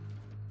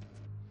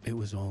 It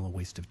was all a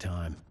waste of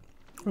time.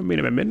 We meet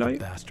him at midnight?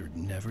 The bastard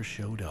never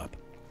showed up.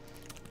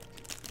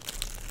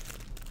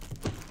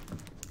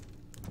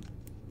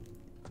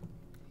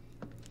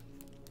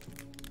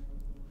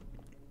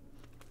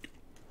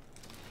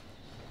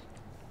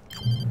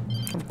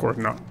 Of course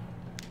not.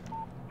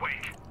 Wait,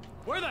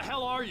 where the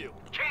hell are you?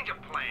 Change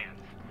of plans.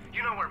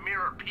 You know where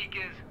Mirror Peak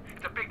is?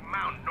 It's a big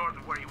mountain north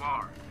of where you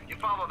are. You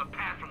follow the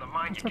path from the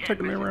mine. Stop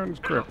taking me around this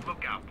crib. There's a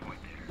lookout point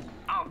there.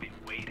 I'll be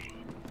waiting.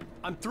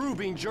 I'm through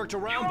being jerked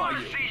around by you.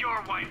 You want to see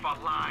your wife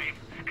alive?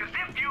 Because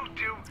if you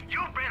do, you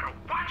better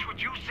watch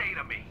what you say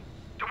to me.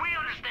 Do we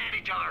understand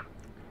each other?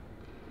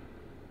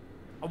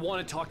 I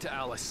want to talk to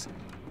Alice.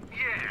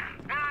 Yeah,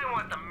 and I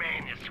want the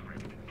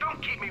manuscript.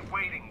 Don't keep me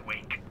waiting,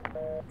 Wake.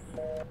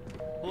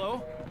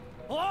 Hello?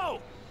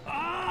 Hello?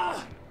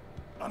 Ah!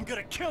 I'm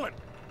gonna kill him.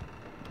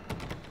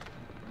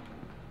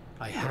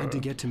 I had to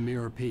get to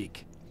Mirror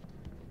Peak.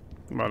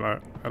 Am I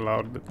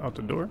allowed out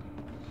the door?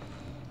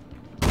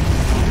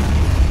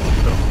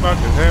 What the fuck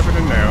is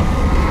happening now?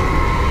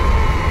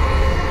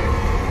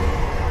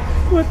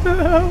 What the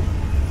hell?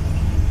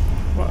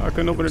 Well, I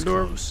couldn't open the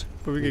door,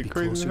 but we get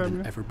crazy closer happening?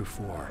 than ever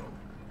before.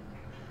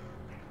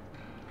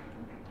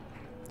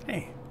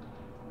 Hey.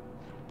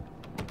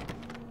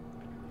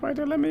 Why'd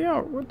they let me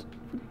out? What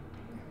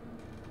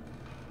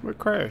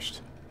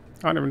crashed?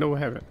 I don't even know what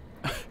happened.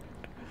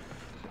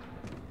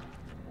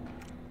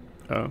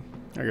 Oh,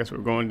 I guess we're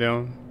going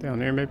down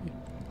there maybe?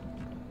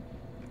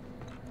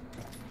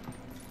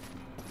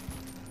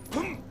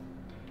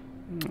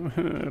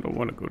 I don't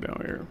want to go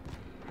down here.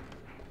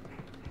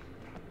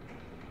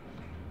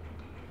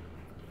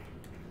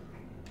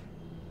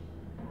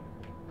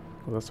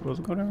 Was I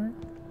supposed to go down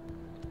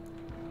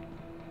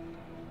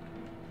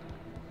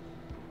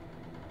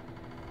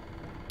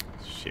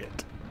here?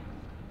 Shit.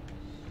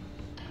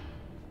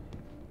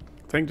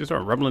 Thing just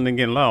started rumbling and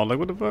getting loud. Like,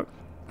 what the fuck?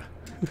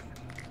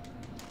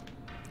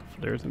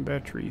 Flares and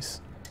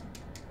batteries.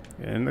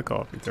 And the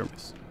coffee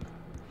thermos.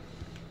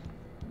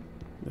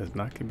 That's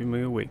not keeping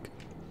me awake.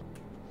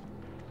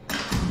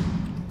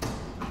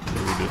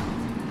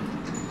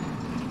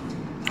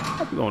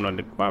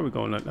 Why are we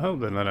going under? How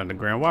is that not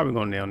underground? Why are we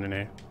going down in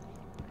there?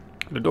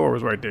 The door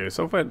was right there.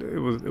 So far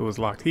it was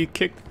locked. He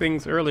kicked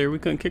things earlier. We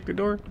couldn't kick the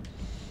door.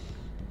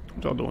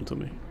 What y'all doing to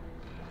me?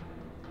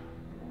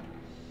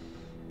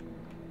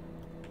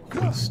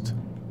 Ghost.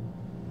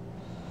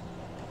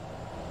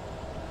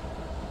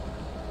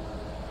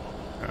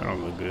 I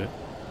don't look good.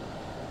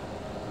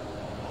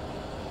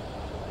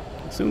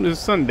 As soon as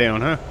the sun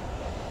down, huh?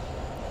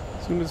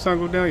 As soon as the sun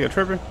go down, y'all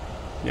tripping?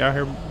 Y'all out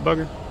here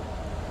bugging?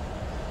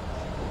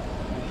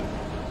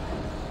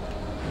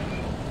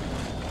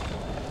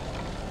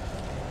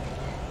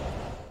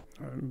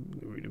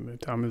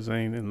 Thomas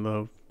Zane in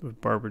love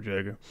with Barbara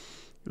Jagger.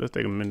 Let's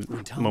take a moment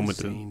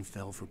Zane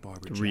fell for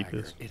Barbara to read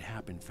Jagger, this. It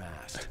happened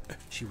fast.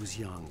 She was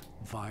young,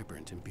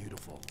 vibrant, and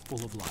beautiful,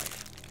 full of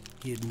life.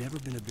 He had never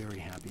been a very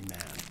happy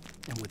man,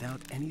 and without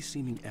any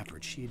seeming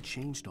effort, she had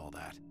changed all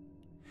that.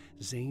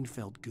 Zane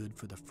felt good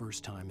for the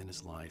first time in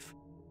his life.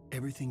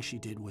 Everything she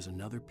did was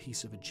another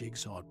piece of a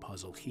jigsaw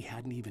puzzle he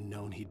hadn't even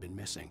known he'd been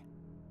missing.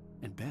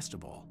 And best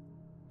of all,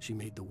 she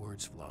made the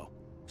words flow,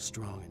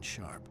 strong and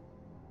sharp.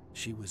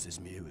 She was his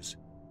muse.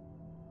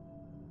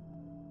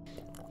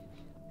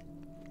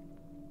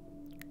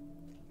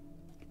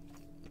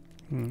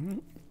 Mm-hmm.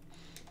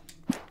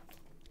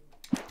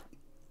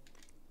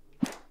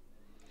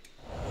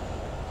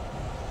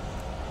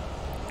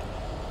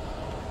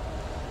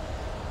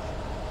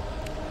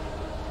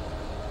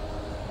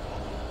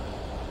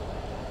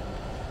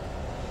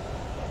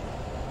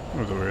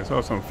 What's over here? I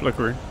saw something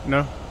flickering.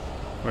 No?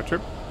 My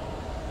trip?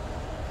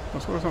 I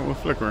saw something was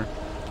flickering.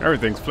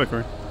 Everything's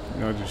flickering.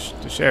 You know,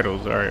 just the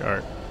shadows. Alright,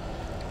 alright.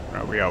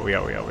 Alright, we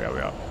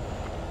out.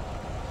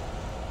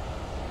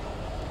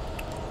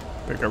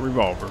 Pick up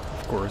revolver,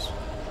 of course.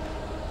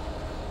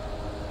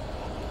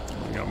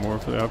 We got more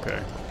for that. Okay.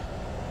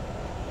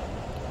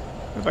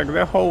 It's like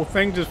that whole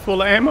thing just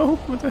full of ammo?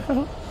 What the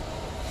hell?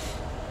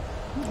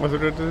 What's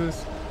it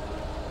is?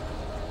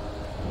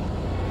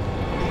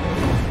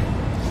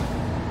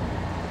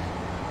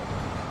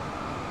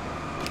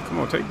 Come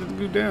on, take this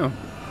dude down.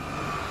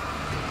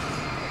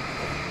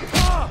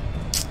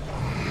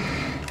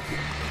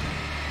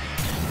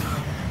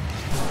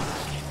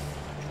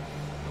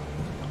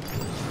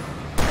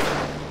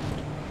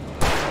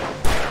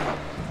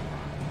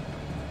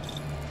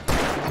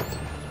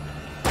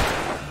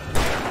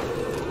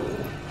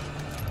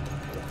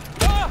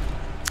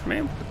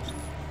 Man.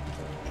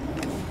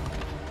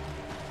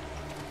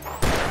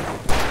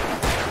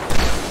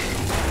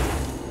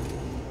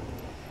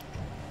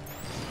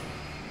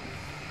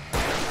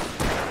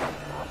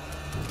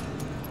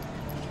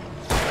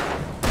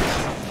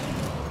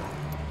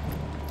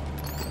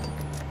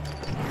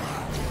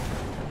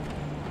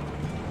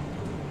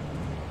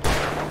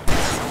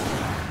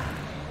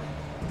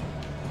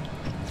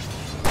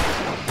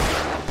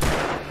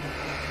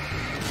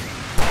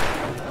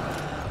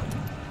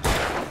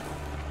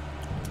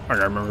 I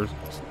gotta remember,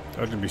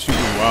 I was gonna be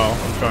shooting them while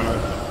I'm trying to, I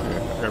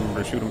gotta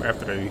remember to shoot them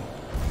after the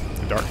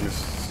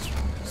darkness,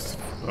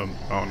 I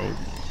don't know,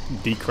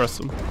 decrust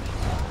them.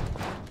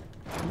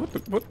 What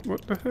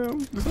the hell?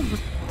 Did someone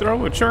just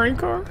throw a train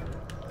car?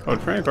 Oh,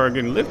 the train car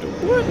getting lifted.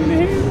 What in the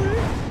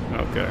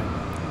hell? Okay.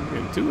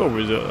 Getting two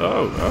overs up.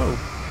 Oh.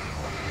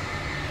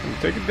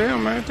 Take it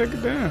down, man. Take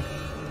it down.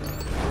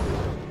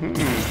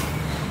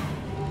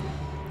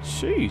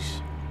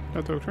 Sheesh.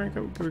 I throw a train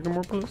car. Can we get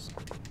more bullets?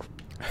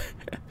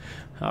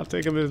 I'll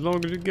take them as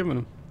long as you're giving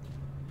them.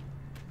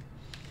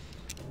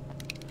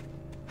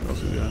 What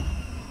else is that?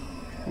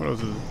 What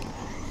else is it?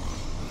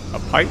 A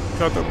pipe?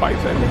 Cut the pipes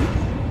at me?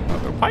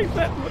 Cut the pipes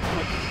at me?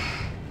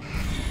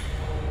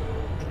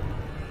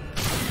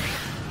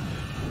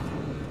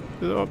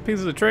 There's all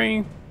pieces of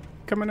train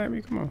coming at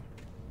me. Come on.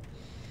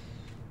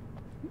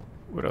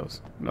 What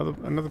else?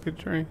 Another piece of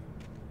train.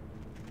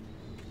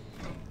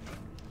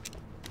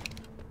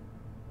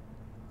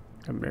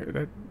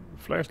 That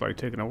flashlight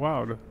taking a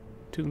while to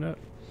tune up.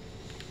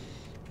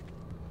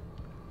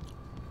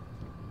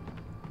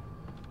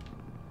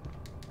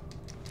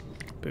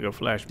 Pick up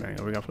flashbang.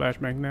 Oh, we got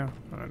flashbang now?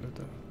 Alright,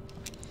 let's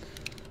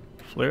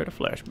flare the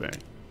flashbang.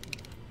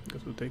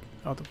 Guess we'll take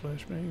out the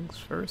flashbangs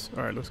first.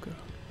 Alright, let's go.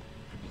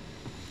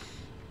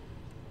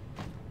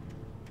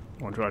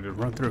 I want to try to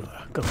run through.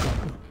 Go.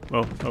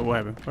 Oh,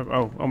 what happened?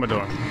 Oh, my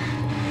door.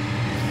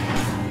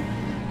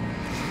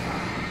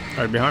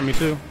 Alright, behind me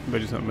too? I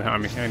bet you something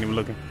behind me. I ain't even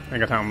looking. I ain't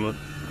got time to look.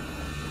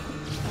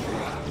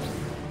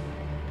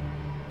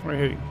 Right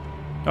here.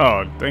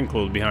 Oh, thing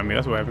closed behind me.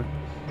 That's what happened.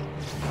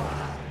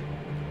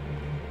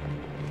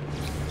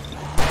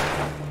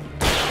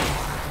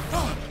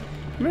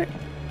 Man.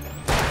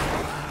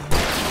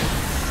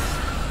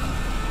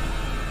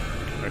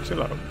 Right,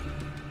 chill out.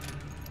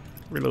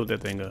 Reload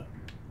that thing up.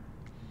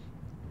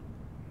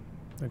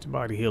 Let your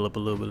body heal up a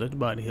little bit. Let the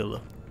body heal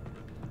up.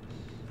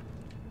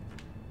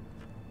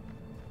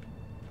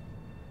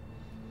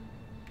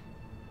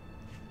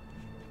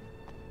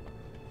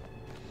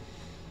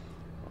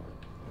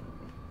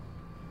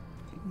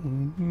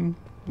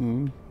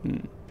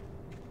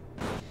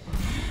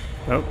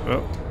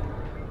 Oh.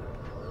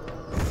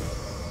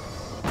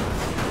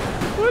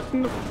 What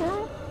in the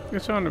world?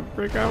 You're trying to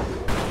break out?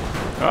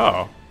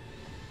 Oh.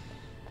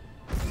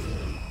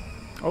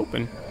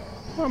 Open.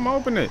 Why am I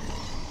opening it?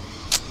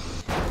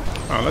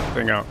 Oh, let the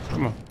thing out.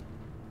 Come on.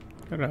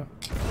 Get it out.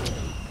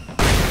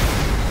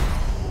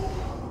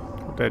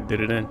 Hope that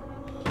did it in.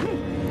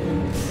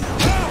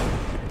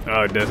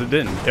 Oh, it does. It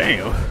didn't.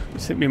 Damn.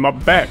 Just hit me in my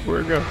back.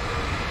 Where'd it go?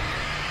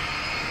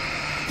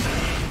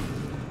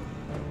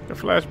 The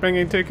flashbang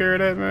ain't take care of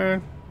that,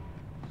 man.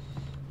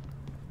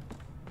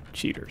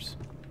 Cheaters.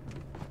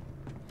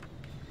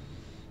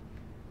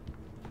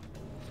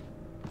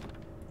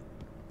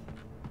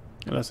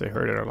 Unless they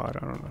heard it a lot,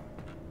 I don't know.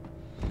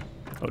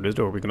 Oh, this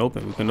door we can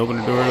open. We can open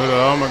the door.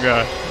 Oh my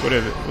god. What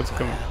is it? What's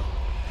coming?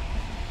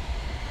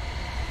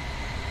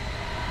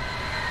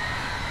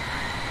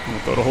 You gonna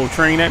throw the whole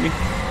train at me?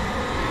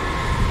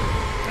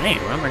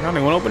 Damn, I'm like, I don't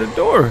even want to open the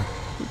door.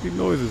 What these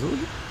noises? What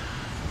the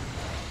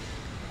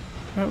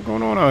hell's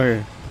going on out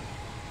here?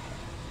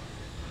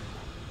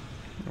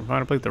 I'm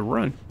trying to place to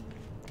run.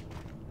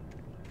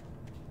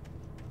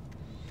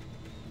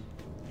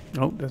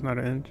 Nope, that's not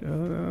an inch.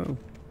 Oh.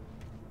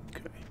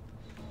 Okay.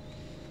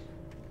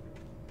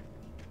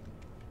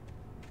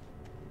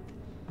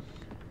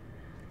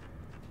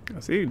 I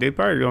see. They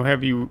probably gonna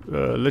have you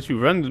let you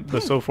run,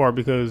 but so far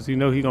because you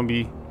know he's gonna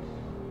be.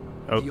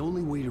 The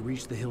only way to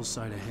reach the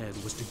hillside ahead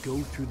was to go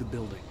through the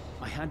building.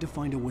 I had to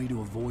find a way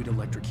to avoid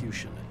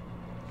electrocution.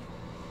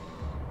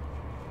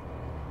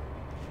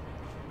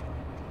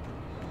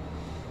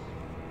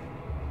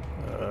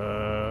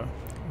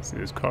 See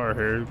this car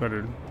here. You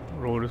better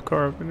roll this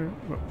car up in there.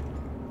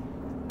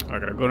 I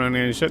gotta go down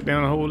there and shut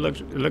down the whole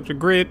electric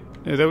grid.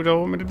 Is that what y'all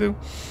want me to do?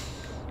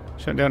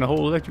 Shut down the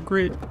whole electric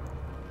grid?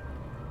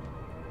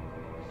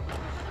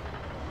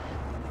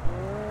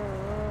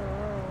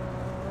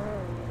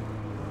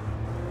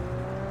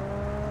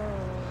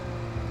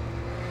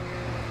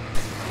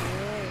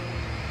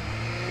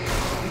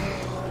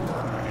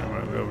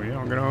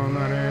 Get on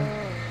out there.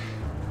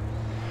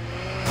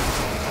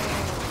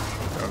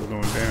 That was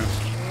going down.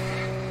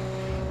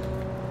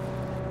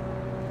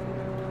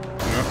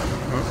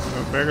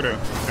 No, back it up.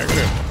 Back it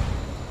up.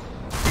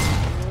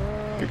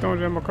 Get going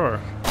to my car.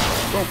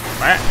 Boom.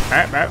 Right.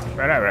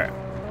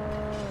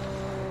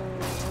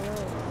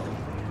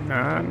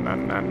 Nah.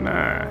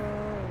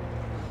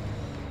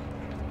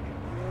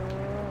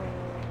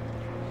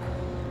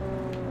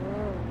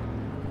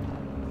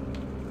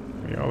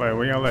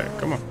 Where y'all at?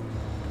 Come on.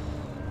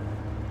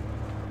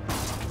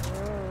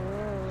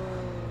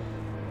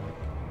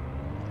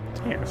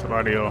 Damn, that's a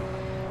lot of y'all.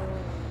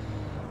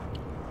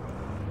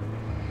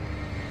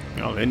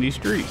 Y'all in these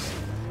streets.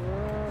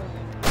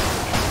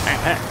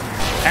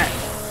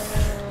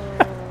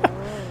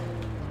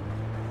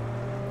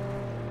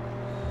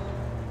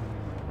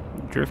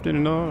 Drifting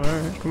and all.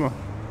 Alright, come on.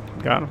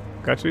 Got him.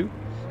 Got you.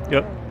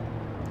 Yep.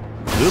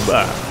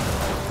 Goodbye.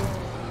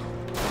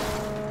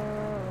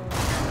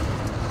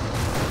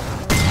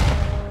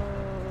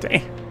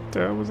 Damn. What the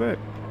hell was that?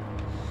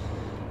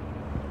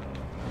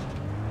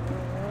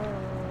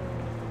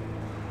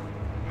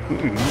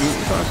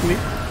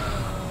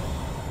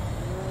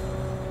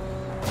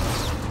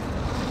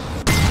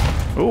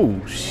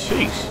 Oh,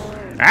 sheesh.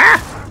 Ah!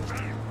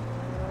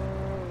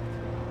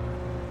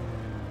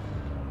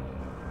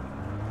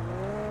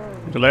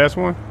 The last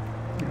one?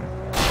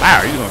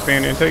 Wow, you gonna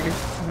stand there and take it?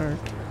 Alright.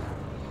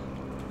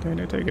 Stand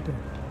there, take it then.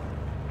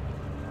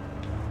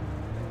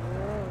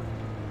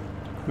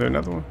 Is there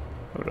another one?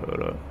 Hold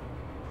up.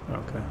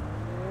 Okay.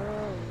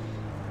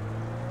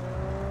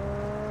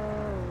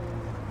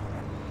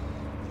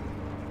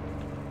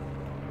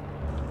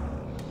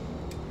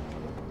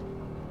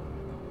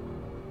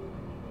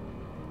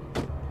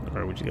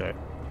 Alright, what you got?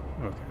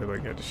 Okay,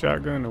 like got the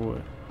shotgun or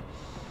what?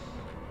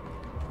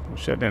 We'll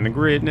shut down the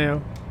grid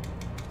now.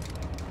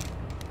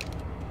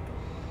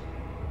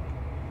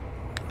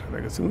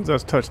 Like as soon as I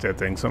touch that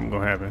thing, something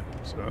gonna happen.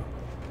 So.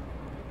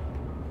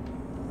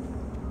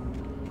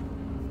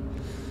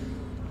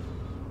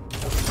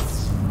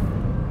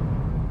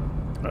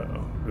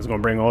 It's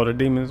gonna bring all the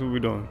demons. What we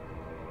doing?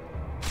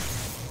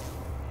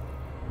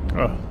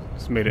 Oh,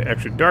 it's made it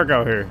extra dark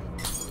out here.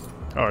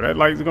 Oh, that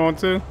light's going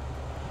too?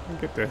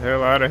 Get the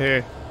hell out of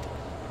here.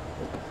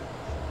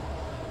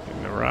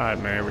 Getting the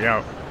ride, man. We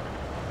out.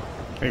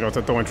 They gonna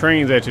start throwing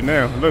trains at you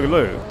now.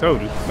 Look.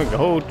 Told you.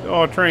 Look,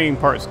 all train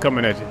parts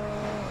coming at you.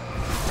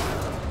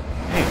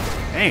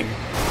 Dang.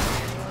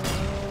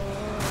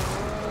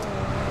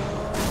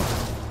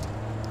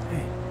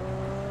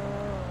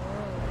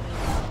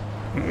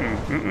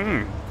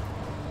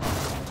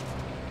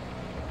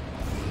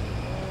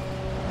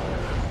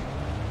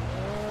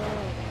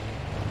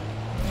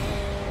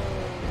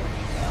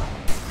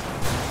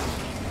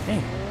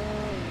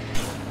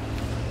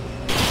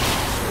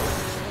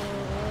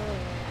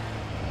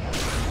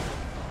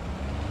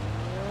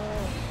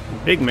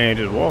 Big man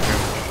just walking.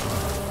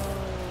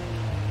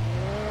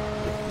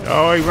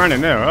 Oh, he's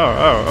running now.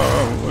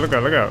 Oh. Look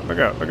out.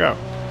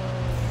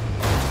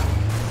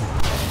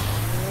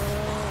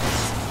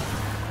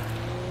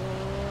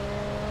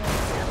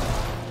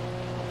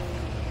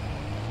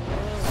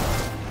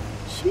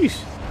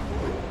 Sheesh.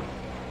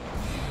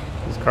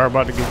 This car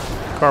about to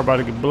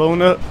get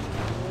blown up.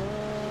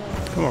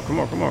 Come on.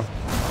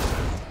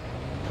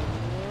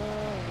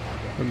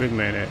 Where the big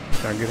man at?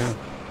 Trying to get him.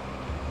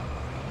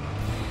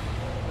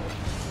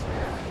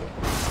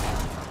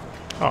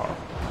 Oh.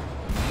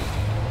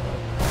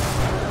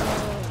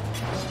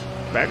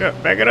 Back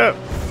it up.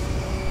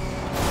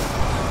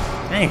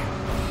 Damn.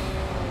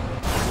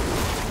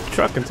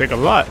 Truck can take a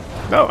lot.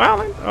 No,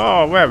 Alan.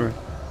 Oh, what happened?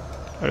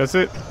 Oh, that's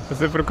it? That's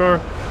it for the car?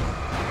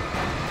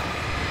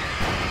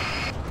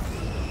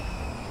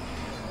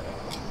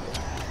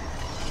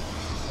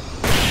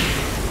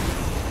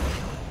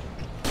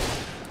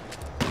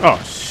 Oh,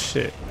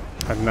 shit.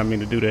 I did not mean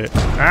to do that.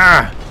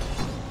 Ah!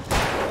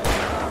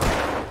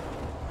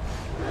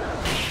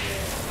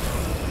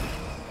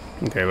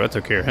 Okay, well, I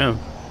took care of him.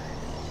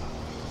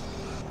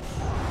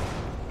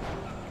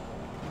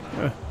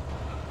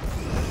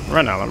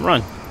 Run, Alan,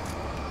 run.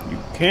 You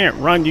can't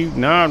run, you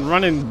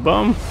non-running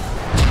bum.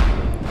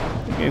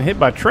 You're getting hit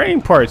by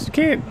train parts. You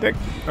can't, that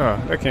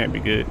can't be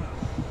good.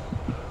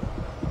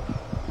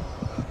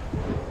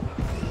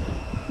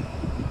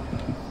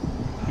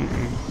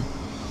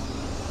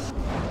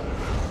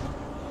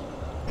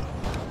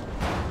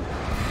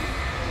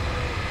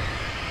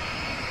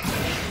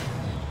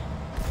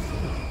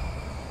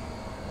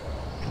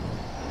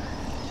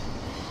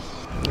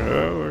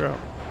 Look out.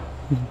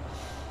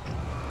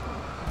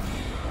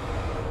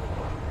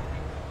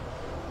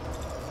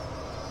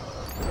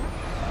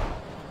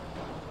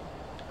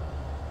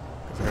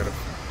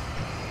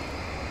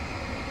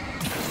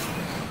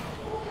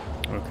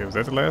 Okay, was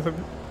that the last of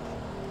it?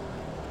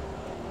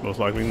 Most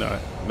likely not.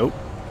 Nope.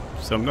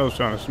 Something else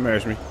trying to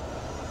smash me.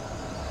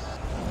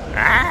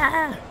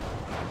 Ah!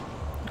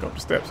 Go up the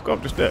steps.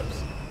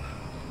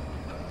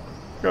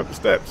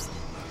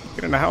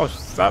 Get in the house.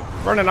 Stop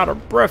running out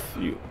of breath.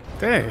 You.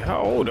 Dang,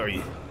 how old are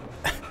you?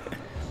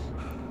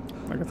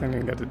 Like I think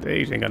ain't got the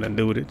age, ain't got nothing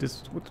to do with it.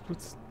 Just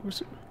what's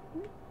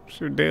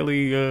your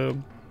daily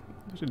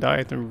what's your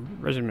diet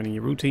and regimen and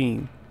your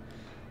routine?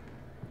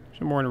 What's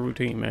your morning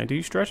routine, man? Do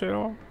you stretch at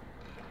all?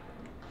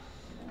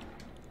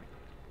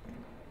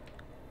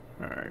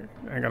 Alright,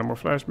 ain't got no more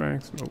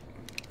flashbangs? Nope.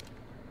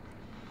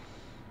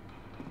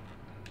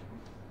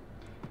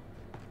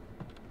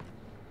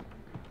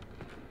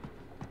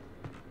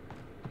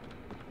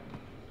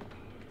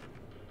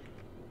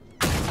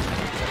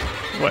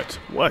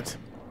 What?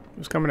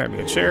 Who's coming at me?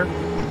 A chair?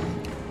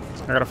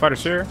 I gotta fight a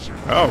chair?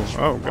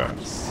 Oh god.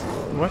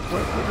 What is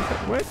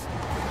that? What?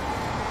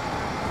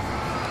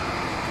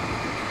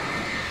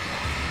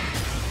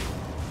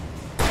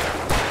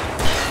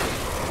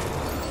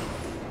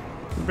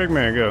 Where'd the big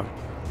man go?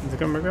 Is he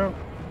coming back out?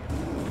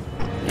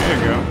 There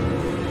you go.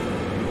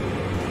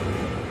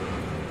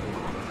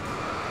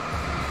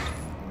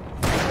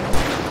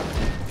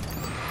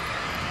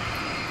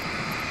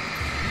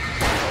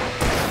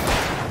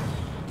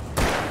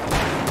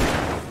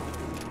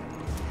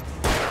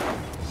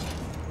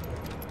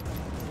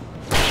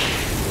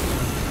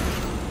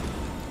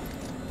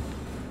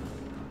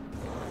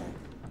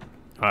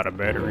 Out of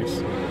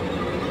batteries.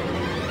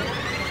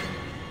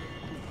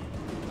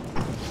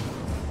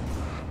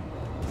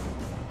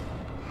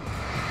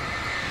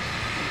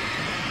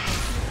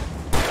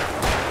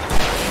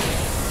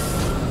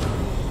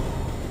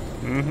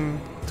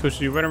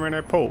 Twist you right around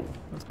that pole.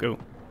 Let's go.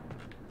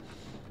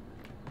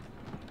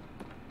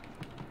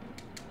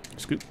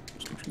 Scoop.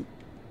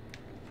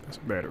 That's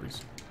some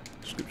batteries.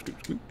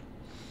 Scoop.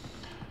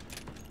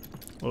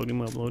 Load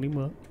him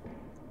up.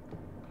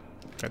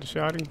 Got the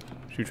shotty.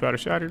 Should you try the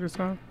shotty this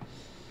time?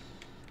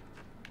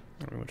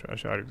 I'm gonna try the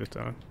shotty this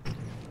time.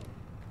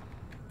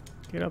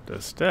 Get up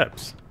the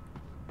steps.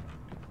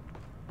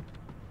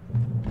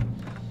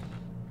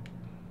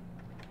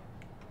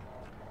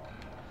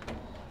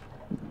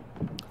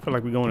 I feel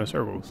like we're going in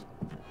circles.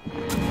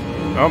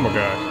 Oh my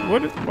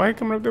gosh. Why he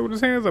coming up there with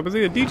his hands up? Is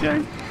he a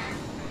DJ?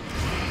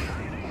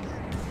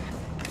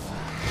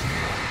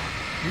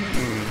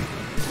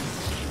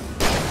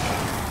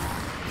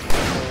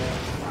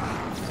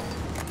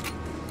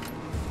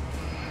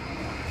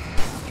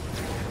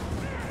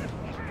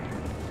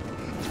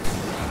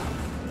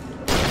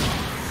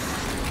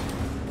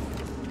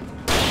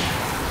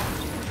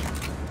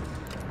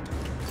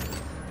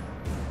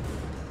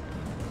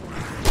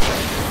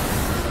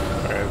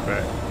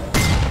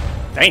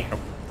 Damn,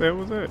 that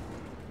was it.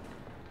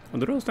 Oh,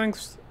 do those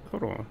things?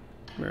 Hold on.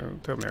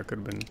 Man, tell me I could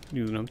have been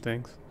using them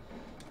things.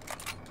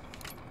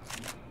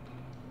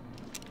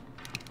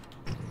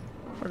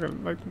 I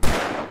got like.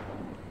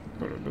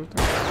 Hold on, those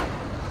things.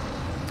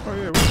 Oh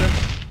yeah, what's that?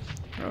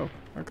 Oh,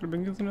 I could have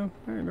been using them.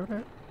 I didn't know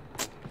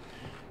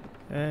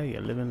that. You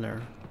live and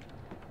learn.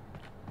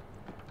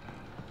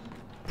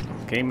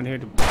 Came in here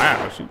to.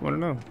 Wow, shoot, wanna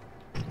know.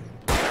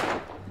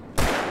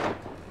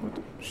 What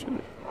the shit?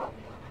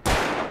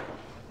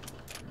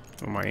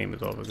 Oh, my aim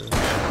is over there.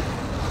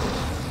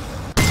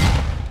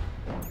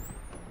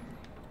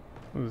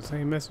 Was the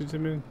same message to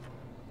me?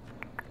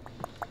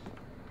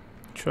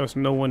 Trust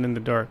no one in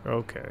the dark.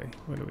 Okay,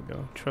 where do we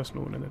go? Trust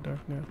no one in the dark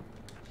now.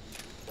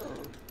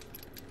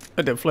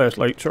 Let that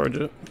flashlight charge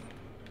up.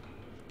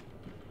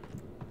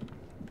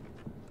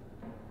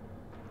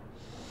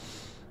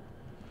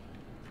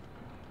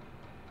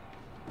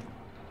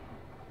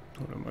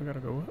 Hold on, I gotta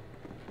go up.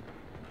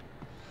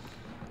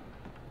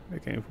 They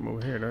came from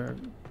over here.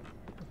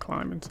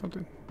 Climbing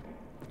something.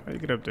 How you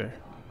get up there?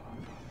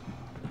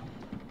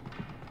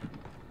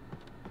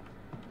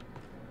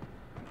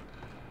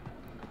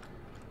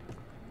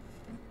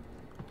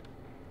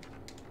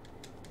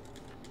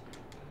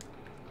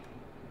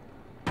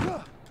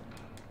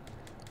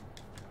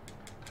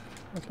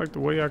 That's like the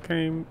way I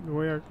came. The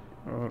way I. Oh,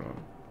 hold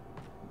on.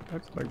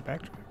 That's like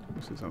backtrack.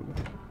 This is something.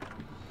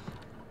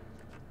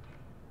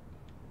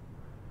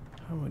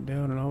 I went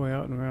down and all the way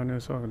out and around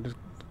there, so I can just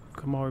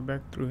come all the way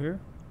back through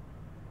here.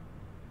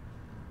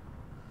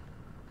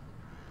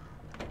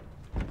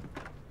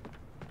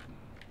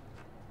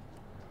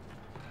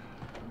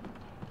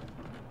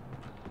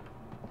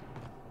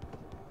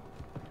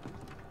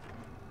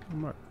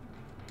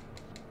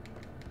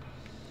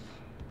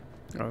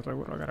 I was like,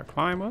 what, I gotta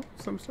climb up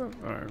some stuff?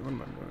 Alright, what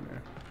am I doing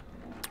there?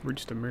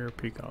 Reach the mirror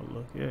peak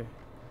outlook, yeah.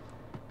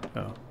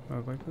 Oh, I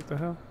was like, what the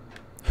hell?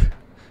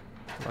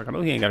 Like, I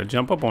know he ain't gotta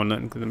jump up on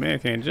nothing because the man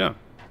can't jump.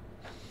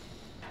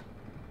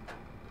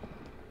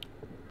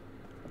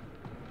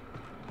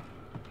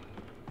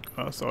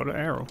 I saw the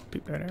arrow.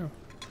 Peep that arrow.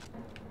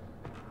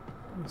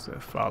 It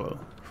said follow.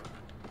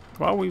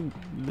 While we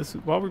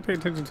pay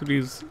attention to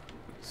these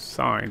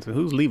signs, and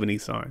who's leaving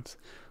these signs?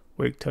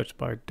 Wake touched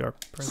by dark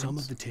presence. Some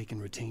of the Taken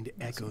retained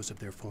echoes of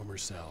their former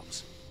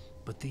selves,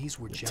 but these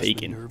were just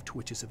the nerve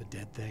twitches of a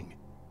dead thing.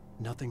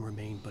 Nothing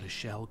remained but a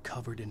shell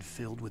covered and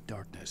filled with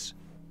darkness.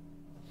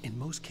 In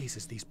most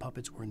cases, these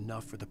puppets were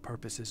enough for the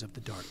purposes of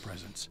the dark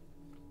presence.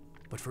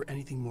 But for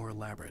anything more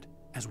elaborate,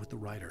 as with the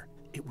writer,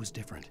 it was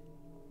different.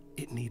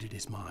 It needed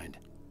his mind.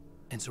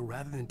 And so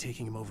rather than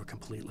taking him over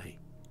completely,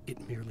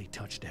 it merely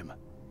touched him.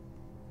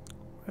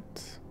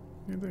 What?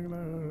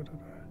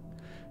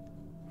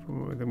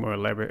 From the more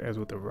elaborate as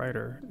with the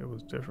writer, it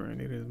was different. It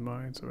needed his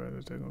mind, so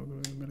rather they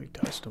really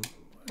touched him.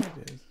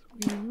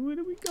 What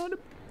are we gonna?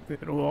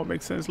 It'll all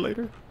make sense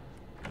later.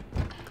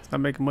 It's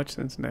not making much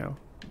sense now.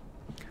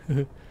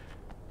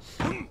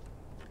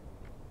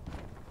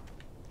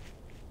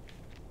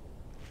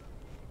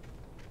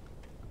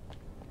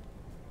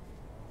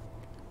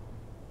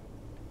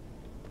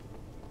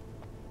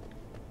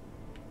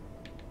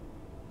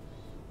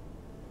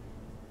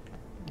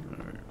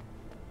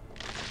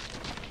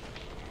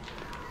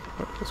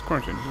 What's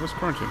crunching? What's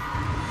crunching?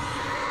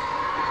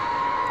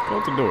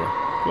 Close the door.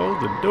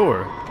 Close the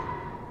door.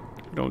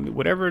 We don't need,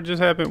 whatever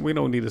just happened, we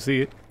don't need to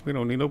see it. We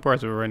don't need no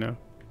parts of it right now.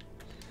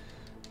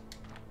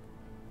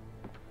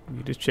 We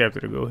need this chapter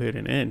to go ahead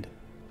and end.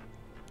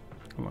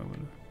 Come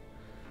on.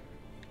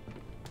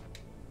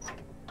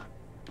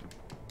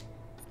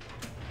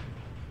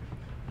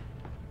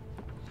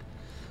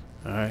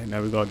 Alright,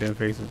 now we go out there and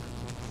face it.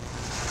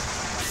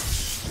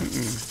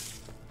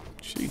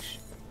 Sheesh.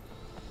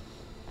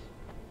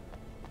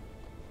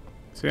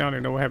 See, I don't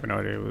even know what happened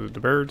out there. Was it the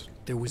birds?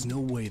 There was no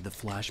way the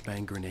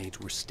flashbang grenades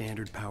were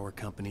standard power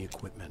company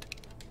equipment.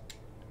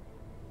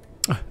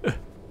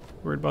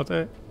 Worried about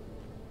that?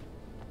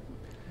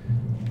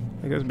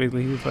 I guess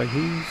basically he was like,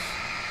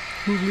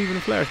 who's leaving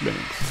the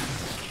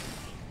flashbangs?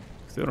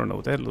 Still don't know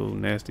what that little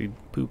nasty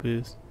poop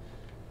is.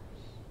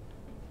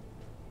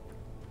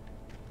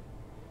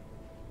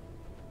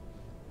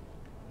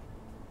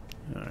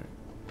 Alright.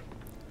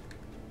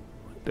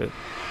 What the?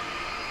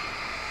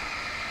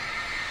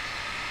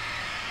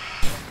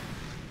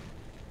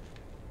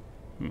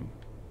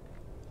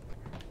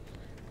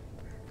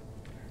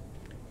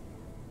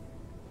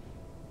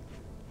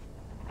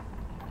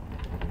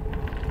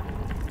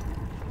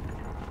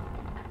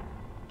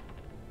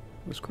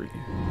 What's creaky?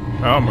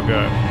 Oh my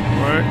god.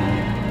 What?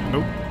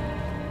 Nope.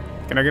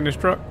 Can I get in this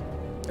truck?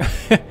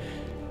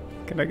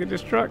 Can I get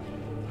this truck?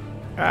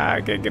 Ah,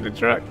 I can't get the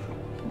truck.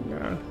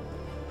 No.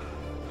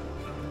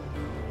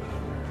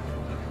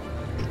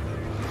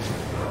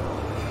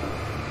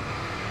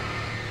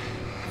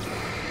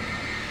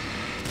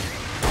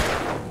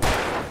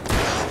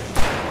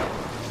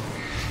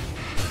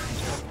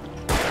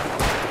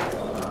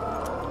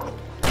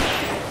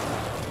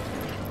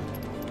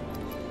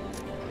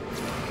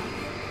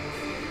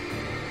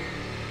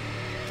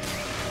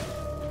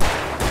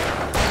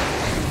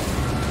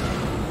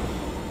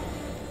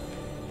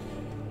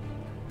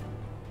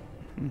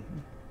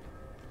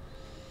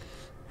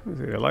 Is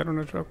the light on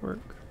the truck work?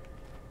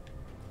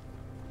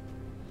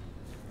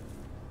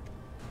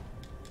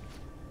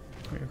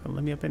 Why you gonna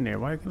let me up in there?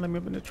 Why you gonna let me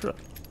up in the truck?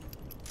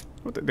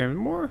 What the damn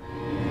more?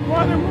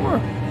 Why are there more?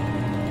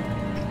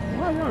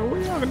 Why y'all?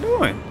 What y'all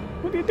doing?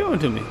 What are you doing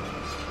to me?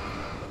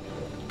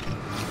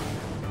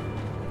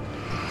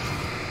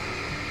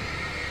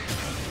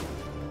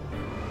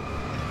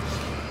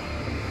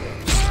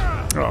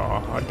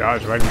 Oh, I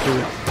dodged right into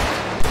it.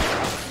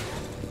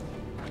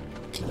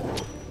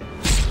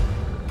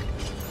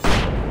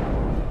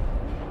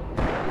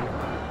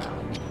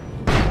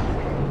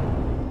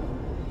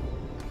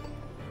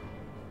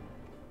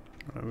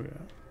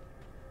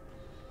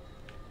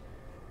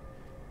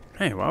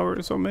 Hey, why were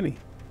there so many?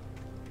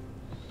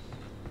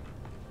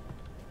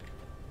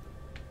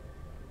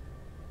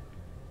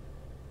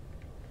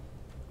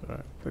 Look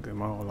at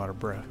them all out of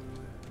breath.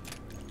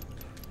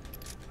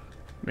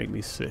 Make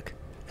me sick.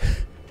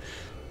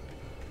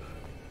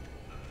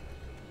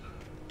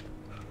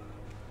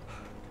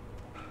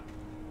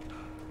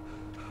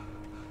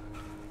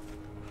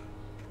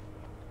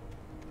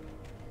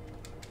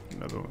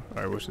 Another one.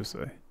 Alright, what's this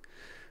say?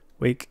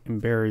 Wake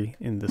and bury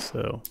in the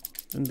cell.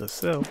 In the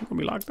cell? We're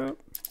gonna be locked up?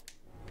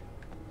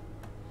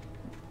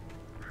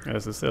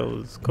 As the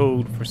cell is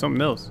code for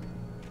something else.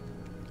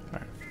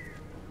 Alright.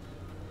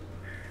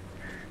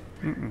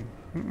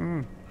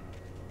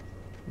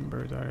 Some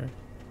birds out here.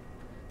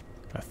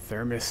 A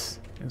thermos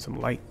and some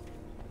light.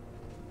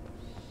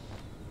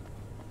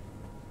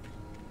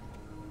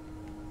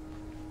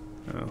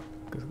 Oh,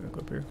 guess I gotta go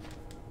up here.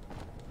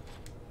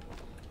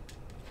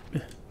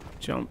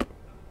 Jump.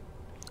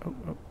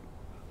 Oh.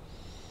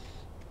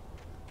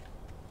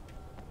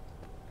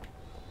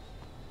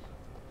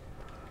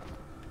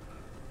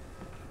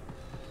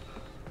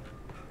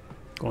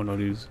 Going on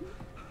these.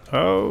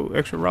 Oh,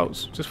 extra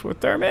routes just for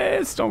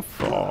thermos. Don't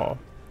fall.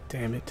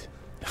 Damn it.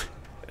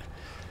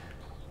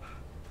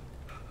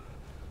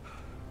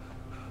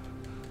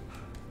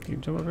 Can you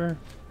jump up here?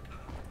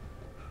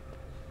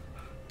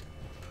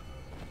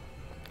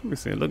 Let me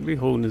see. Look, he's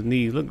holding his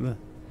knees. Look, he's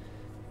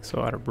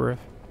so out of breath.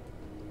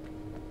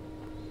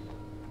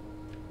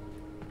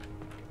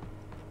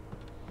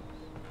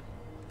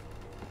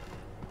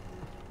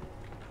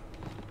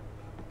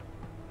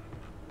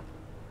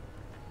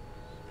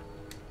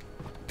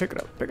 Pick it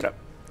up, pick it up.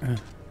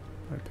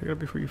 Right, pick it up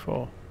before you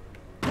fall.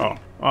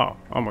 Oh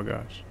my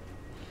gosh.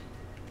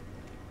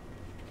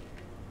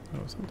 Oh,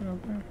 something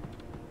up there.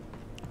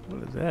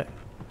 What is that?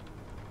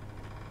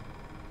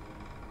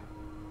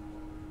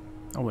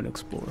 I want to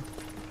explore.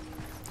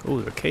 Oh,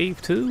 the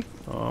cave too?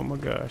 Oh my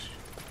gosh.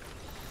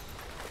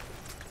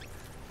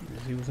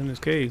 He was in his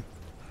cave.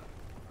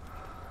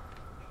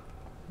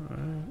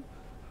 Alright.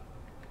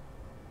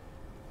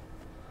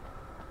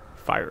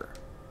 Fire.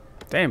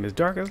 Damn, it's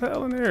dark as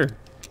hell in there.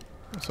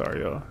 I'm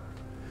sorry, y'all.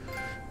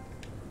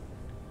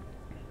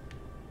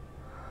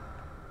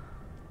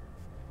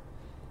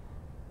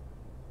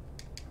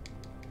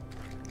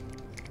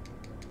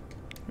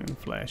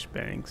 And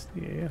flashbangs,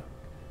 yeah.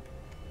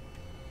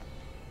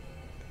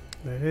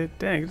 Let it,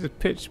 dang, it's just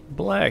pitch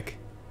black.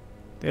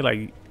 They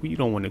like, you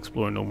don't want to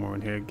explore no more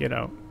in here. Get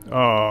out.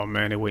 Oh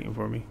man, they're waiting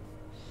for me.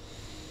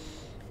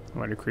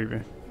 Somebody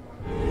creeping.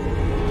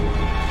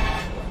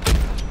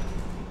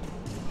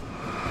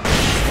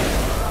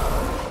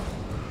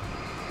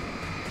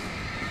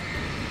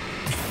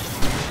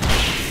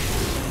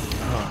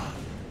 Oh.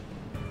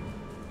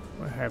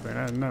 What happened?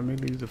 I did not mean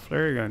to use the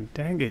flare gun.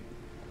 Dang it.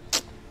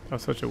 That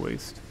was such a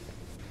waste.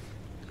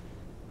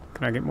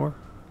 Can I get more?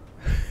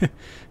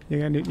 You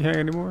got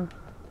any more?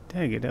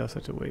 Dang it, that was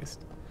such a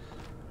waste.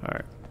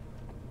 Alright.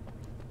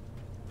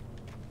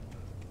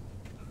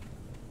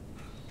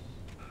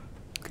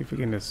 Keep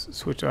forgetting to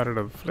switch out of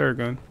the flare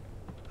gun.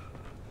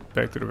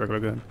 Back to the regular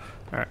gun.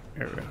 Alright,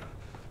 there we go.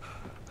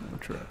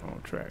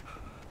 On track.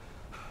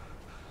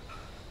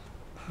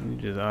 You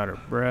just out of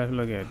breath.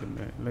 Look at them,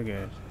 man. Look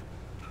at it.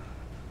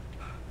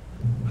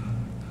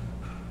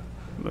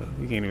 Look,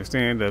 you can't even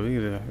stand up.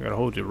 You gotta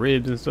hold your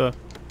ribs and stuff.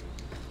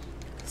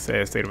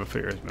 Sad state of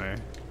affairs,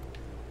 man.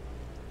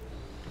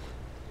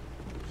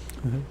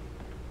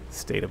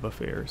 State of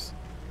affairs.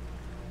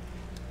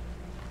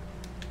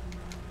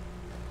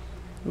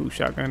 Ooh,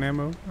 shotgun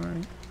ammo.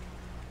 Alright.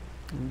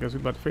 I guess we're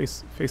about to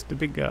face the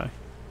big guy.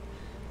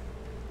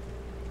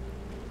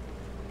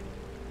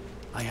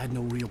 I had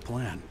no real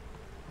plan.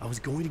 I was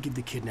going to give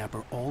the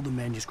kidnapper all the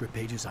manuscript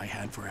pages I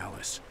had for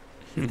Alice.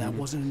 If that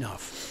wasn't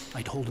enough,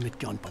 I'd hold him at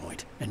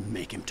gunpoint and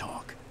make him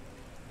talk.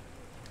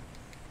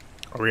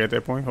 Are we at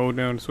that point? Hold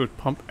down to switch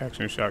pump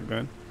action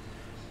shotgun.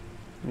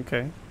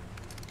 Okay.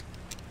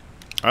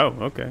 Oh,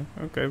 okay.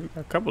 Okay, we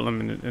got a couple of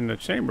them in the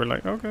chamber.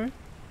 Like, okay.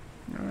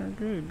 Alright,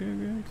 good.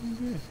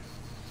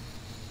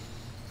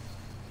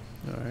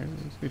 Alright,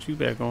 let's get you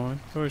back on.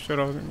 Go ahead, shut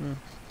off.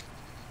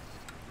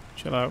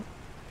 Chill out.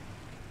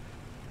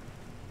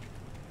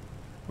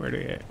 Where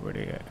they at? Where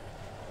they at?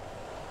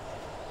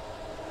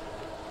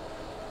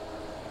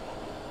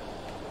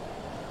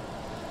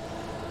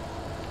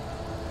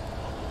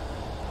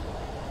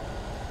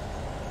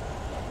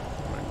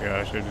 Oh my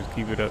gosh, I just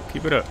keep it up.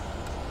 Keep it up.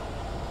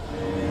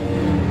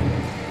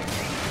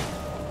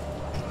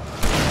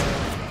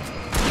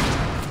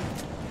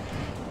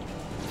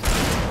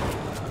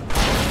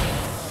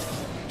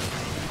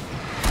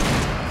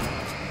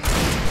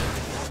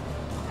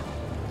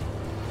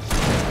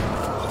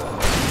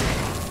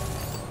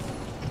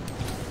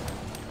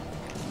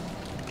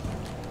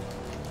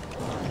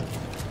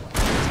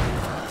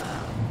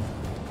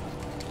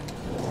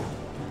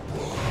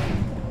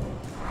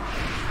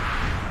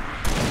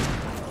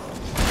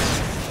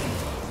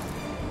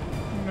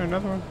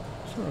 Another one?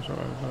 Sure,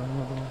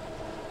 another one.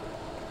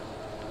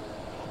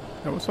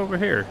 Now what's over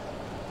here?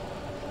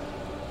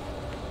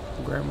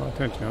 Grab my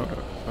attention.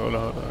 Hold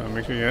on.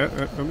 Make sure you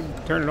let me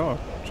turn it off.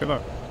 Chill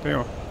out. Stay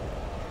on.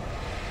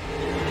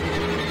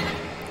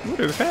 What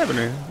is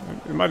happening?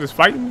 Am I just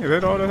fighting? Is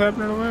that all that's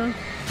happening over there?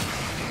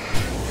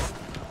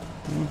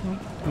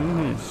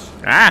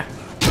 Ah!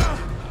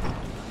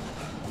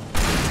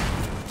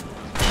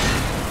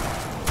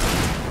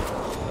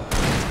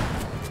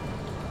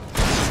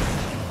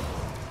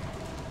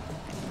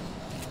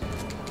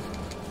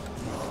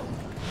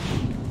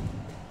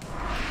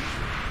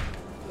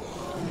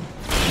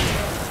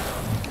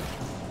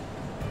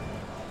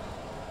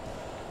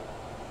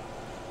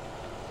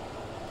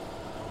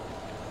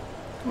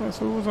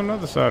 So what was on the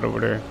other side over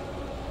there?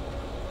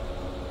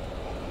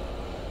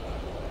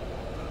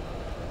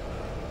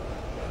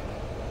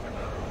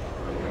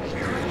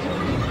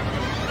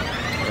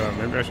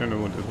 Maybe I shouldn't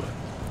have went this way.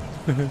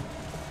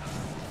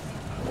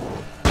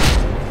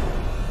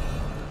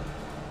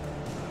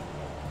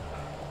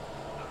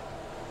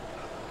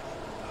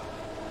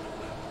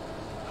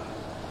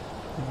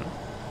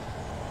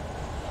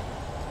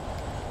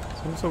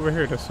 So what's over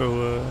here? That's so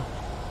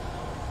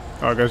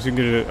oh, I guess you can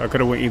get it. I could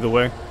have went either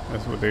way.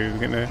 That's what they was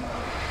getting at.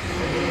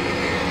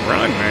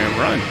 Run, man,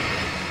 run.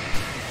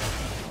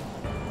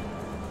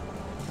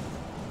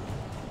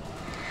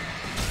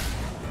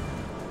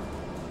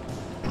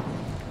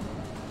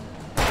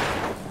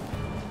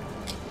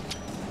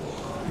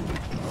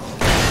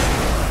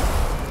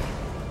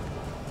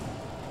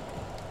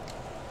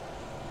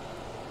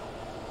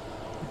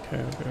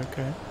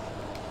 Okay.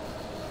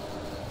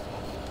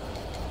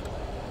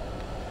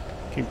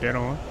 Keep that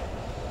on.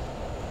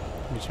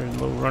 Let me turn a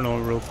little run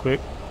on real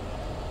quick.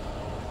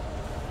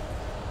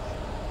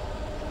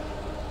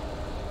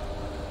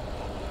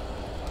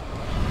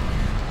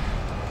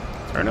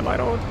 Turn the light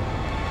on.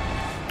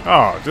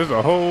 Oh, just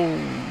a whole,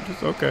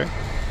 just okay.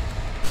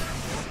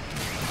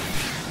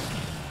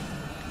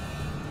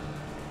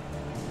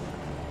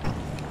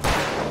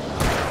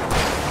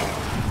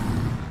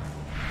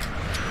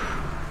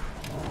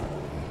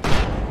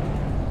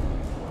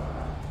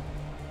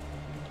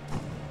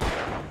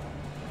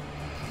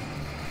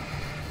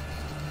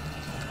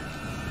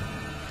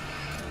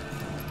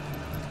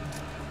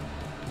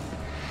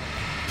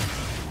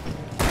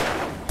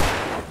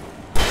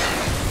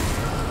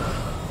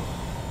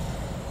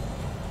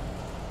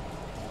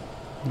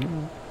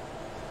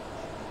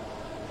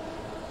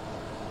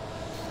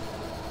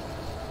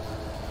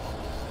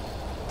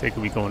 They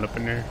could be going up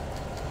in there.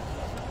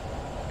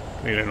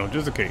 Maybe no,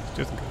 just in case,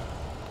 just in case.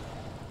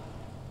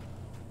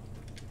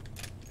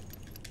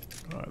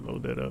 Alright,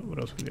 load that up. What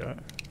else we got?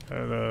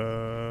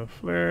 Got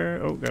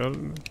flare. Oh, got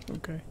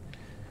okay.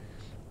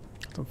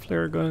 Some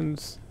flare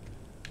guns.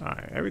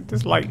 Alright,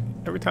 this light.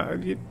 Every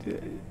time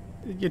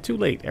you're too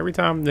late. Every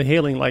time the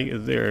healing light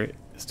is there,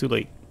 it's too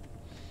late.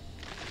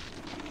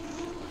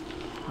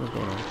 What's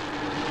going on?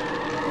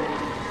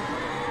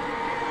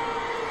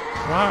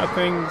 Why are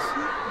things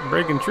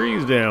breaking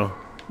trees down?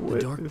 The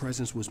dark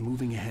presence was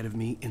moving ahead of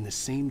me in the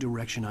same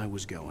direction I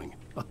was going.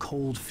 A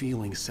cold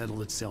feeling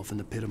settled itself in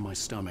the pit of my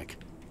stomach.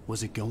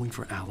 Was it going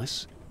for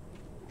Alice?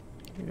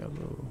 Yeah, a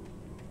little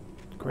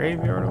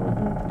graveyard over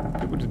here.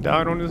 People just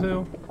died on this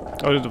hill.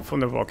 Oh, this is from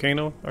the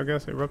volcano, I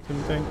guess,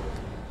 erupting thing.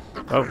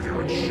 Oh.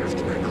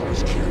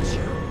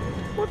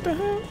 What the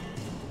hell?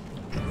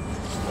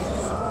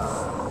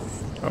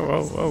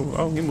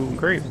 Oh, he moving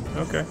crazy.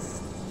 Okay.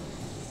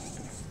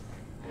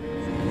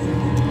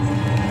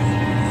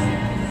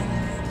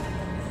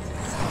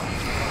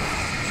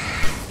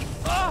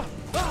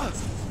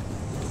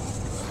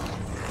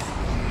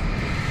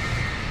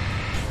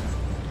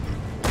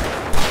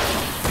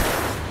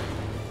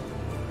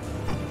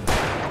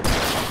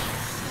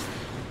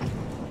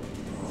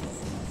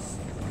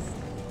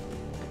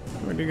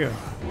 Where'd he go?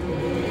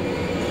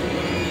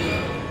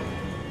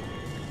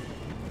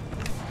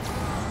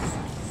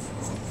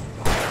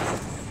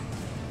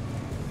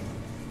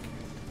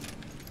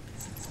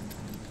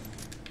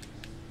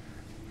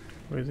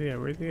 Where's he at?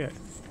 Where's he at?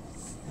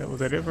 Was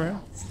that it for him?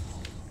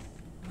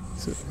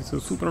 Still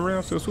swooping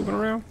around? Still swooping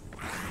around?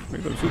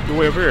 Maybe he'll swoop the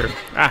way over here.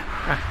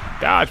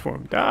 Dodge for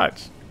him.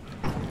 Dodge.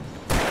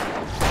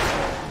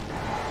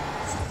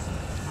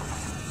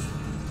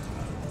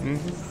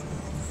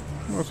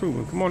 Come on,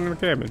 swooping. Come on in the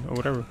cabin or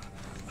whatever.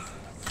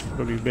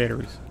 Go these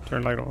batteries.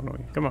 Turn light on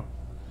you. Come on.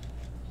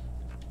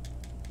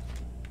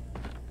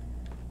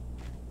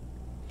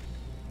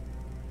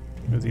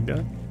 Is he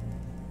done?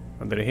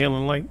 Under the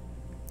healing light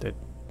that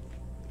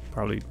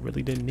probably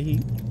really didn't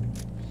need.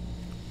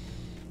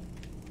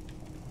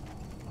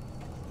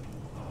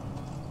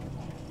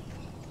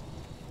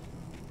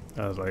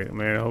 I was like,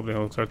 man, I hope they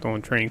don't start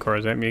throwing train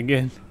cars at me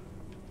again.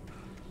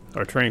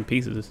 Or train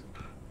pieces.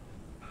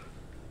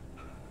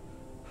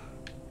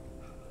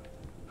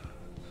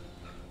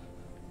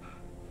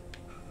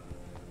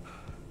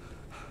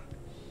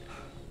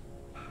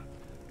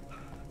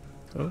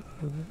 Oh,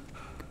 can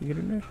you get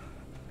in there?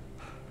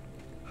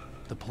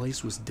 The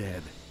place was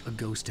dead. A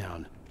ghost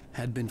town.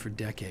 Had been for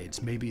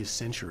decades, maybe a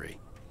century.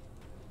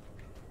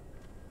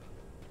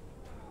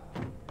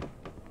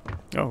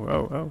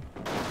 Oh.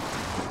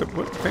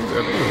 What things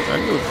are those? I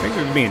knew things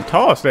are being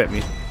tossed at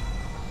me.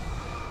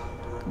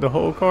 The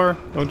whole car?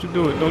 Don't you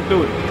do it. Don't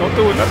do it. Don't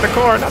do it. Not the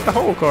car. Not the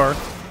whole car.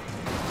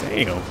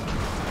 Damn.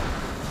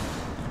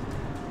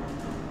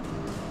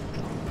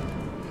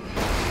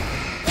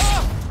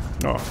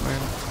 Oh,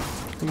 man.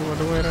 Come on,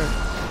 the way that.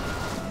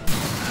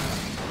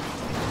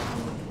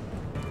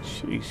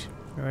 Sheesh.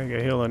 I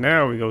got healing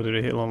now. We go to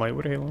the healing light.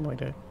 What the healing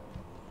light at?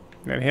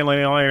 That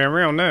healing light ain't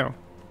around now.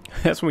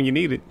 That's when you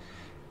need it.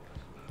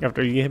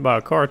 After you get hit by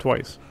a car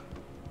twice.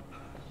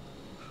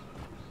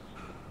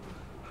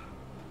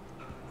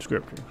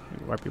 Scripture.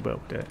 Wipe your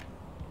butt with that.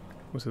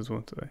 What's this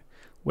one today?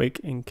 Wake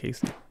and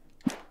Casey.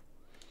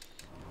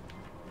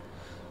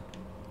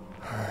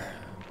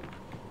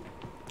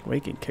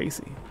 Wake and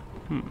Casey.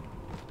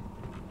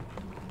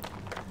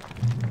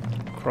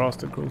 Cross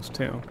the ghost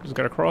town. Just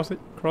gotta cross it?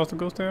 Cross the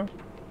ghost town?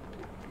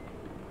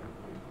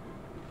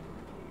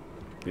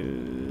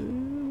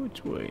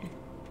 Which way?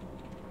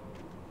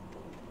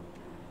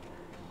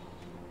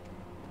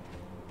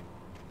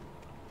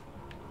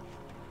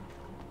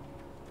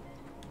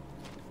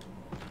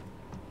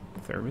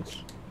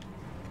 Service.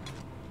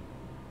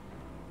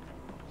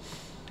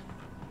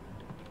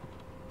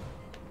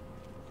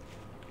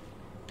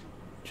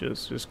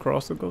 Just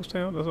cross the ghost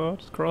town, that's all?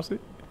 Just cross it?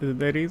 Is it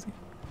that easy?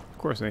 Of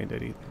course it ain't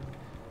that easy.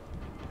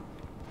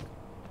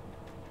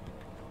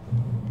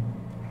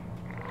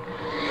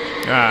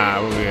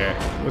 Where we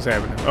at? What's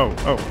happening? Oh.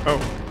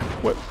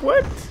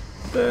 What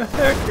the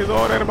heck is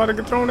all that about to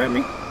get thrown at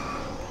me?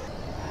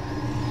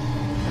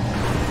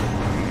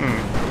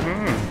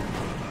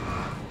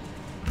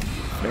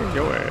 There's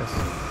your ass.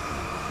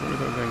 Where's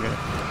that thing at?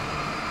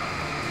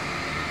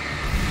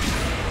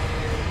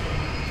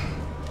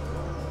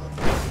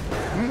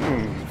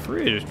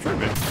 Fridge is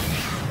tripping.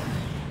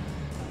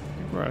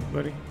 Right,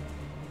 buddy.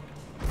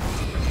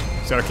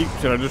 Should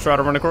I just try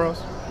to run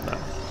across? No.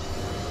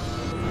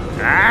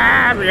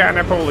 Behind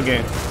that pole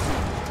again.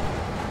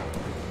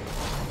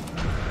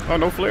 Oh,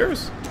 no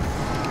flares?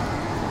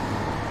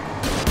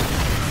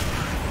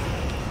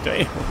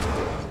 Damn.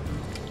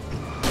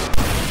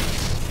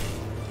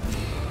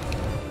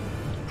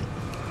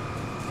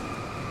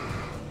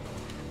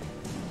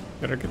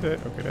 Did I get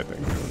that? Okay, that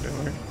thing's going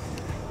down here.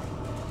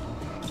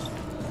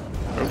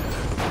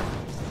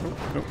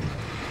 Oh.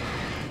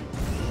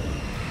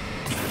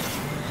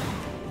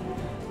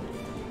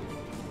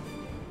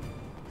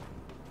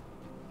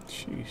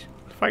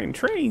 fighting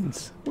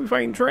trains. We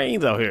fighting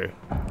trains out here.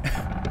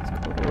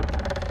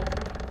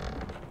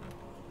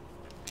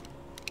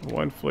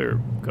 One flare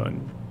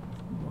gun.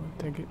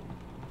 Take it.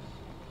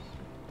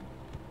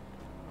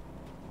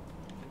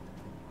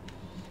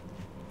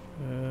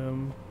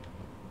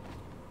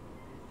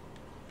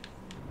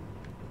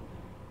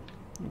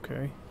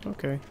 Okay.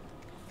 Okay.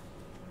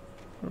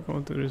 We're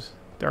going through this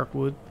dark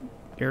wood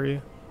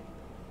area.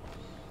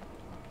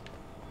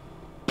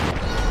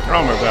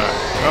 Oh my god.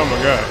 Oh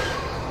my god.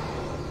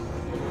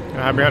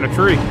 I hide behind a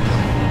tree.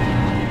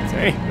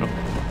 Damn.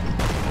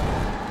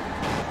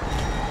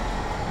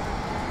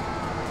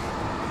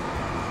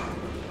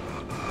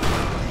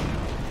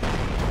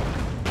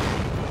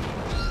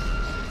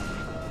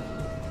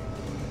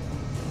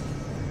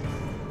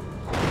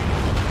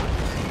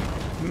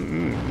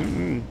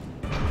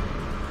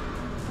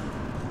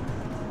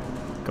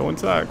 Go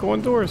inside. Go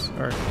indoors.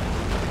 All right.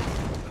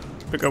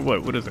 Pick up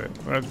what? What is that?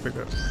 What did I just pick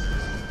up?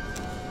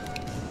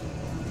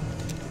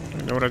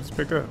 I know what I just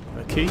picked up.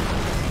 A key?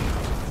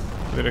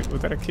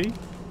 Was that a key?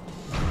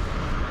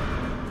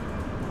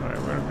 Alright,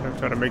 we're gonna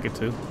try to make it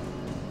to.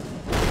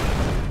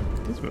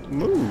 This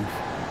move.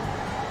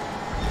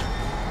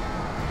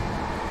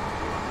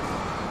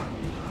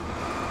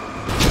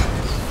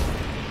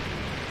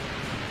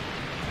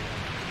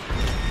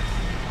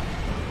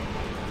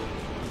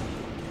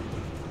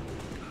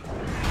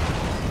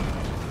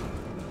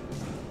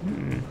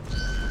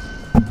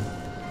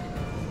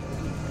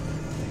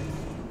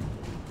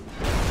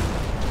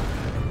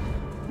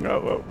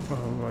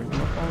 Oh my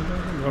god.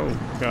 Oh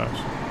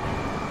gosh.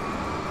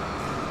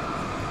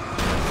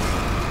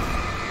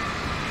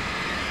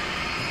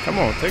 Come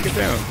on, take it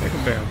down. Take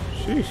him down.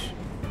 Sheesh.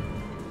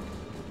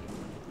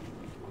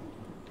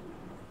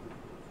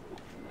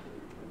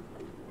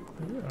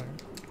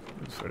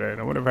 For that,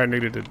 I wonder if I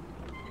needed to.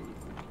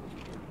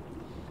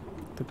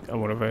 I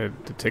wonder if I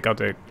had to take out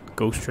that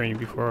ghost train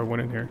before I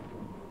went in here.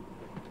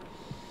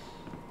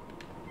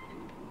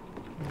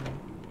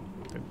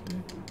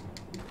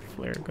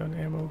 Flare gun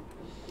ammo.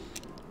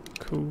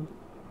 Cool.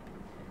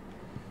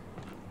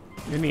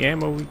 Any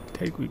ammo we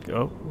take, we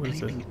go. What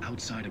is Anything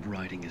outside of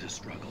riding is a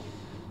struggle.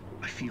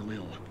 I feel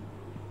ill.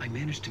 I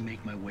managed to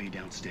make my way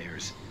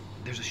downstairs.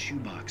 There's a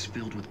shoebox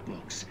filled with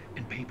books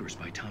and papers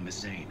by Thomas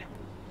Zane.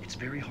 It's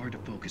very hard to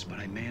focus, but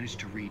I managed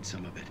to read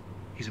some of it.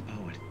 He's a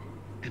poet,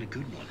 and a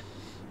good one.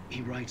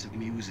 He writes of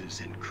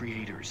muses and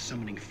creators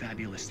summoning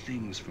fabulous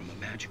things from a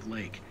magic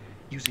lake,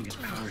 using his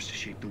powers to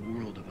shape the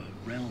world of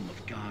a realm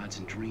of gods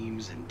and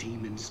dreams and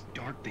demons,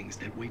 dark things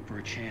that wait for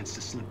a chance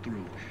to slip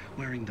through,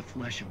 wearing the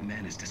flesh of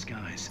men as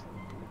disguise.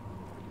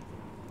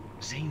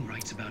 Zane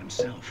writes about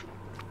himself,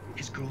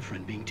 his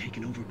girlfriend being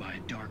taken over by a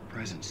dark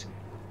presence,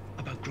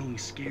 about growing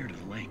scared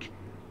of the lake.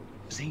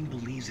 Zane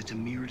believes it's a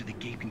mirror to the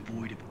gaping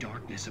void of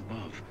darkness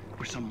above,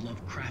 where some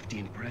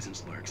Lovecraftian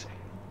presence lurks.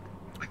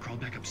 I crawl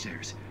back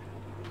upstairs.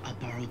 I'll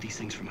borrow these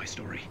things for my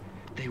story.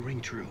 They ring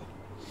true.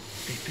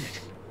 They fit.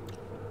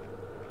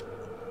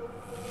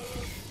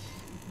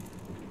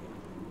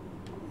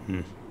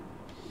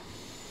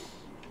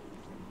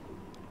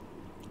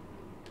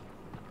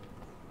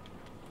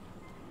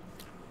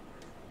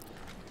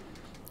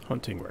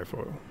 Hunting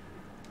rifle.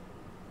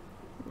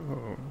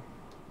 Oh.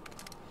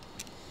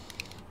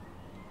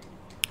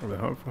 The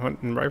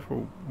hunting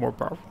rifle more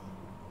powerful?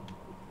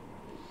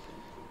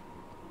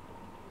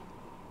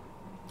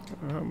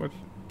 How much?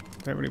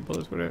 Have any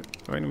bullets for that?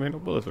 I ain't even had no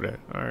bullets for that.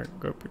 Alright,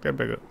 go pick that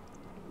back up.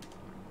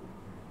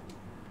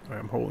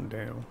 Alright, I'm holding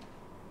down.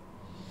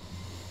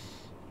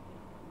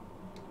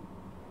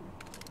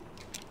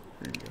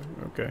 There you go.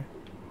 Okay.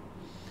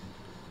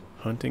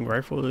 Hunting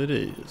rifle it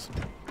is.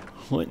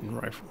 Hunting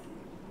rifle.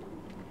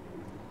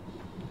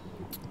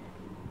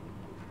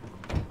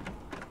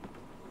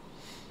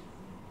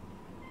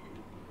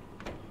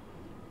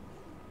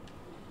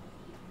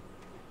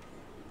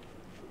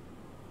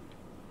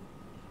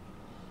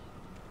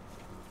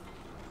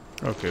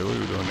 Okay, what are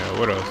we doing now?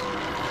 What else?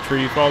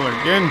 Tree falling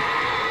again?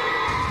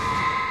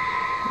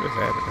 What is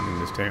happening in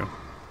this town?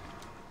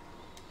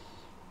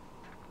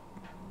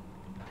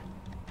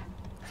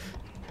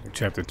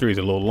 Chapter 3 is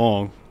a little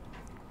long.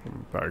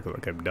 Probably because I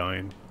kept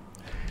dying.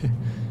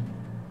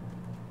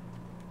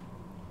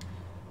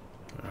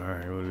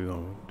 Alright, what are we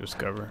going to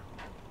discover?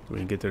 We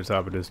can get to the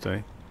top of this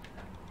thing.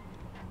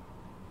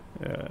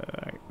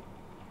 Alright.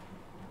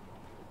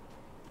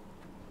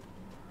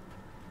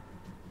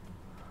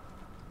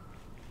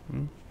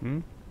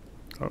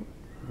 Oh,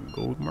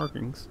 gold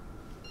markings.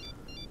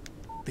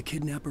 The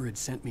kidnapper had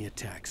sent me a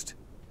text.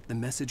 The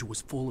message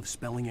was full of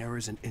spelling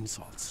errors and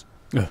insults.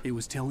 It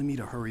was telling me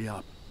to hurry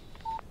up.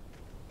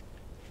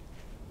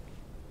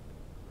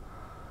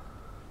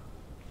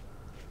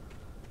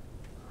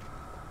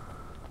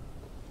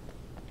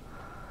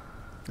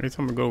 Every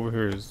time I go over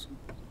here is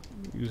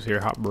you just hear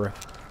hot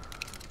breath.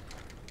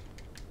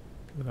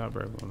 There's hot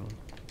breath going on.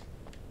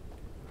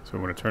 So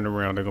when I turn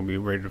around, they're gonna be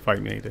ready to fight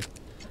me, ain't they?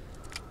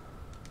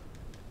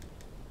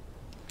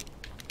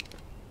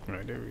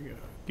 Alright, there we go.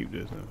 Keep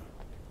this now.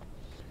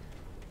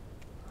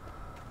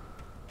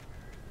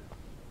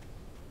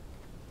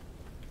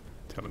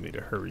 Telling me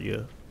to hurry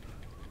up.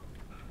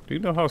 Do you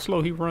know how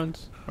slow he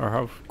runs? Or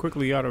how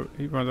quickly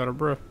he runs out of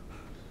breath?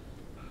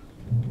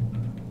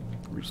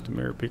 Reach the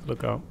mirror peak,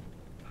 look out.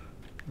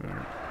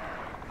 Alright.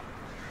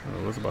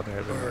 Oh, what's about to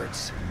happen?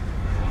 Birds.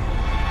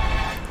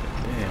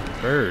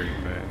 Damn, birds,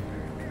 man.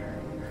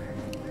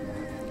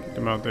 Get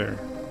them out there.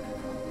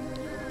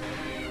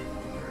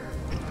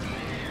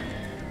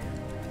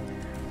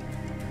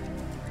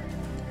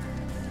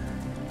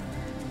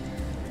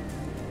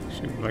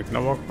 Shoot, like, can I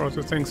walk across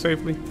this thing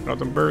safely without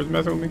them birds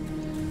messing with me?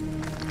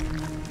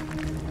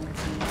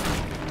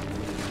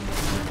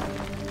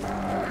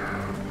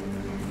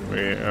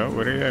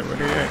 Where they at? Where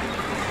they at?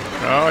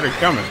 Oh, they're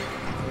coming.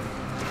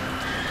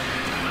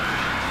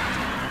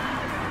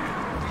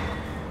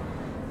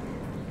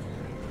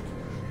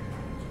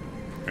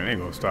 I ain't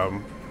gonna stop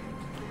them.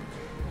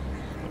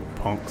 Little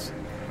punks.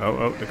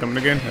 Oh, they're coming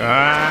again.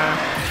 Ah!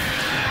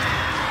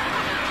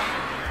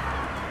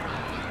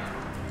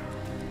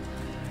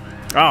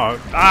 Oh,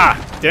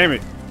 damn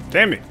it.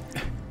 Damn it.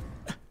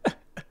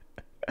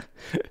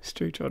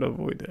 Straight trying to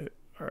avoid that.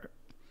 Alright.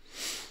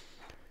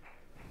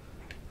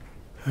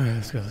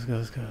 Alright,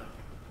 let's go.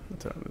 What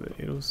time is it?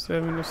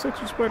 8:07. The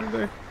Sixers play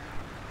today.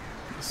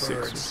 The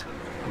Sixers.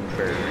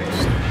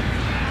 Birds.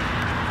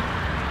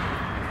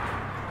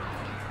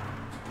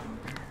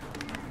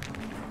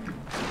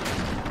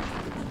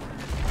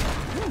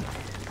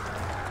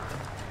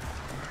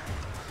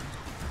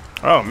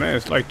 Oh man,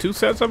 it's like 2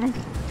 sets of them.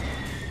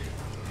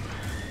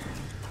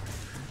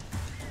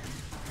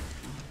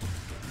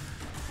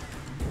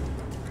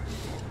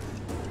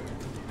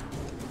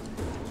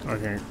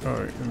 Okay,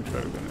 alright, let me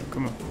try to go now.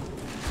 Come on.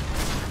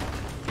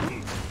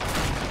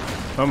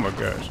 Oh my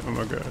gosh, oh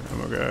my god, oh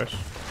my gosh.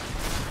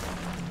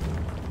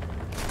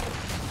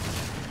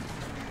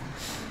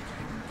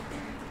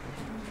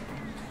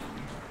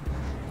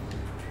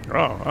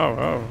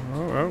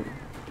 Oh.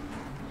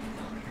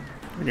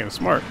 We're getting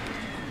smart.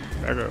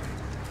 Back up.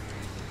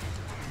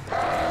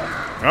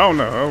 Oh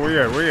no, oh, where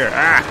you at?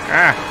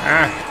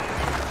 Ah.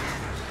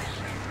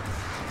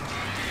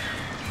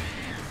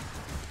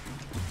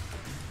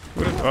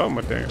 What is, oh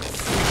my damn.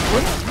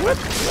 What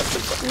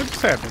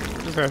just happened?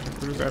 What just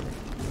happened?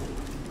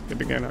 Get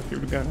the gun out, keep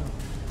the gun out.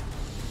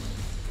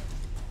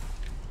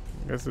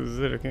 I guess this is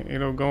it. Ain't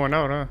no going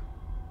out, huh?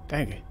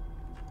 Dang it.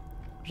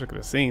 I wish I could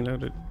have seen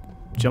that. It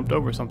jumped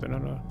over something, I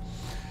don't know.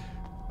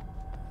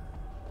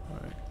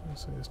 Alright,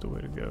 let's say that's the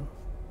way to go.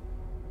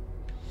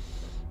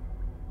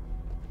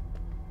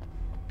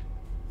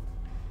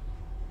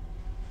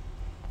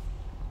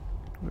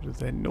 What is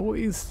that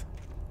noise?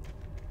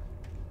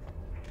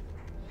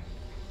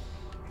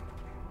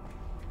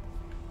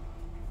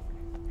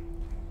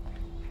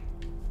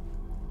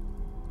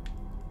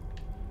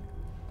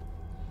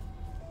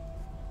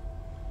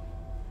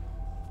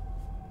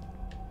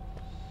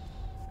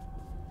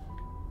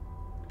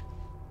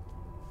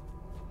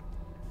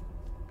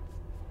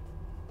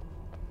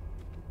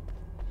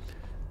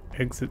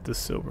 Exit the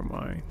silver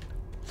mine.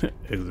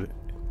 Exit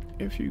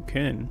if you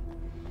can.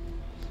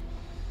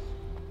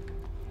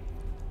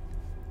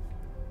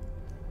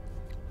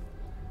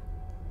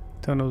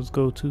 Tunnels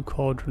go to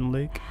Cauldron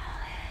Lake.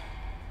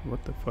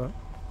 What the fuck?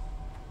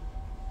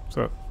 What's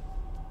up?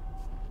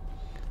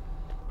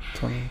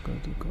 Tunnels go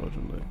to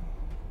Cauldron Lake.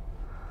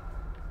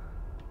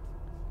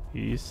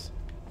 Yes.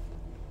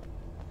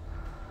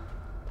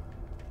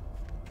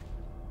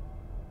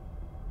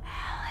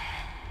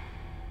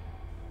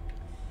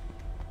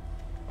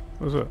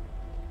 What's up?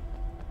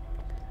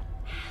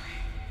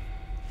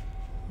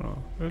 Oh,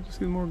 I just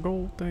see more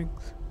gold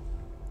things.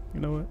 You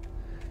know what?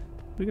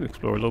 We can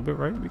explore a little bit,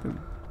 right? We can.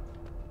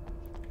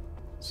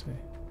 Let's see.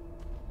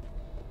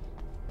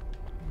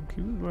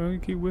 Why do you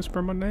keep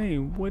whispering my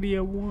name? What do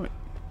you want?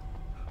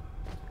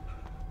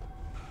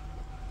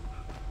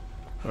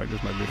 Oh,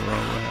 this might be the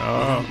wrong way.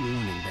 Oh. Without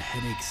warning, the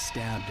headache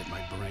stabbed at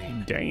my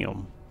brain.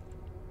 Damn.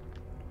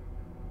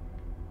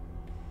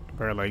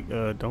 Probably like,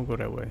 don't go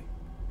that way.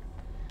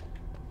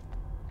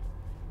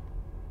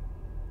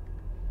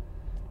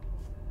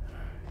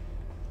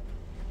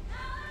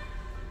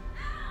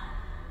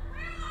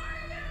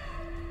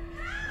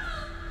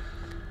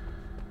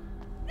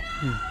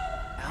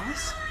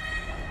 Alice?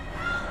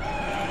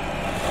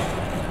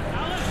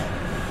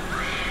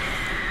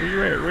 Where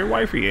you at? Where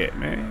wifey at,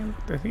 man?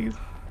 What the he's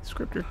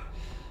scripture.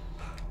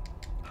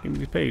 Give me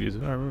these pages.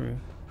 All right,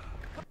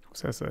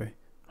 what's that say?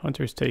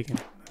 Hunter's taken.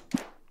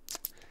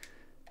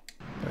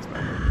 That's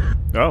not it.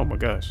 Oh my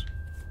gosh.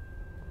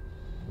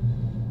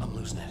 I'm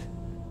losing it.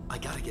 I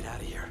gotta get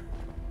out of here.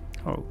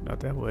 Oh,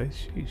 not that way.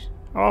 Sheesh.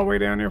 All the way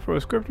down there for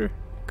a scripture?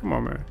 Come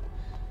on, man.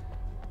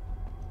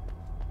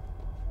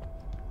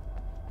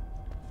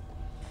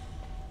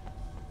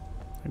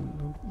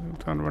 I'm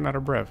trying to run out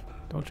of breath.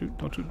 Don't you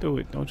do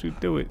it. Don't you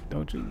do it.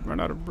 Don't you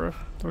run out of breath.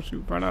 Don't you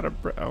run out of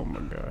breath. Oh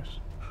my gosh.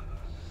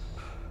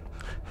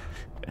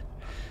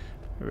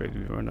 I'm ready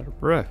to run out of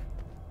breath.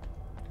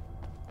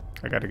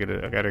 I gotta get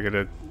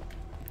a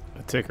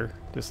ticker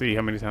to see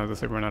how many times I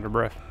say run out of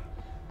breath.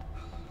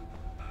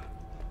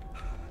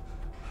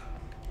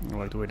 I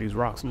like the way these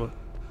rocks look.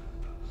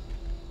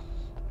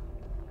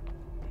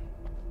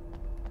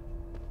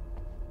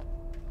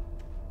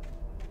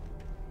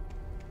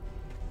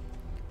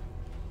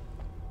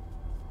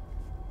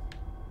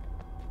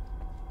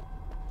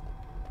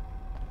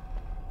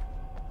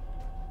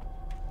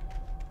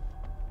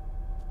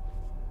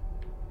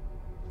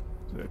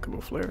 a couple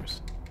of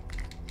flares.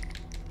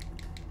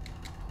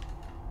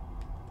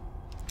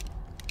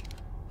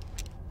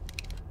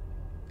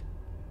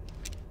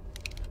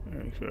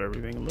 Make sure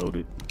everything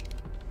loaded.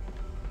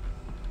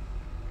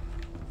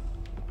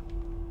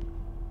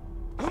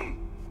 Another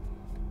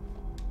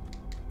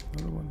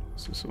one.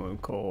 What's this one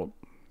called?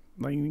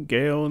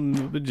 Nightingale and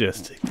the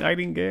Majestic.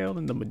 Nightingale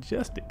and the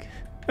Majestic.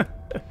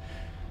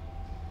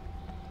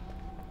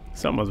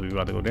 Something must be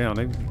about to go down.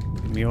 They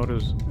give me all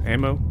this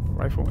ammo,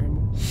 rifle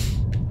ammo.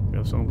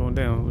 Got something going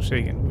down. We're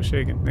shaking. We're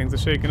shaking. Things are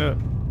shaking up.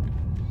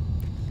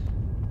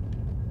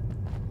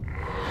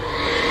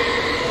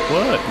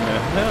 What in the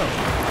hell?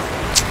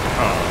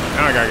 Oh,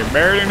 now I gotta get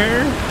buried in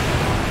here?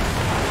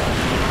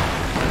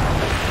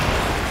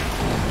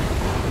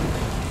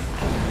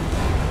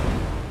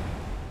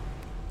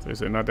 They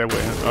said not that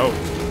way. Oh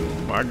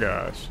my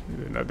gosh.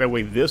 Not that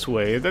way, this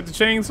way. Is that the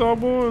chainsaw,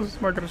 boys?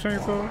 Somebody got a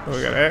chainsaw? Oh,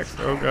 we got an axe.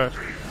 Oh gosh.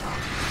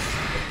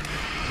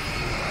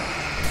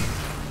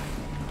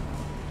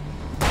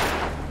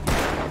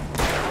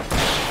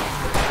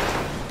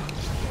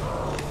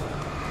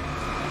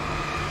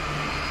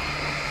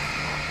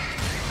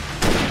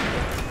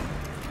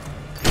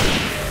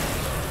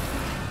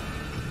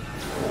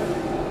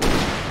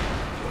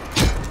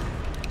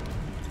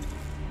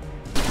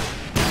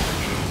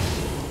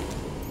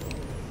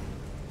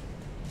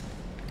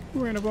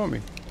 Who ran up on me?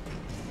 Is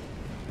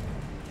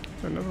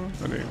that another one?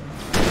 Oh, there you go.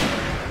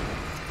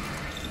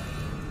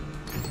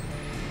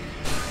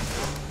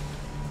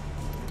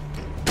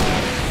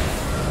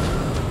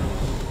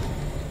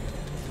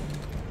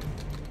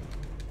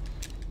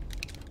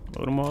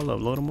 Load them all up,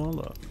 load them all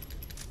up.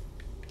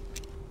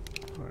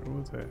 Alright, what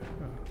was that?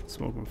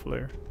 Smoking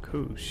flare.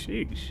 Cool,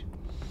 sheesh.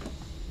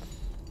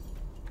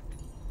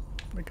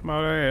 They come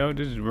out there, I'll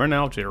just run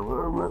out there.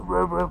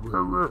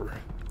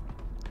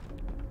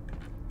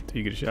 Till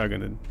you get a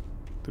shotgun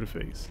to the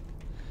face.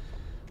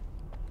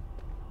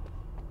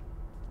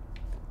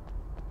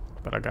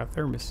 But I got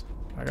thermos.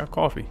 I got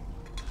coffee.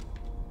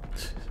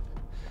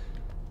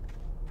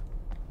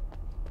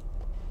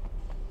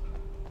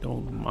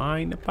 Don't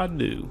mind if I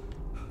do.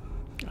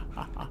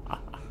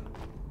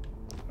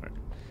 Right.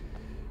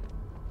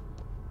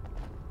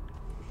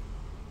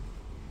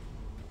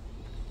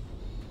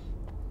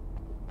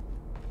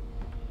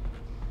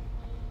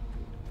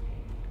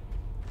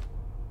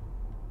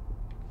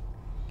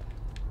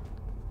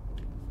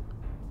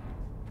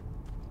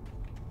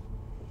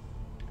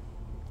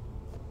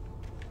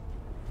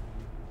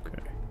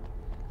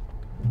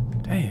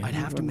 Damn, I'd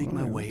have to make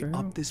my way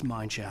up this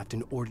mine shaft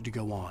in order to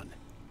go on.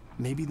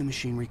 Maybe the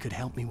machinery could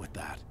help me with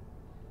that.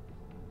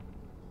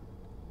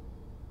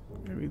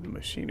 Maybe the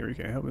machinery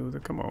can help me with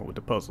it. Come on with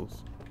the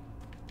puzzles.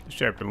 This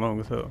chapter long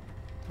as hell.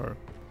 Or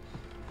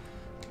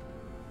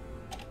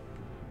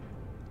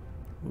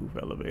move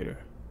elevator.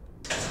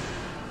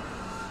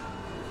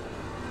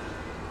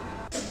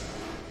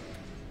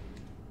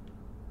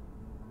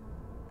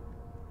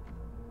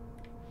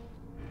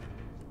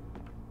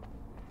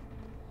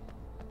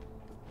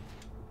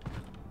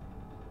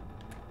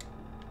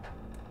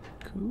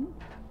 Cool.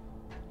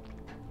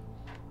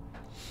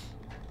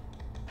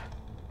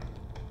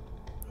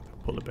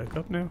 Pull it back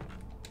up now.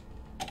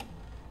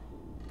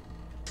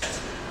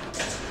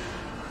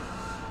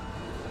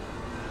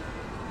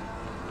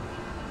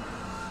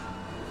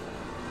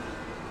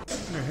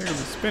 The heck is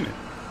it spinning?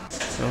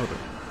 Hold it.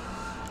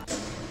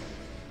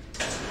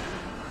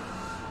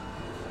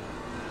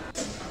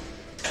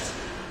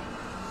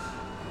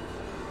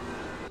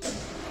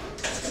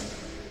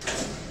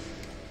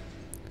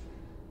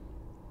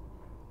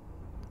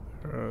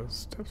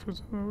 Steps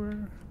was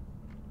over.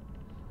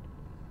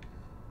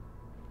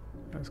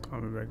 That's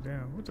climbing back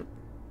down. What the?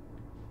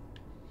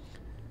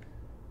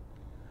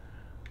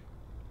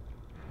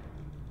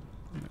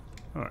 No.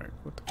 Alright,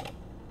 what the fuck?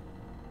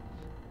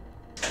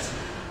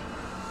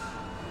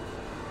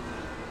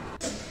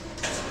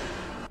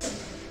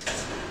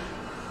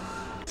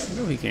 I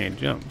know he can't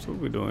jump, so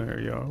what we doing here,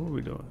 y'all? What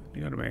we doing?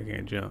 You know the man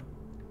can't jump.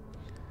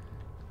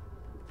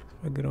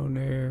 If I get on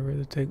there, where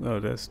does it take me?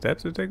 Oh, that's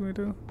steps to take me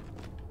to?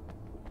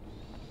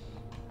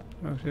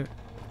 Oh shit.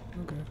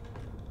 Okay.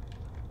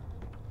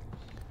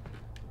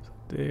 So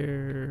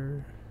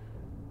there.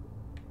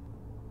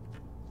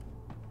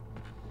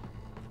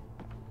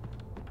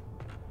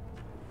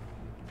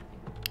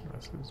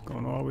 So it's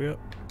going all the way up.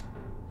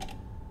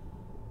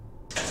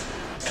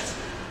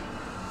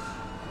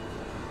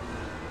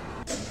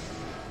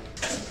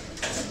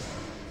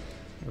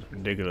 That's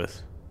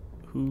ridiculous.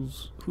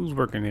 Who's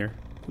working here?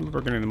 Who's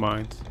working in the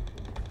mines?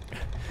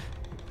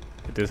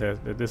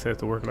 that this has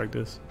to work like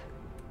this.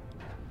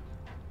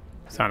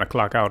 It's time to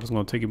clock out. It's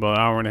gonna take you about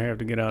an hour and a half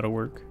to get out of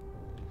work.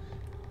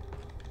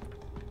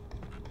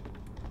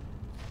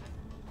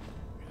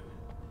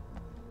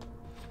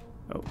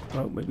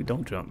 Oh, maybe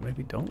don't jump.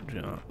 Maybe don't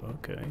jump.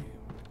 Okay.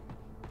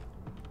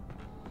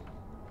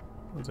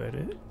 Was that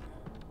it?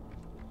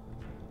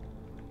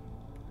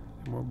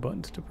 More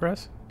buttons to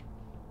press?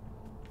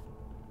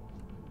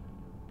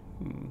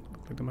 Looks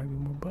like there might be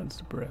more buttons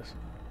to press.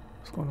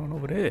 What's going on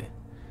over there?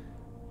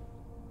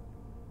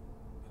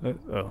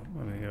 Oh,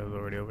 I mean, it was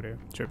already over there.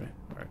 Tripping.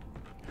 All right.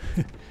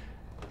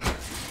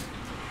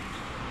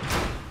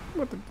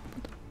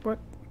 What?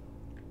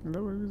 Is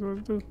that what we're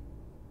supposed to do?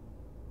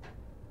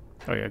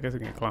 Oh yeah, I guess I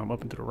can climb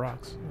up into the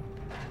rocks.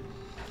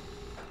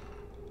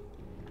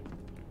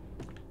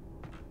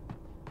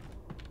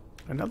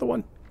 Another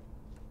one?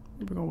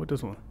 Where we going with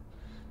this one?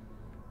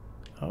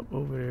 Up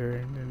over there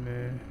and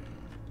then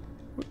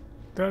what?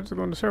 Did I just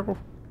go in the circle?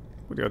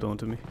 What y'all doing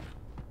to me?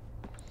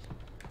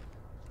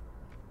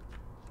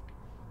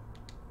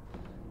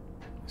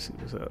 Let's see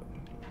what's up.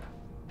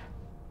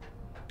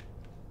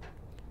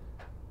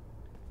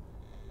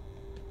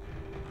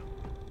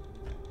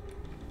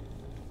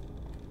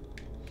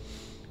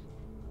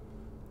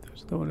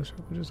 Just go in a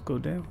circle, just go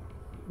down.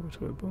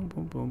 Which way? Boom,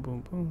 boom, boom,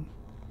 boom, boom.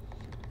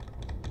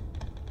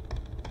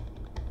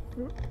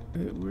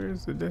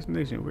 Where's the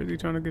destination? Where's he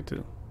trying to get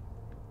to?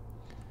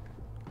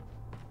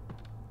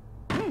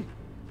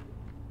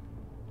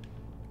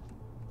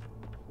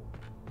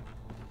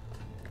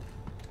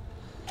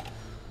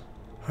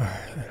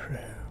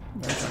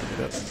 I'm trying to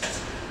get up.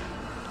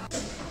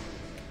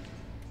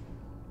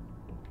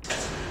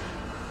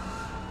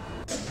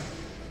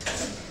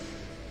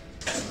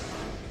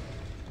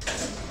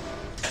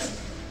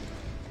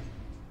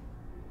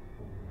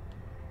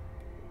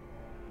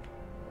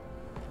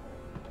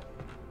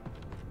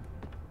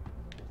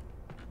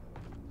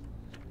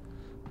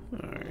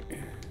 Alright.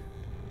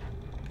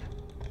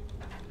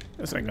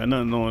 This ain't got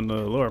nothing on the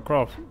Lara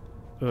Croft,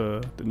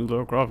 the new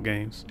Lara Croft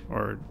games,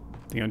 or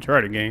the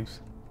Uncharted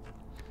games.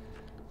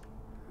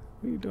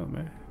 What are you doing,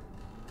 man?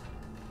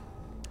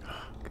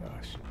 Oh,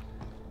 gosh.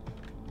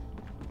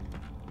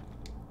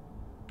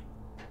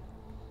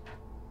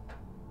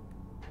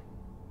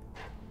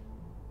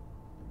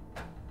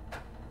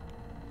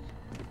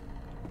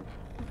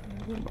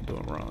 What am I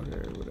doing wrong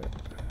here with that?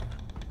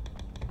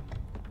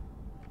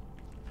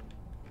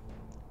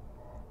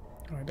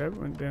 Alright, that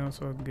went down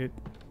so I can get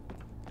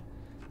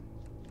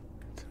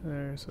to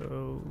there,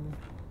 so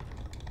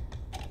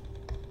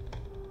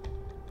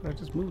I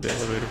just moved the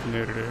elevator from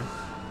there to there.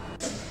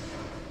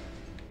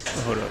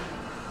 Oh, hold up.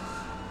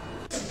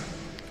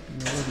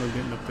 There was no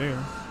getting up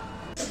there.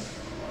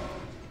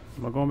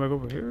 Am I going back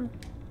over here?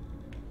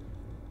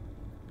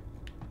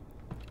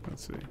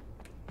 Let's see.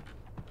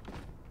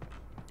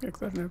 Yeah,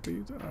 'cause I didn't have to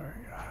use it. Alright.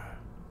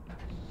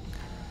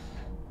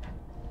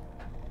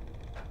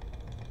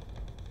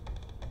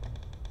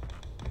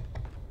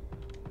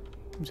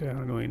 I'm just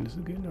how annoying this is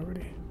getting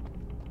already.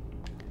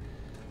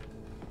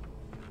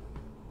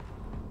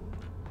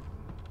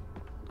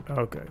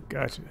 Okay,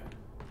 gotcha.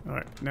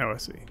 Alright, now I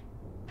see.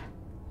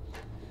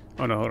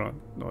 Oh no, hold on.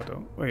 No, I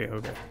don't. Oh yeah,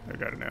 okay. I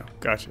got it now.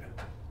 Gotcha.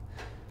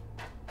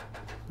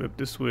 Flip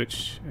the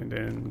switch and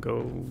then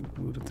go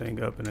move the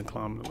thing up and then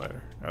climb the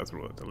ladder. That's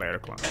what the ladder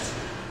climb.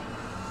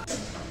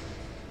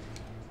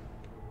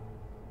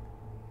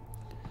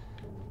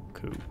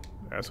 Cool.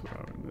 That's what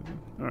I'm missing.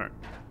 Alright.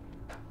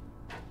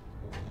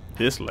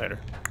 This ladder.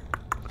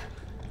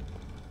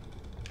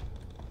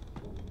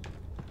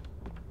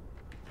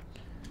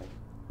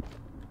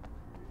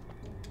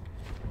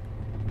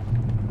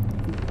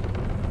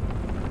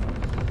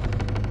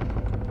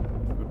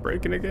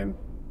 Breaking again?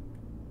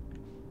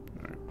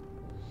 Alright.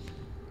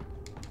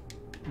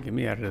 Get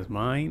me out of this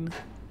mine.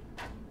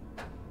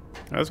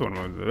 That's one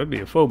of them. That'd be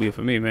a phobia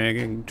for me, man.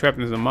 Getting trapped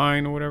in a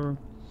mine or whatever.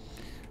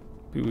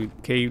 People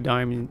cave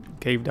diving,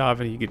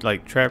 you get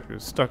like trapped or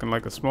stuck in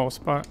like a small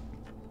spot.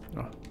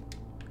 Oh.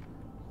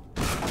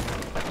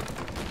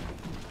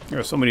 There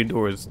are so many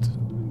doors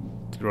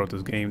throughout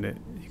this game that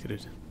you could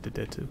have did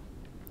that too.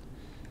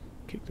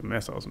 Kick the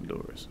mess out of some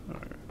doors.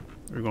 Alright.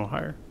 We're going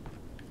higher.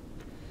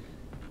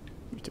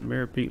 Reach the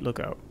Mirror Peak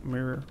Lookout.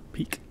 Mirror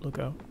Peak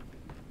Lookout.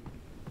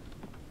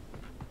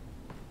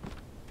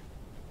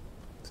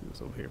 Let's see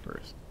what's over here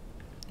first.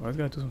 Oh, I just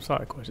gotta do some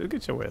side questions.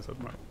 Get your ass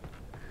up, man.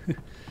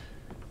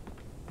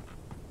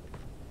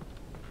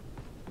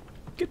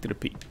 Get to the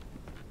peak.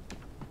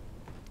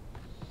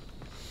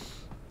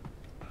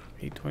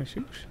 8:20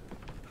 shoots.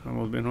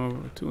 Almost been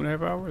home for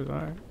 2.5 hours. All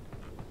right.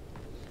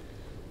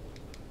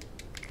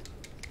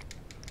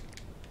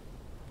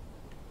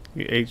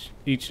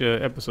 Each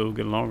episode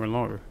get longer and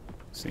longer.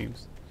 It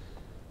seems.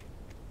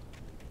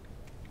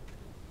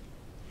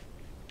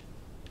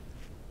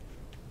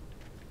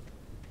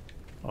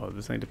 Oh,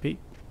 this ain't the peak.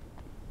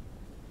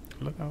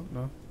 Look out!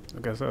 No, I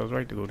guess I was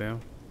right to go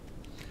down.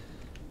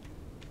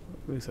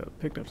 At least I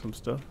picked up some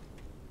stuff.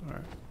 All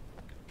right.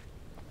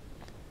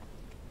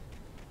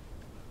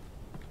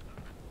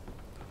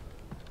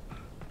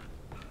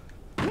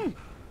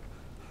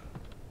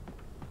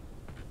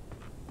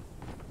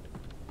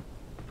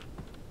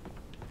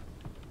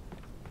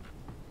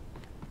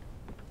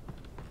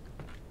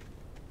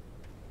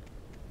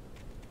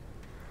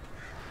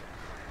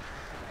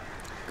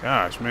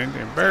 Gosh, man,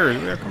 they're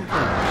birds. Where'd that come from?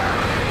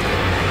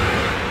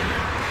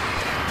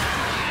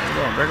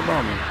 Back up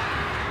on me.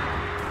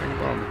 Back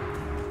up on me.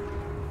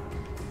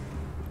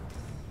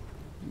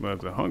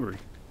 Bugs are hungry.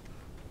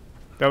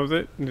 That was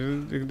it?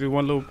 Did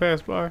one little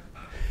pass by?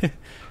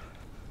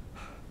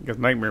 Guess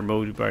nightmare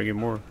mode, you probably get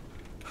more.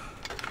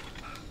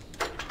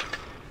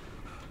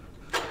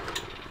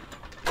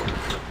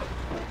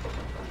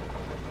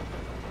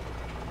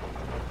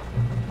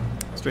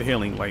 It's the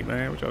healing light,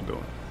 man. What y'all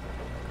doing?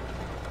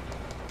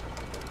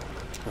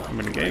 I'm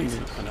in the game.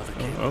 Another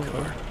cable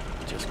car.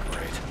 Just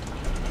great.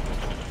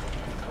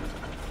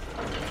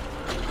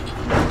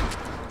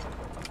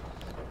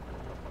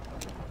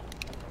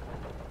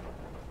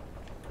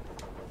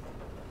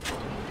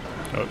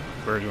 Oh,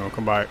 birds gonna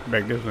come back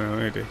this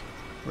way, ain't they?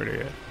 Where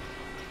they at?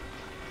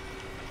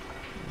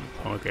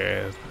 Punk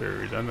ass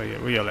birds. I know you.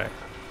 Where y'all at?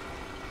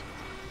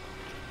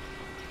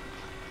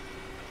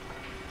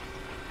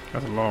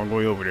 That's a long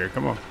way over there.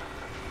 Come on.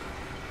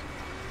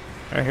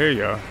 I hear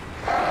y'all.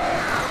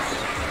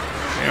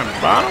 Down the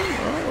bottom?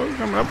 Oh,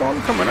 coming up on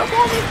me. Coming up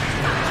on me.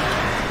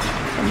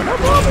 Coming up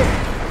on me.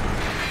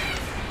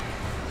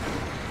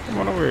 Come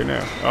on over here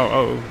now.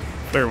 Oh.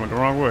 Flare went the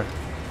wrong way.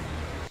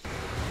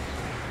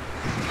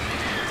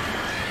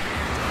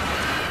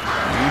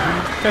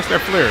 Catch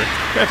that flare.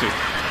 Catch it.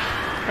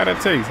 How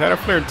that taste? How that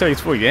flare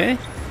taste for you, eh?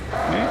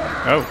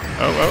 Yeah? Oh.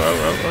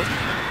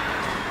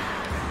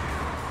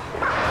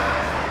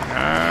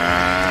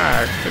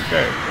 Ah, took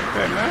that.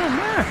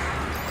 Nah.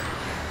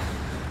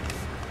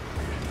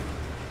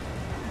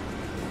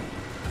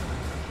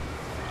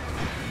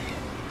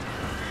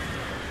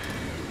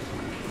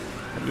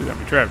 That dude got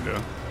me trapped,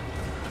 though.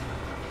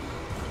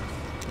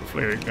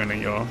 Flare gun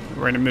in y'all.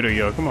 Right in the middle,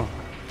 y'all. Come on.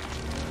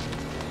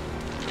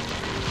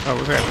 Oh,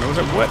 what's happening? What's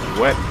up?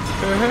 What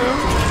the hell?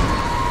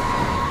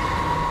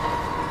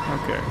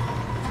 Okay.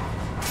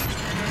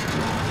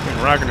 Been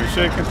rocking and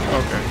shaking.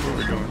 Okay, what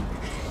we doing?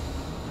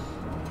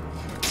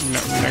 No,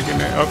 we're not getting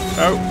that.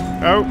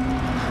 Oh.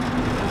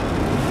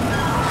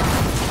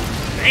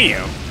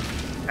 Damn.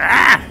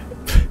 Ah!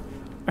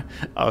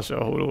 I'll show.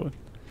 Hold on.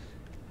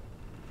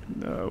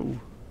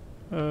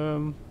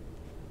 No.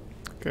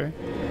 Okay.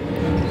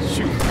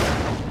 Shoot.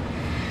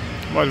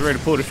 I was ready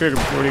to pull the trigger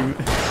before they.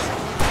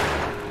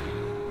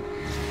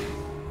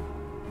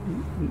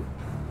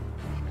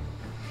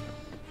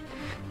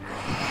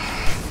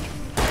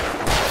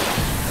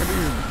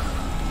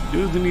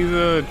 Dudes in these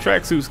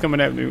tracksuits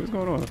coming at me. What's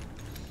going on?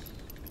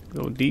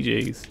 Little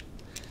DJs.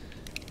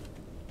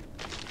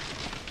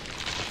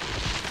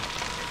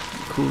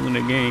 Cool in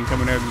the game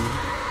coming at me.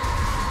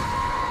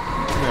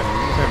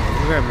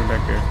 What's happening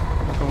back there?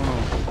 What's going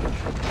on?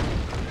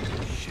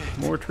 Shit.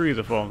 More trees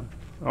are falling.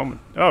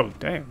 Oh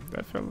damn.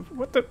 That fell.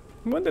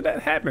 When did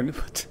that happen?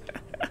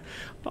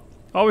 I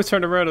always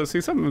turn around to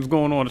see something was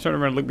going on. I turn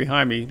around and look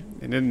behind me,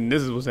 and then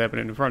this is what's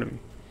happening in front of me.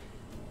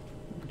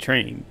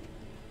 Train.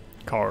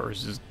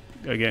 Cars just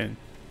again.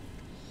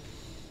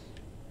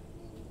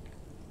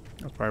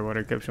 That's probably why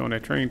they kept showing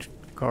that train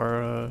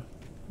car.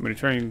 The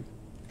train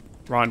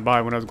riding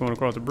by when I was going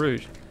across the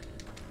bridge.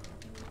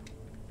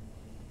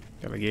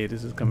 They're like, yeah,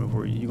 this is coming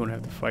for you. You're gonna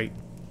have to fight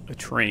a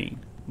train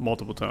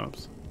multiple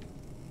times.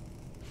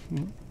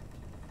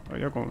 Oh,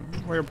 y'all going?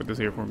 Why y'all put this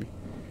here for me?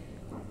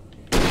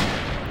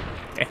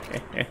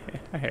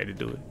 I had to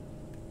do it.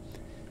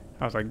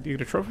 I was like, do you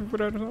get a trophy for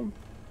that or something?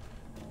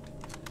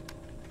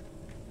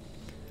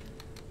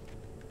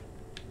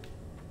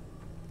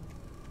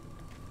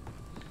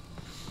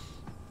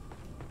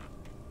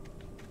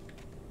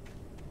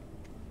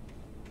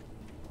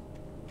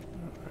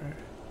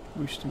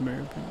 Wish the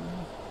American.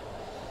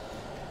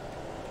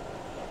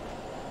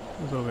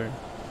 What's over there?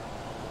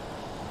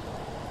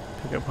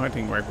 Pick up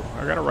hunting rifle.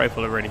 I got a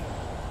rifle already.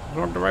 What's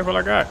wrong with the rifle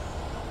I got?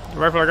 The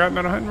rifle I got,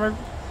 not a hunting rifle?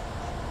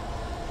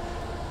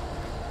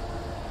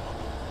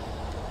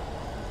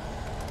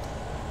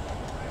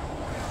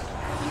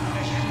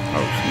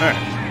 Oh, snap.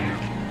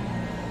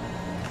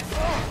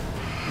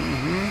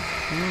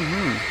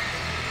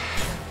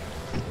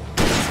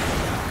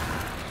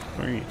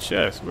 On your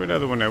chest. Where the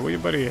other one at? Where your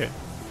buddy at?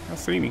 I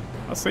seen him.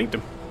 I seen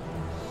him.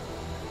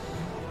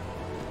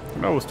 I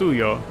know it's two,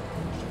 y'all.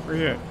 Where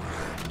he at?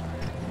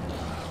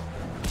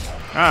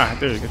 Ah,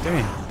 there you go.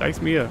 Damn.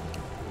 Dice me up.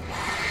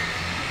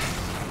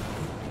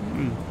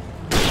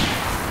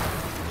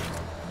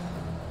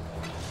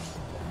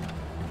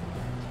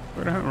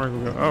 Where'd the hunting rifle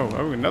go?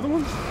 Oh, another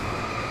one?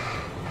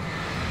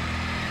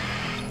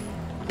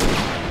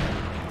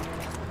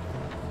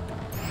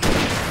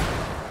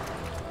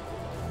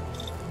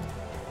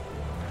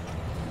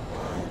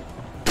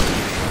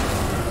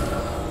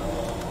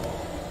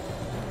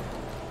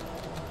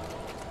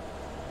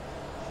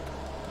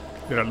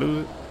 Did I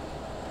lose it?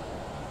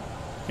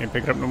 Can't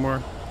pick it up no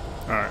more?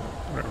 Alright,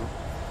 whatever.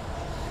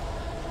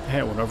 I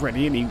had one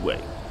already anyway.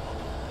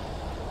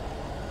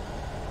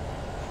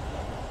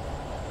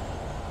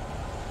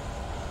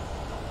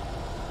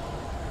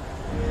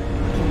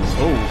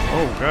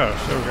 Oh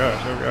gosh, oh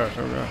gosh, oh gosh,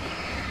 oh gosh.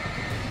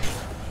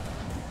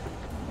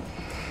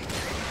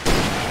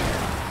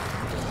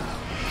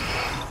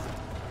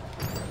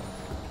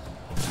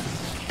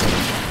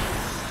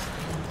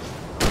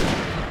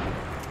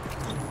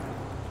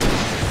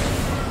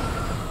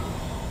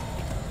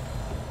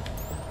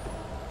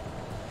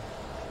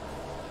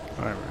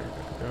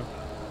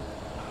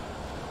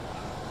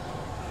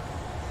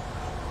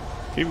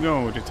 Keep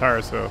going with your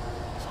tired self.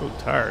 So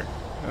tired.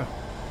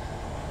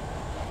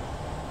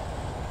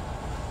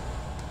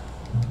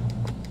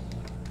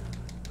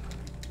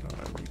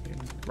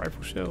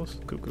 Rifle shells.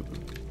 Good.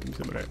 Give me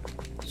some of that.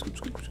 Scoop.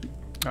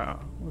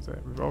 What's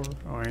that? Revolver?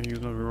 Oh, I ain't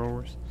using no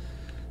revolvers.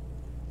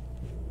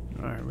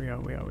 Alright, we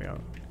out.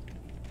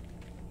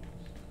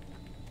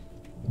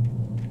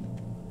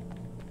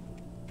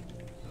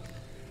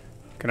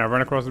 Can I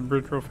run across the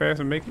bridge real fast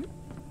and make it?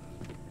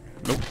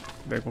 Nope.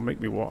 They're gonna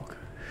make me walk.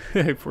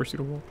 They force you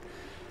to walk.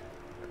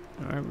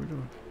 Alright, we're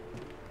doing.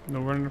 No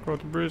running across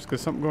the bridge because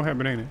something gonna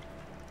happen, ain't it?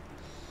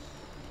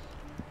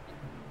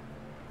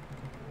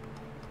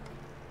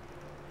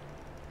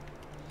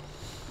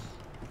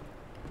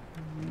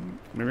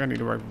 Maybe I need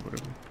a rifle for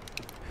this one.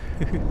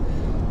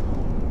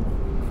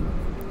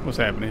 What's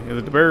happening? Is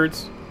it the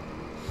birds?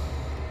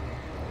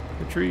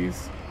 The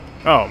trees?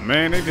 Oh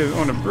man, they just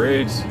on the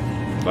bridge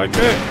like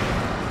that.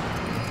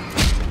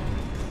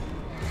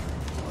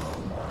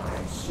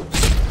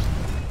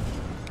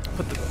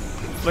 Put the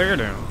flare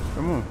down.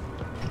 Come on.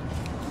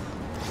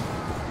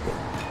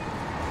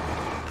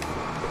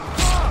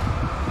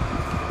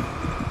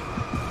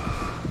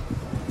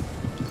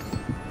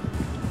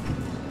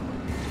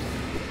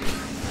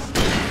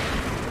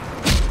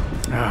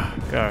 Ah,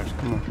 gosh,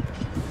 come on.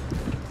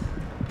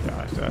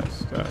 Gosh,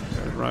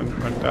 run,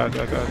 dodge.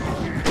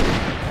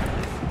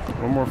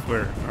 One more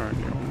flare. Alright,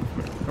 yeah, one more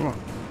flare. Come on.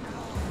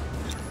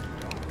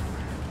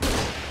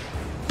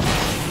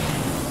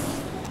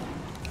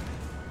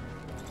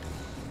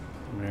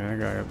 Man,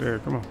 that guy up there,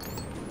 come on.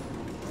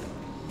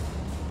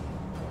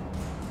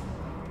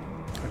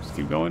 I just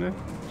keep going then?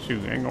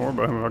 Shoot, I ain't gonna worry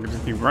about him if I can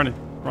just keep running.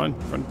 Run.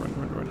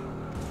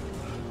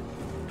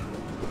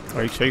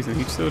 Oh, he's chasing.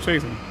 He's still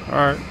chasing.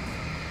 Alright.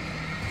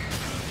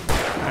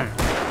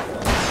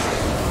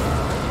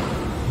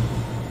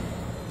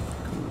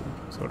 Cool.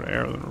 So the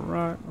arrow to the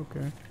right.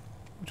 Okay.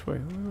 Which way?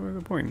 Where's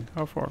it pointing?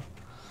 How far?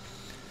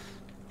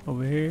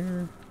 Over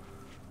here.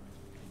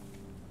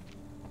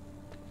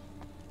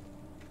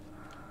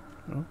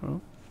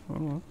 Oh,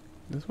 hold on.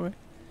 This way.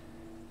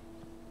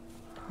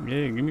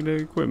 Yeah, give me the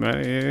equipment.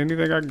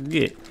 Anything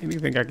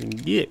I can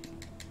get.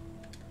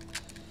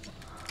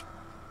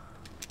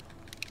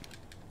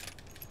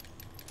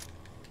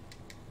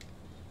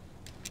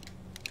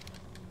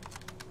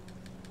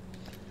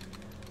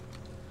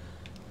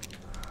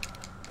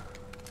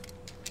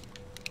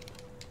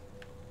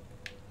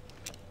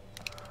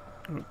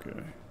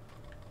 Okay.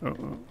 Oh.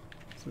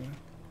 What's that?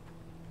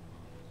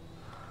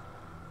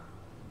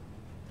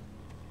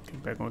 Okay,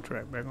 back on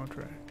track.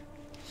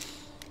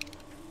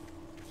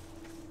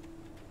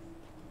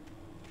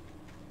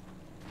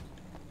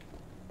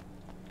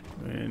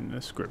 And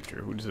the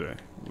scripture. What'd it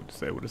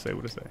say?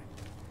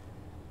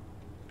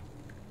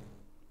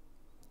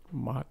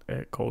 Mott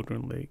at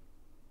Cauldron Lake.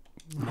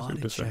 Mott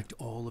had checked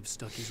all of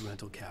Stucky's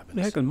rental cabins.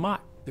 The heck is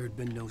Mott? There had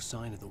been no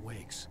sign of the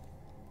Wakes.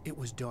 It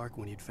was dark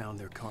when he'd found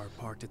their car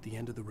parked at the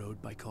end of the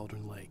road by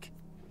Cauldron Lake.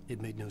 It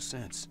made no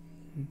sense.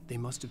 They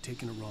must have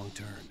taken a wrong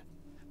turn,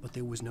 but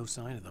there was no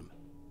sign of them,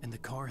 and the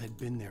car had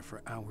been there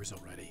for hours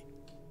already.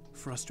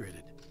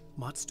 Frustrated,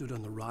 Mott stood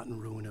on the rotten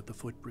ruin of the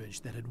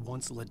footbridge that had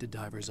once led to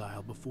Diver's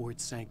Isle before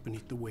it sank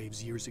beneath the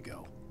waves years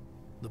ago.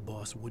 The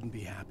boss wouldn't be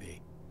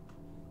happy.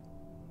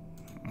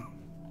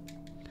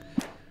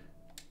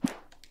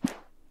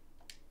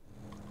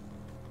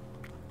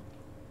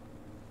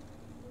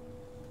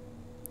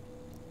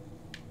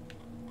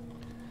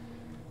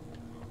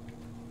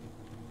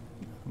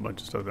 A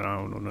bunch of stuff that I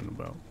don't know nothing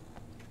about.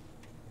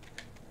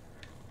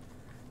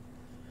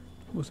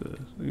 What's this?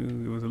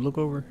 Was it look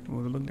over?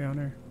 Was it look down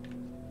there?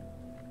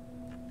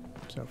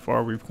 That's how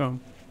far we've come.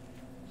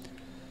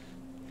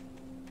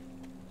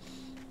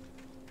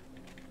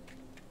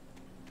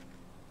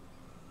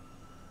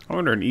 I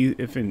wonder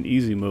if in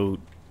easy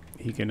mode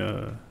he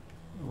can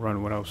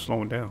run without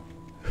slowing down.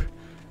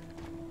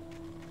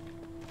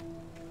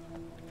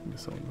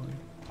 That's so annoying.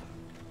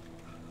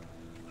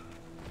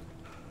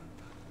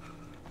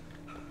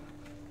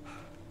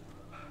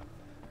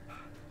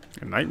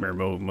 A nightmare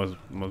mode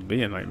must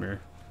be a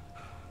nightmare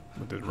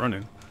with this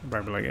running.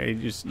 Probably like, hey,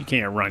 you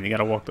can't run. You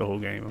gotta walk the whole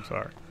game. I'm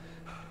sorry.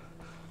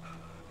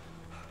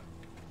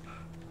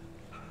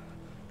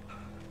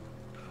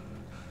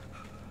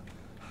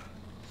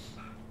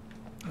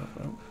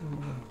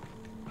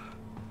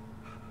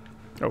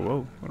 Oh,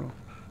 whoa. Hold on.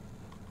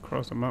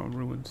 Across the mountain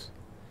ruins.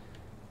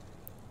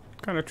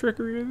 What kind of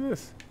trickery is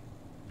this?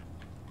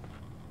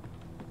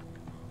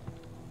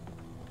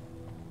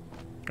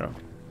 Oh.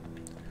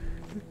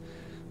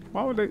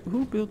 Why would they?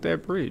 Who built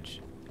that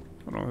bridge?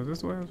 Hold on, is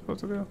this the way I'm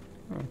supposed to go?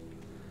 Oh.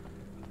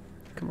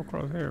 Come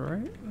across here,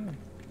 right? Yeah.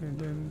 And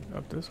then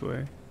up this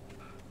way.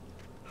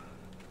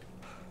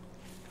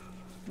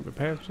 The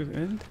path just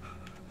end?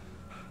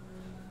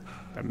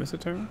 Did I miss a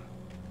turn?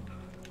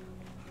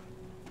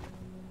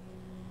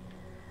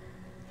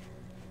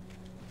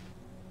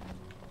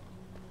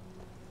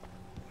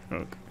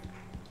 Okay.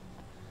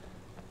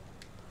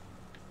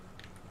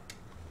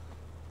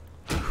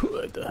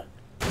 What the?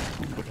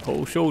 Put the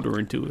whole shoulder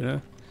into it, huh?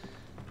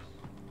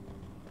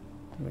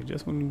 Like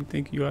just when we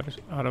think you out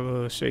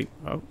of shape.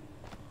 Oh.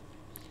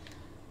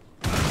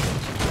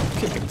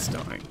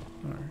 Kickenstein.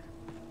 Alright.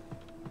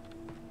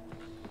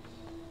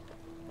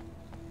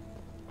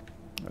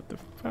 What the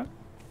fuck?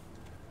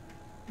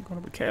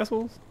 Going to be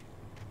castles?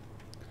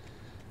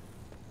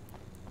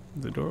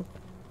 The door?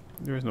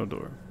 There is no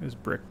door. It's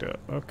bricked up.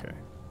 Okay.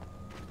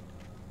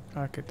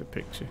 I get the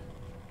picture.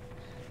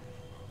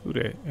 Who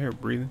that? Air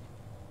breathing.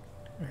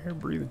 Air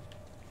breathing.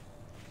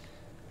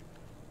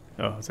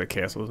 Oh, it's a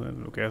castle. Isn't it?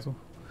 No castle.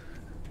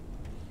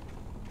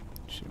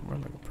 Shit, more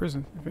like a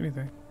prison, if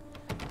anything.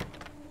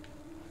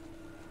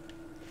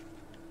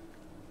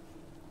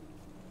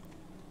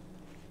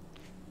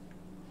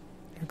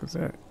 What is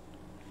that?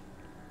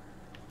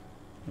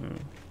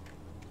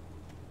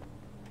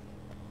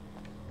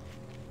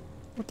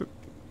 What the?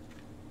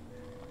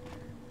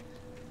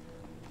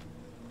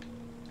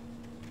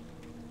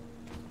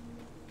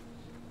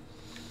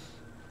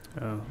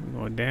 We're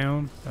going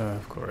down,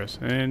 of course,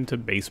 into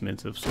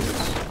basements of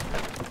sorts.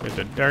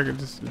 The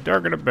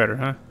darker the better,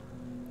 huh?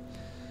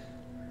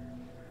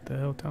 The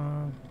hell,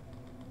 Tom?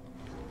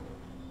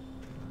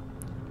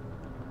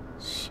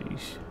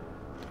 Sheesh,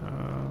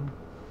 Tom.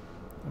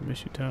 I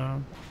miss you,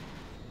 Tom.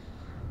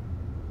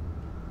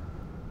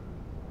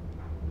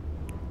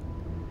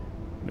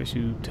 Miss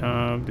you,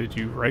 Tom. Did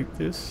you write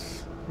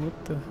this?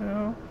 What the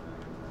hell?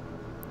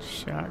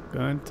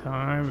 Shotgun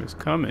time is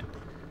coming.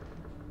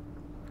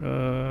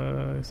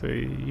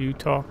 Say you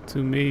talk to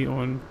me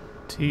on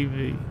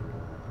TV.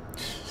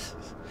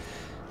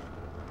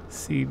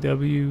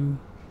 CW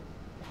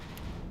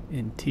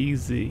and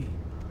TZ.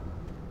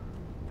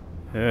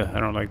 I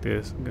don't like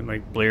this. I'm getting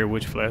like Blair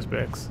Witch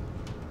flashbacks.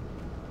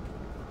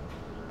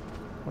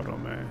 Hold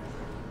on, man.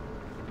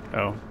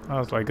 Oh, I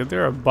was like, is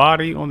there a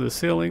body on the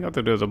ceiling? I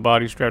thought there was a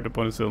body strapped up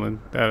on the ceiling.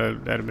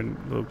 That'd have been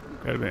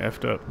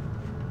effed up.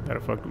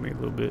 That'd have fucked with me a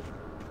little bit.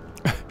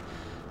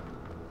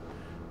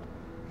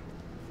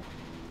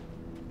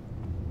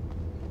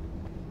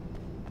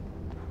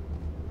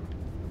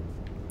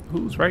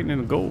 Who's writing in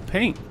the gold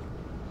paint?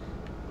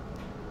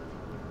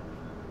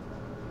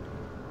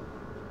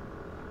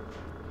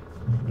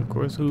 Of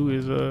course,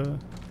 who's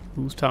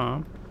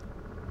Tom?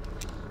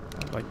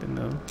 I'd like to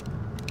know.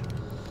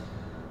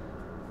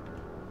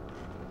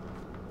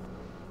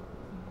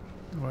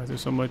 Why is there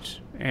so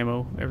much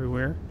ammo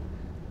everywhere?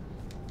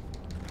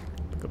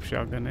 Pick up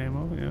shotgun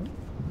ammo, yeah.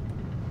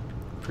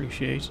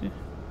 Appreciate you.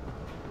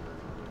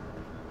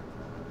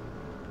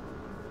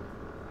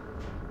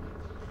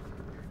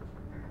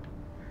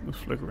 What's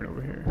flickering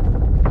over here?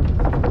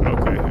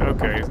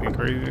 Okay, it's getting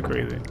crazy.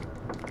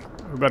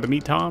 We're about to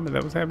meet Tom? Is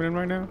that what's happening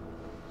right now?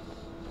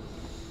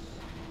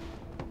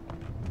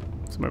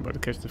 Somebody about to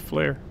catch the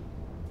flare.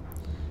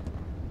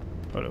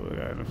 Oh, we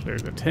got a flare.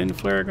 Got 10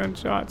 flare gun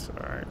shots?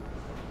 Alright.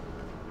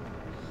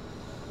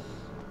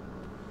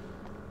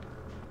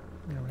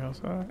 Are we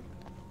outside?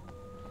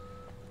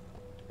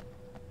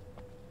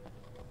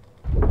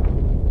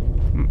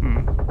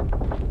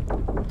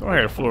 Thought I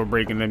had a floor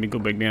break and let me go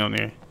back down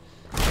there.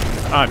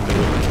 I knew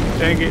it.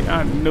 Dang it,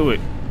 I knew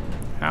it.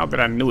 How did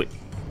I knew it?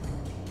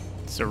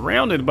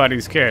 Surrounded by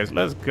these cats.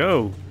 Let's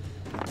go.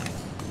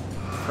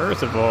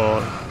 First of all,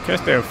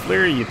 catch that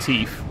flare in your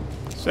teeth.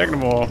 Second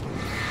of all,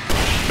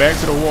 back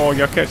to the wall.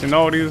 Y'all catching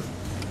all these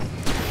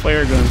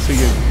flare guns to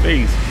your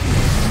face.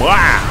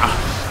 Wow.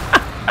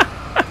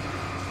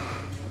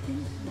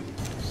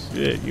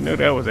 Shit, you know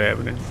that was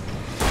happening.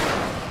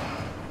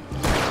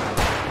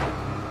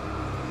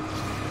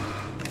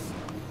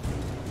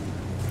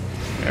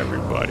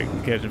 Everybody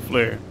can catch a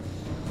flare.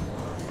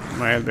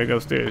 My ass back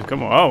upstairs.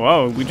 Come on.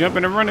 Oh, we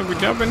jumping and running. We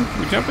jumping and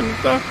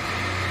stuff.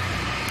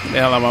 Get the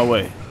hell out of my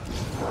way.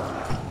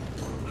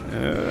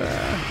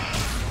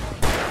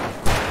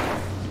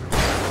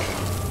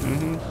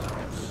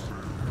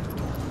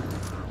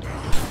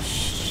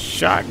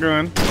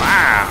 Shotgun.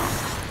 Wow.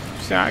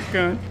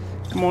 Shotgun.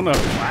 Come on up.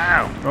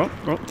 Wow.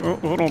 Oh,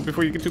 hold on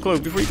before you get too close.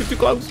 What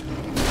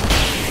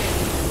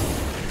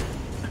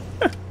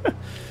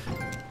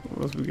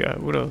else we got?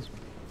 What else?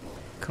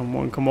 Come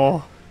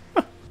on.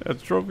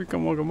 That's a trophy.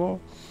 Come on.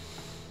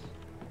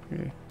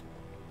 Yeah.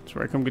 That's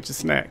right. Come get your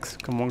snacks.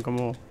 Come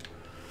on.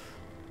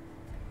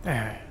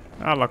 I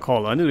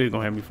call. I knew they were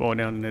gonna have me fall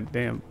down in that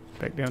damn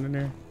back down in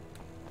there.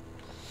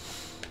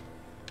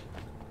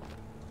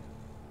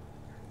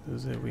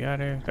 Is it? We out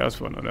there? That was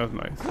fun. No, that was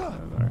nice. That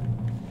was alright.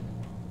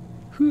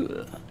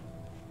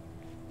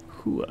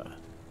 Hooah.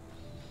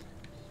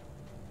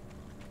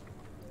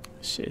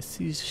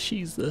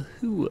 She's a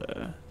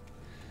hooah.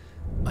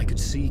 I could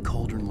see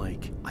Cauldron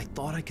Lake. I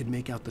thought I could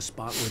make out the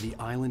spot where the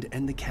island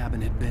and the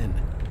cabin had been.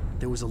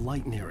 There was a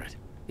light near it.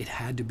 It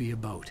had to be a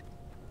boat.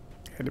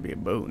 Had to be a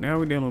boat. Now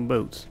we're dealing with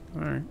boats.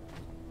 Alright.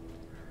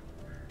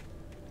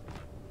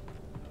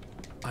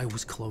 I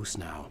was close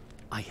now.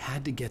 I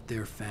had to get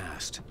there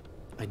fast.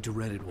 I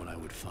dreaded what I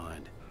would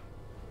find.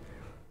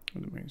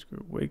 The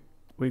manuscript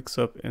wakes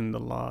up in the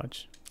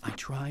lodge. I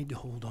tried to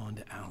hold on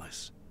to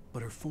Alice,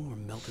 but her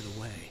form melted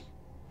away.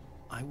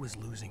 I was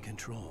losing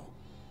control.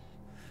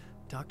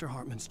 Dr.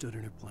 Hartman stood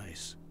in her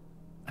place.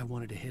 I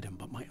wanted to hit him,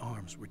 but my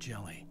arms were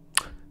jelly.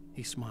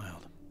 He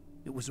smiled.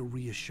 It was a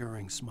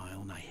reassuring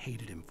smile, and I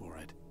hated him for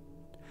it.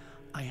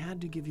 I had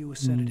to give you a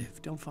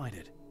sedative. Don't fight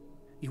it.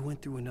 You went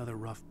through another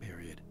rough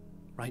period.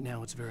 Right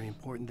now, it's very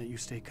important that you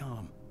stay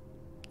calm.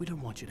 We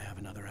don't want you to have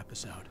another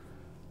episode.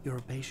 You're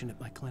a patient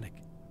at my clinic.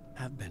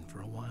 Have been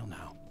for a while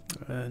now.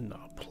 And the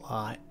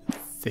plot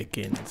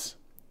thickens.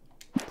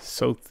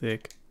 So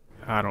thick.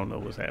 I don't know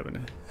what's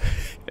happening.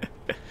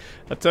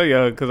 I tell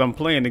you, because I'm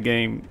playing the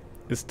game,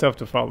 it's tough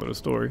to follow the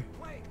story.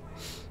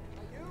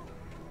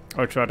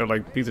 Or try to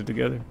like piece it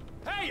together.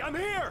 Hey, I'm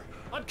here!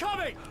 I'm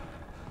coming!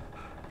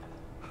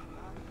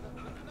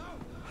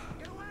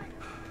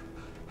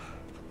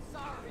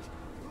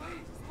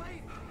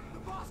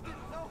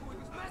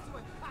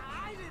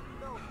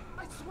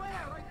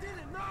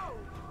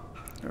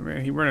 I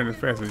mean, he running as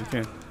fast as he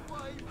can.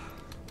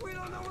 We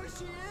don't know where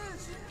she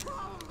is. She's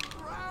probably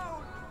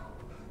drowned.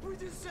 We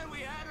just said we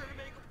had her to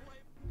make a play.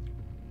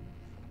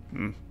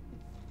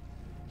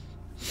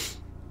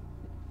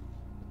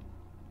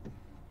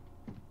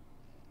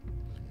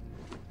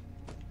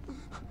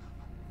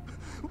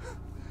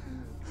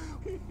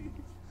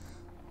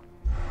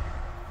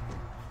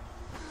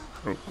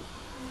 Oh.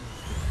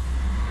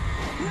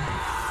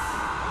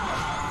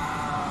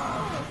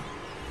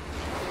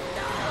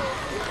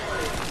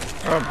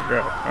 Oh my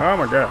god. Oh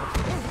my god.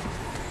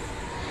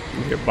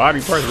 Your body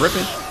parts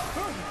ripping.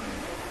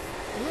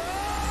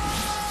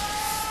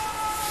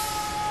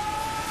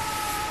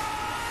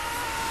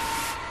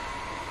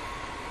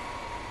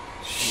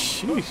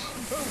 Sheesh.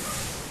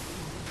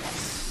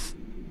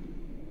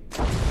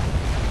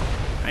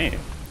 Man.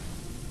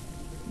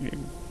 You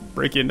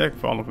break your neck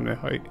falling from that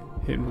height,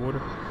 hitting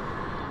water.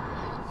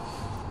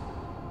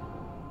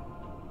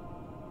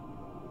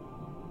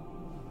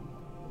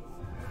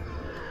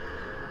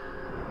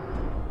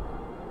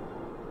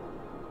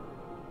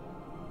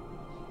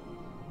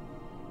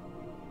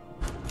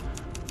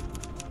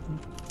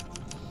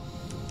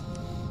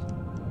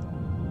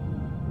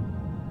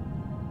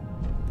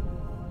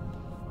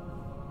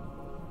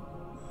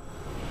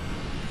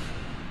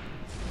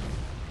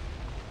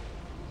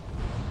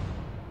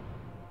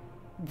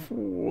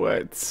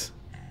 What?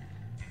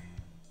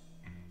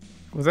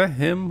 Was that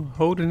him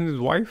holding his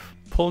wife,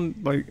 pulling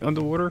like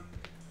underwater,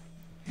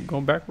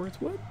 going backwards?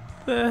 What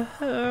the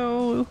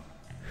hell?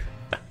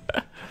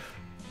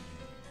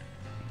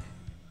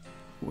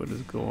 What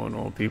is going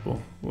on,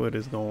 people? What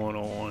is going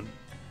on?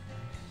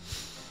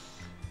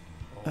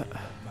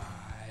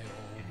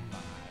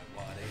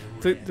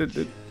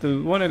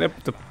 The one in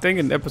the thing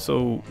in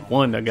episode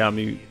 1 that got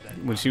me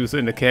when she was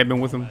in the cabin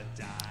with him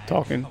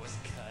talking.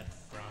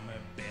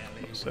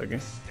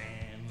 Second.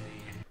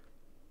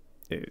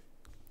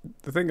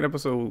 The thing in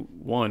episode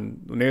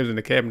 1, when they was in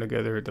the cabin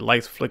together, the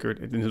lights flickered,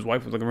 and then his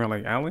wife was looking around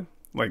like, Alan?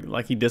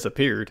 Like he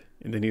disappeared,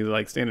 and then he was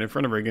like standing in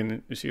front of her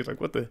again, and she was like,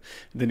 what the?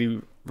 And then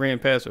he ran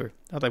past her.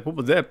 I was like, what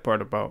was that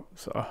part about?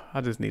 So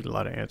I just need a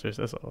lot of answers.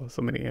 That's all.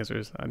 So many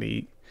answers I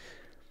need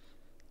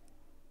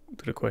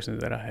to the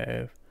questions that I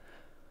have.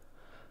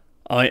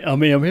 I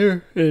mean, I'm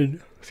here,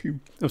 and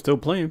I'm still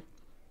playing.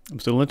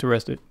 I'm still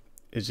interested.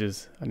 It's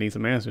just, I need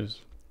some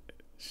answers.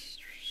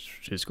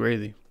 It's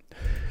crazy.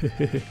 All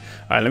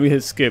right, let me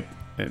hit skip.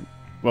 And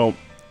well,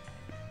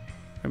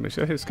 I mean,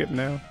 should I hit skip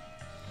now?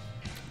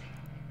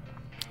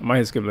 I might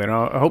hit skip later.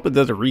 I hope it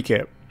does a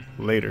recap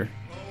later,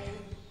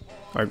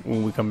 like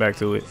when we come back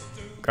to it.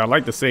 I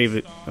like to save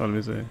it. Oh, let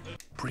me see.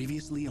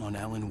 Previously on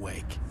Alan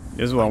Wake.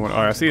 This is what I want.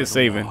 All right, I see it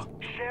saving.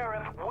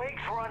 Sheriff,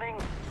 Wake's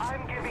running.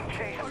 I'm giving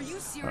chase. Are you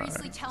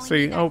seriously telling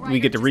See, me I hope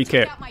we get the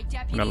recap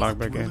when I log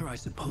back The in. thriller I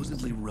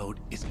supposedly wrote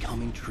is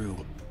coming true.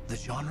 The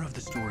genre of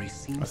the story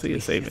seems I see to be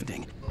it saving.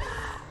 shifting.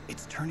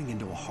 It's turning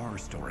into a horror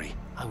story.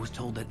 I was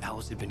told that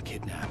Alice had been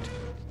kidnapped,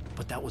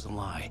 but that was a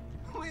lie.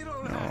 We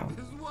don't have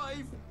his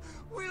wife.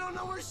 We don't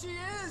know where she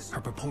is.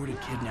 Her purported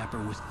kidnapper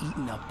was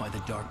eaten up by the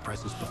dark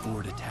presence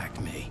before it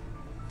attacked me.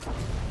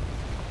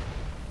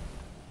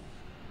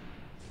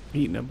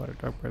 Eaten up by the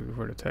dark presence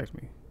before it attacks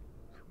me.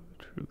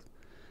 The truth.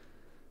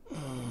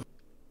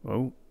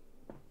 Well,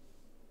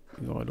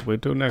 we're gonna have to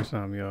wait till next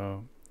time,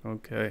 y'all.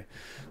 Okay.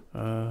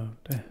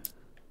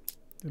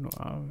 You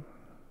know,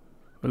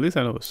 at least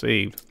I know it's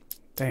saved.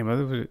 Damn,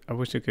 I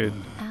wish it could.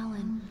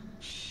 Alan,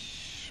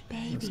 shh,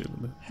 baby.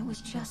 It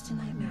was just a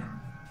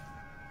nightmare.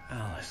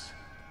 Alice.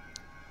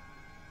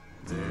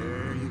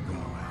 There you go,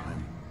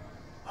 Alan.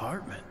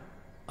 Hartman,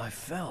 I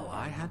fell.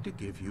 I had to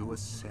give you a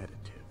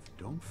sedative.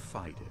 Don't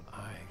fight it.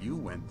 You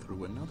went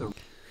through another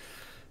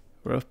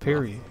Rough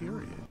period.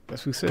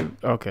 That's what we said.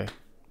 Okay.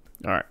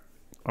 All right.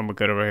 I'm gonna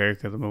cut over here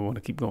because I'm gonna want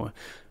to keep going.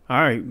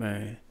 All right,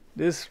 man.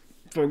 This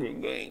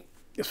fucking game,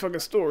 this fucking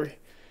story.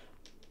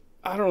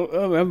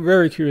 I'm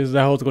very curious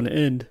how it's gonna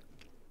end.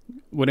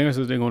 What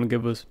answers they're gonna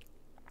give us?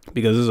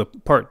 Because this is a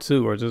part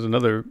 2, or there's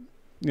another,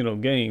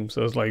 game.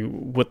 So it's like,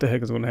 what the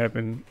heck is gonna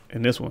happen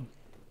in this one?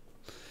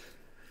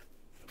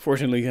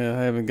 Fortunately,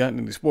 I haven't gotten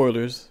any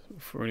spoilers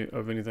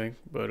of anything,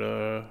 but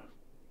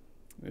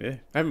yeah,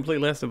 I haven't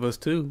played Last of Us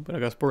 2, but I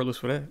got spoilers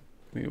for that.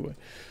 Anyway,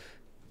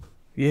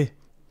 yeah.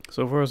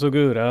 So far, so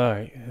good. All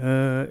right.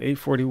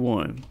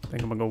 8:41. I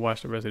think I'm gonna go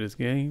watch the rest of this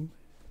game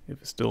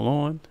if it's still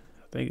on.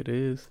 I think it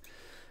is.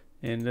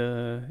 And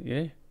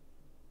yeah,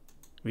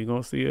 we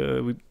gonna see.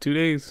 2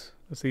 days.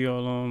 I'll see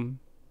y'all.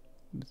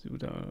 Let's see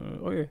what time.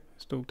 Oh yeah,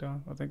 it's still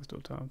time. I think it's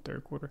still time.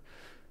 Third quarter.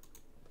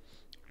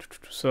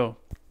 So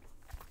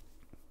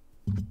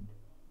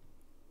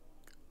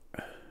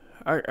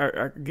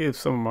I give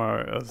some of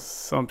my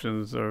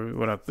assumptions or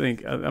what I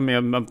think. I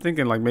mean, I'm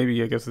thinking like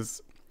maybe I guess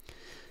it's.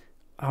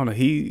 I don't know.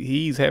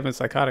 He's having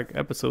psychotic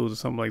episodes or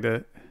something like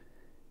that,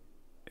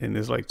 and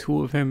there's like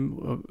 2 of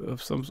him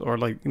of some, or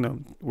like, you know,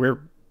 where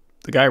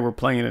the guy we're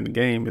playing in the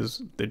game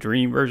is the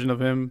dream version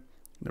of him.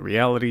 The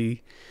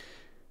reality,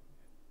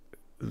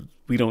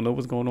 we don't know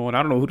what's going on.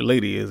 I don't know who the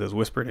lady is that's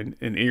whispering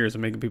in ears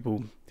and making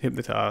people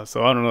hypnotized.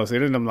 So I don't know. So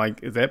then I'm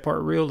like, is that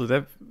part real? Is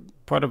that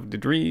part of the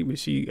dream? Is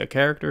she a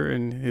character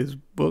in his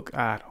book?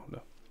 I don't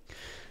know.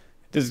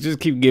 Just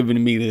keep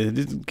giving me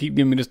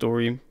the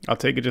story. I'll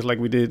take it just like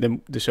we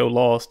did the show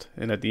Lost.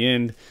 And at the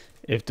end,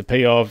 if the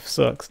payoff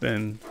sucks,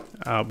 then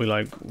I'll be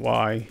like,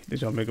 why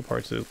did y'all make a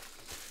part 2?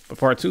 But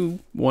part 2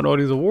 won all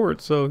these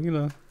awards, so, you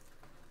know,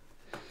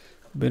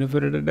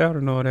 benefit of the doubt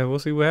and all that. We'll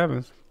see what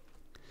happens.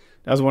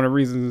 That's one of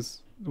the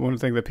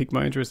things that piqued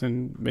my interest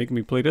in making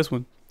me play this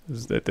one,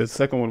 is that the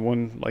second one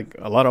won like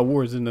a lot of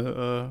awards in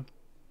the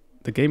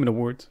gaming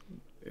awards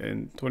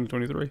in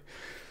 2023.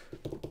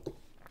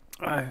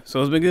 All right, so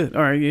it's been good.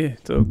 All right, yeah.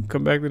 So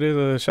come back to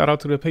this. Shout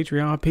out to the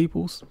Patreon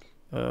peoples.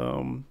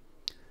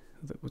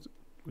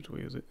 Which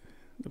way is it?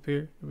 Up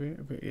here?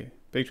 Yeah.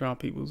 Patreon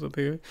peoples up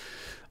here.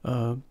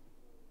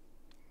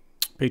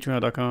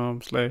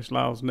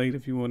 Patreon.com/LylesNate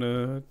if you want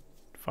to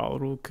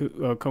follow,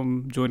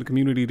 come join the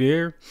community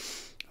there.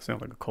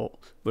 Sound like a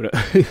cult, but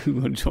if you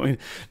want to join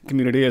the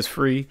community, it's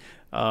free.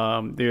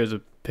 There's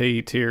a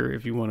paid tier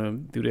if you want to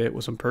do that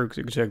with some perks.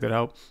 You can check that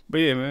out.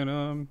 But yeah,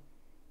 man.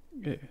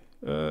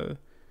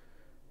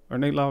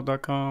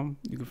 earnscommissions.com.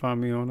 You can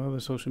find me on other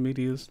social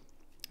medias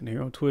and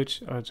here on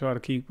Twitch. I try to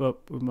keep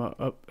up with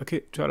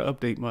try to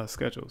update my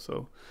schedule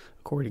so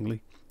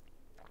accordingly.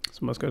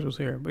 So my schedule's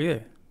here. But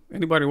yeah,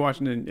 anybody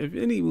watching, if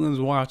anyone's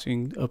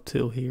watching up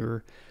till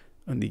here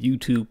on the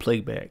YouTube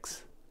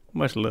playbacks,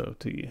 much love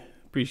to you.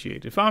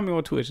 Appreciate it. Find me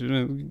on Twitch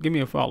and give me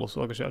a follow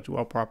so I can shout you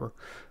out proper.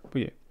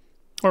 But yeah,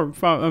 or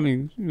let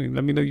me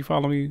know you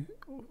follow me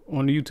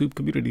on the YouTube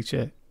community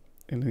chat,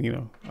 and then, you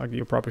know, I'll give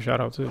you a proper shout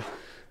out too.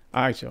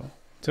 All right, y'all.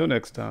 Till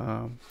next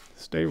time,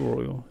 stay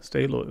royal,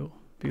 stay loyal.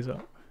 Peace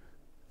out.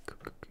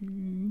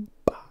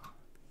 Bye.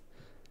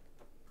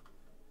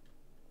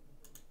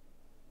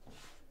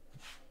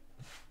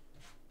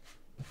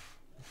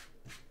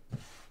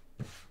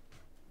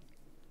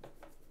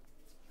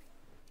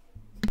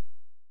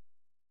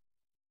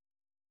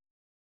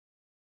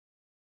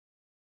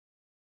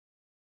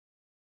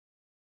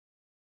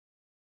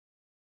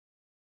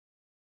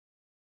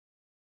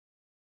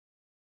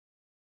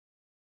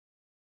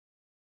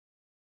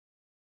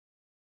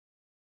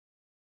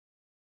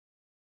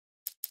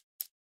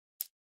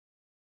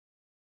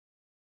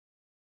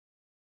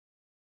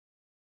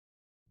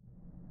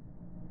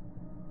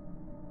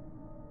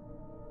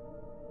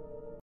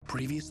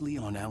 Previously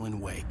on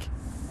Alan Wake.